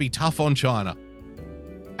somebody's going to be tough on China.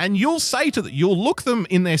 And you'll say to them, you'll look them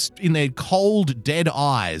in their cold, dead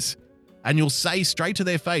eyes and you'll say straight to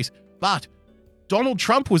their face, but Donald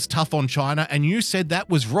Trump was tough on China and you said that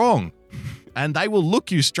was wrong. And they will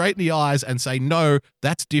look you straight in the eyes and say, no,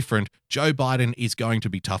 that's different. Joe Biden is going to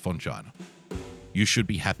be tough on China. You should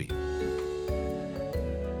be happy.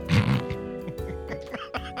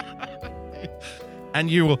 And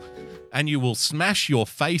you will smash your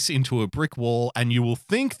face into a brick wall and you will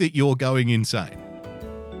think that you're going insane.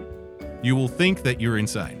 You will think that you're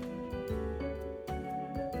insane.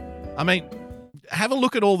 I mean, have a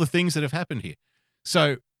look at all the things that have happened here.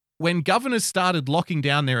 So, when governors started locking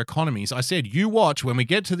down their economies, I said, you watch, when we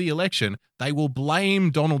get to the election, they will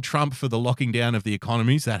blame Donald Trump for the locking down of the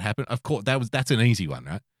economies. That happened. Of course, that's an easy one,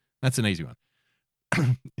 right? That's an easy one.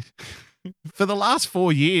 For the last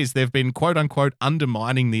 4 years, they've been, quote unquote,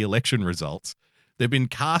 undermining the election results. They've been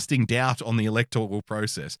casting doubt on the electoral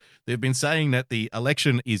process. They've been saying that the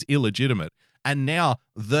election is illegitimate. And now,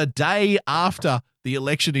 the day after the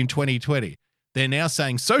election in 2020, they're now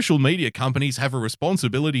saying social media companies have a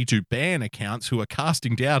responsibility to ban accounts who are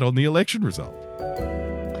casting doubt on the election result.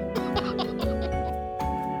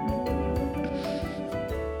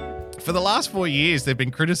 For the last 4 years, they've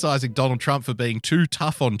been criticizing Donald Trump for being too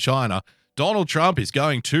tough on China. Donald Trump is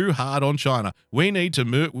going too hard on China. We need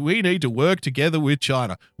to work together with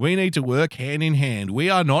China. We need to work hand in hand. We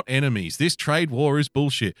are not enemies. This trade war is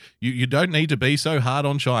bullshit. You don't need to be so hard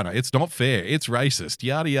on China. It's not fair. It's racist.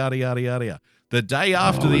 Yada, yada, yada, yada, yada. The day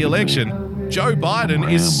after the election, Joe Biden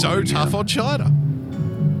is so tough on China.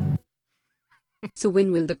 So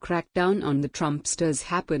when will the crackdown on the Trumpsters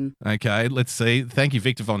happen? Okay, let's see. Thank you,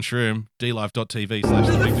 Victor Von Schroom. DLive.tv/.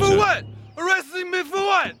 For what? Arresting me for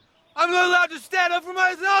what? I'm not allowed to stand up for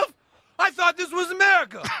myself? I thought this was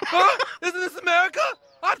America. Huh? Isn't this America?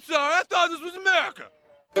 I'm sorry. I thought this was America.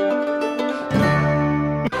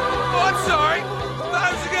 Oh, I'm sorry.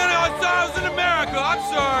 I thought I was in America. I'm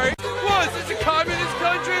sorry. What, is this a communist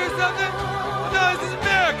country or something? No, this is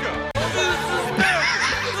America. This is America.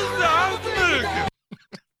 This is South America.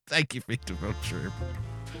 Thank you, Victor Von Schroom.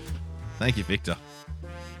 Thank you, Victor.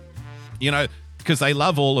 You know, because they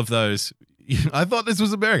love all of those. I thought this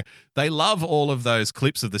was America. They love all of those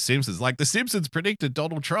clips of The Simpsons. Like The Simpsons predicted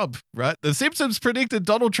Donald Trump, right? The Simpsons predicted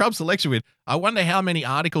Donald Trump's election win. I wonder how many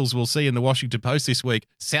articles we'll see in the Washington Post this week.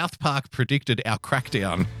 South Park predicted our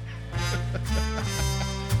crackdown.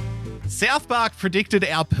 South Park predicted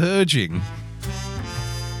our purging.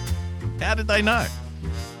 How did they know?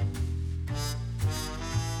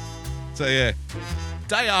 So, yeah.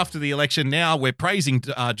 Day after the election, now we're praising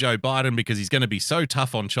Joe Biden because he's going to be so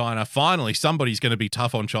tough on China. Finally, somebody's going to be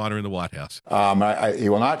tough on China in the White House. He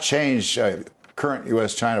will not change current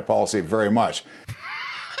U.S.-China policy very much.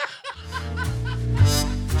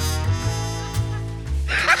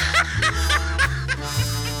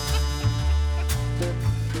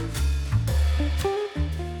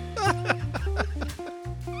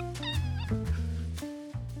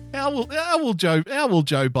 How will Joe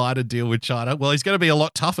Biden deal with China? Well, he's going to be a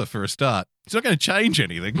lot tougher for a start. He's not going to change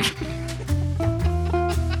anything.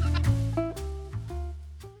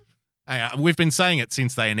 We've been saying it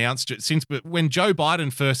since they announced it. When Joe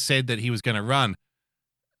Biden first said that he was going to run,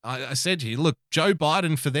 I said to you, look, Joe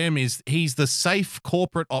Biden for them he's the safe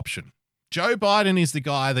corporate option. Joe Biden is the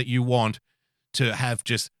guy that you want to have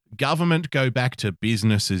just government go back to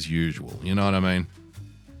business as usual. You know what I mean?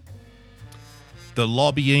 The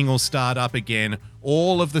lobbying will start up again.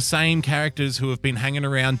 All of the same characters who have been hanging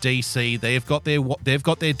around DC, they've got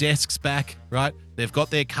their desks back, right? They've got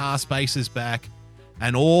their car spaces back.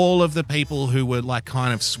 And all of the people who were like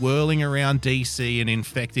kind of swirling around DC and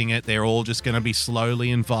infecting it, they're all just going to be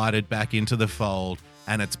slowly invited back into the fold,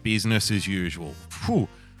 and it's business as usual. Whew.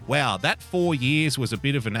 Wow, that 4 years was a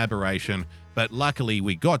bit of an aberration, but luckily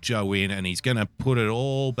we got Joe in, and he's going to put it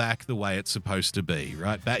all back the way it's supposed to be,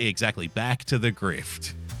 right? Exactly, back to the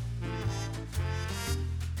grift.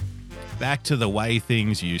 back to the way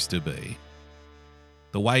things used to be.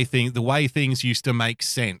 The way things used to make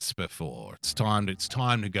sense before. It's time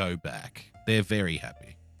to go back. They're very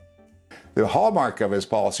happy. The hallmark of his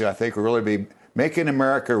policy, I think, will really be making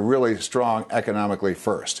America really strong economically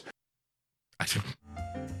first.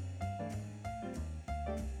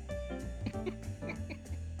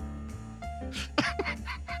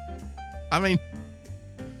 I mean,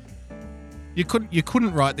 you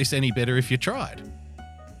couldn't write this any better if you tried.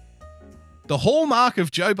 The hallmark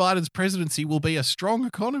of Joe Biden's presidency will be a strong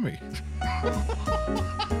economy.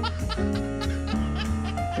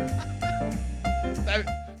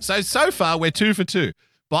 So far, we're 2 for 2.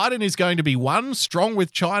 Biden is going to be 1, strong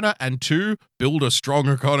with China, and 2, build a strong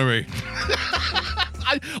economy.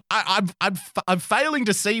 I'm failing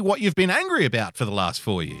to see what you've been angry about for the last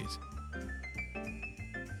 4 years.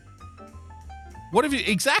 What have you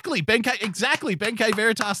exactly? Ben K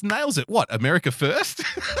Veritas nails it. What? America first?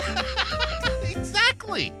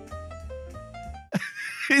 Exactly.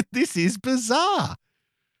 This is bizarre.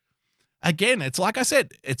 Again, it's like I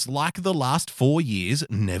said, it's like the last 4 years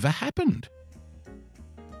never happened.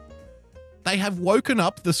 They have woken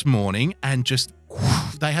up this morning and just,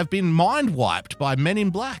 they have been mind wiped by Men in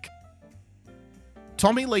Black.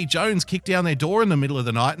 Tommy Lee Jones kicked down their door in the middle of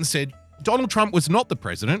the night and said, Donald Trump was not the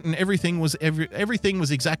president and everything was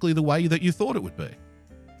exactly the way that you thought it would be.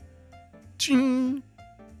 Ching.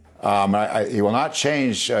 He will not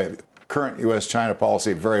change current U.S.-China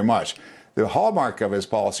policy very much. The hallmark of his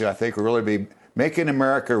policy, I think, will really be making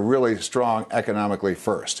America really strong economically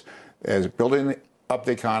first, as building up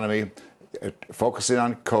the economy, focusing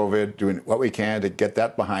on COVID, doing what we can to get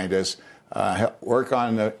that behind us, work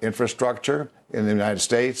on the infrastructure in the United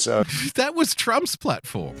States. That was Trump's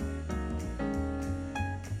platform.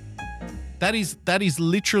 That is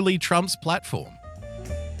literally Trump's platform.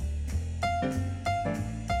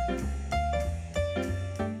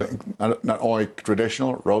 Not only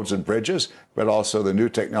traditional roads and bridges, but also the new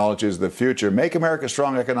technologies of the future. Make America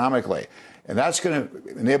strong economically. And that's going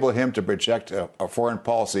to enable him to project a foreign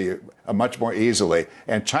policy much more easily.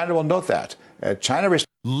 And China will note that.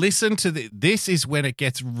 Listen to this is when it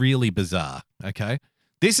gets really bizarre, okay?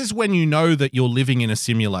 This is when you know that you're living in a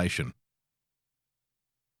simulation.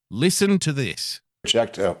 Listen to this.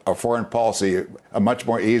 Project a foreign policy much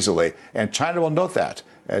more easily. And China will note that.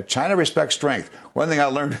 China respects strength. One thing I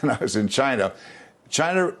learned when I was in China,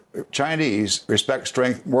 Chinese respect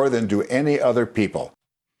strength more than do any other people.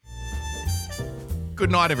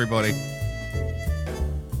 Good night, everybody.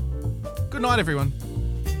 Good night, everyone.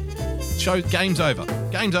 Game's over.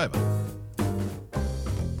 Game's over.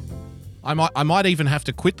 I might even have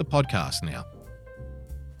to quit the podcast now.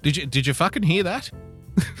 Did you fucking hear that?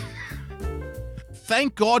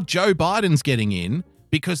 Thank God Joe Biden's getting in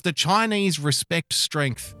because the Chinese respect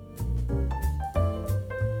strength.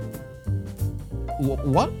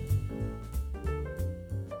 What?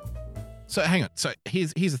 So hang on. So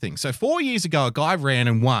here's the thing. So 4 years ago, a guy ran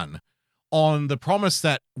and won on the promise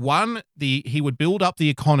that 1, he would build up the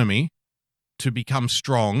economy to become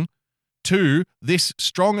strong. 2, this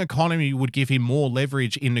strong economy would give him more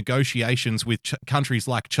leverage in negotiations with countries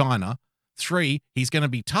like China. 3, he's going to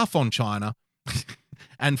be tough on China.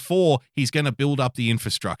 And 4, he's going to build up the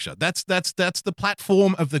infrastructure. That's the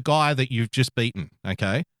platform of the guy that you've just beaten,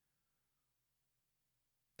 okay?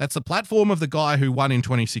 That's the platform of the guy who won in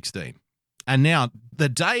 2016. And now, the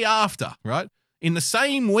day after, right, in the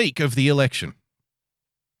same week of the election,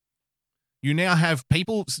 you now have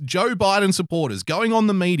people, Joe Biden supporters, going on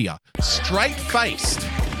the media, straight-faced.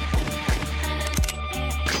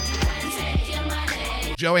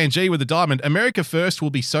 Joanne G with the diamond. America First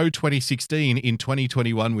will be so 2016 in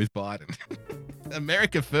 2021 with Biden.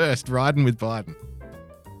 America First, riding with Biden.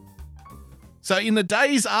 So in the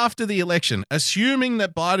days after the election, assuming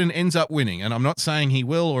that Biden ends up winning, and I'm not saying he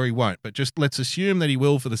will or he won't, but just let's assume that he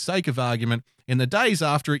will for the sake of argument, in the days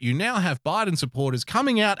after it, you now have Biden supporters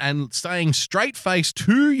coming out and saying straight-faced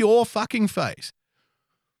to your fucking face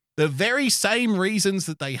the very same reasons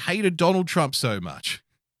that they hated Donald Trump so much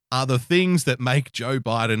are the things that make Joe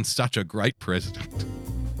Biden such a great president.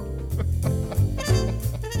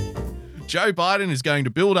 Joe Biden is going to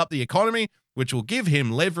build up the economy, which will give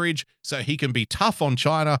him leverage so he can be tough on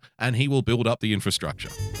China, and he will build up the infrastructure.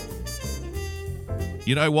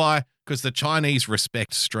 You know why? Because the Chinese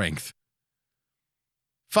respect strength.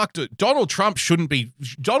 Fuck it. Donald Trump shouldn't be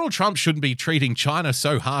treating China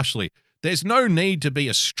so harshly. There's no need to be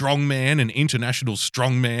a strongman, an international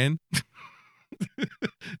strongman.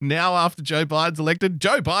 Now, after Joe Biden's elected,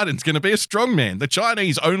 Joe Biden's going to be a strongman. The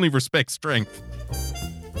Chinese only respect strength.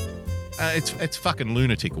 It's fucking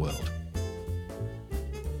lunatic world.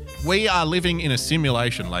 We are living in a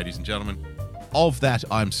simulation, ladies and gentlemen. Of that,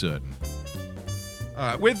 I'm certain. All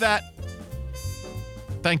right, with that,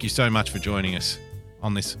 thank you so much for joining us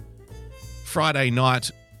on this Friday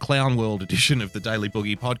night Clown World edition of the Daily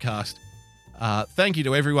Boogie podcast. Thank you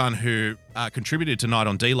to everyone who contributed tonight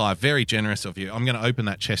on D-Live. Very generous of you. I'm going to open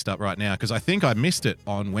that chest up right now because I think I missed it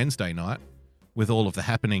on Wednesday night with all of the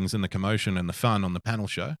happenings and the commotion and the fun on the panel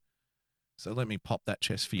show. So let me pop that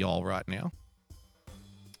chest for y'all right now.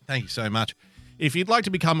 Thank you so much. If you'd like to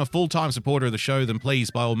become a full-time supporter of the show, then please,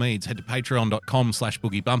 by all means, head to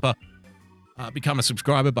patreon.com/boogiebumper. Become a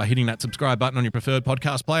subscriber by hitting that subscribe button on your preferred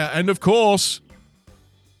podcast player. And, of course,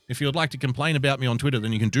 if you would like to complain about me on Twitter,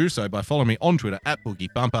 then you can do so by following me on Twitter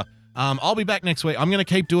 @boogiebumper. I'll be back next week. I'm going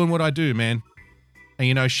to keep doing what I do, man. And,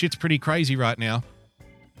 you know, shit's pretty crazy right now.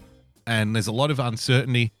 And there's a lot of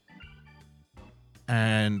uncertainty.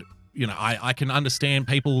 And, you know, I can understand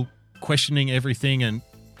people questioning everything and,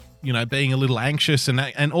 you know, being a little anxious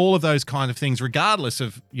and all of those kind of things, regardless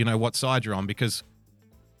of, you know, what side you're on, because,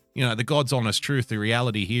 you know, the God's honest truth, the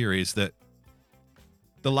reality here is that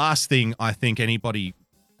the last thing I think anybody,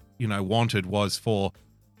 you know, wanted was for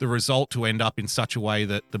the result to end up in such a way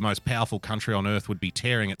that the most powerful country on earth would be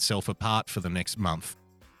tearing itself apart for the next month.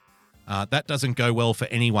 That doesn't go well for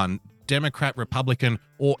anyone, Democrat, Republican,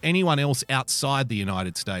 or anyone else outside the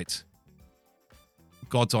United States.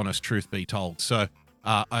 God's honest truth be told. So,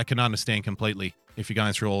 I can understand completely if you're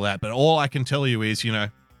going through all that. But all I can tell you is, you know,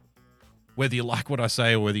 whether you like what I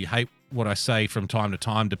say or whether you hate what I say from time to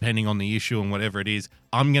time, depending on the issue and whatever it is,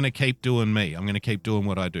 I'm going to keep doing me. I'm going to keep doing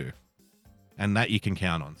what I do. And that you can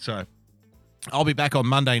count on. So I'll be back on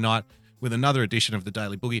Monday night with another edition of the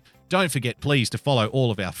Daily Boogie. Don't forget, please, to follow all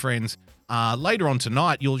of our friends. Later on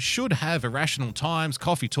tonight, you should have Irrational Times,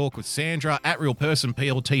 Coffee Talk with Sandra, At Real Person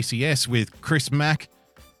PLTCS with Chris Mack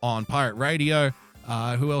on Pirate Radio.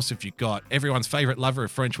 Who else have you got? Everyone's favourite lover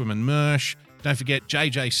of French women, Mersh. Don't forget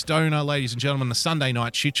JJ Stoner, ladies and gentlemen, the Sunday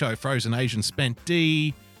night shit show, Frozen Asian Spent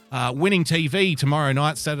D. Winning TV tomorrow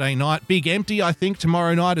night, Saturday night. Big Empty, I think,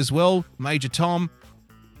 tomorrow night as well. Major Tom.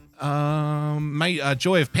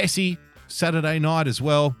 Joy of Pessy, Saturday night as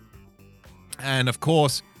well. And, of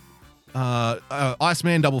course,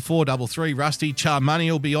 Iceman 4433, Rusty. Char Money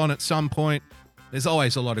will be on at some point. There's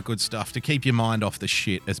always a lot of good stuff to keep your mind off the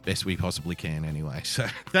shit as best we possibly can anyway. So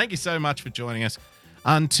thank you so much for joining us.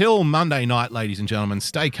 Until Monday night, ladies and gentlemen,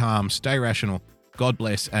 stay calm, stay rational. God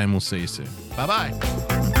bless, and we'll see you soon. Bye-bye.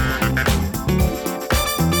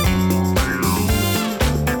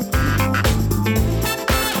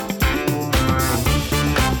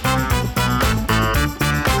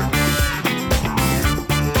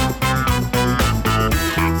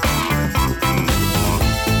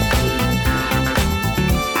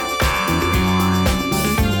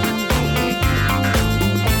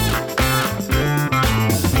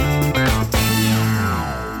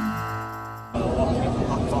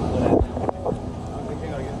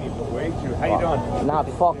 Not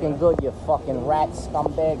fucking good, you fucking rat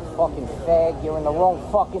scumbag, fucking fag. You're in the wrong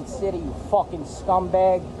fucking city, you fucking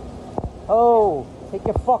scumbag. Oh, take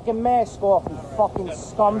your fucking mask off, you fucking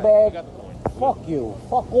scumbag. Fuck you.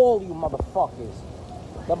 Fuck all you motherfuckers.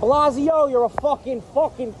 De Blasio, you're a fucking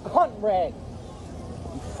cunt rag.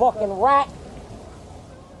 You fucking rat.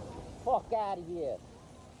 Fuck out of here.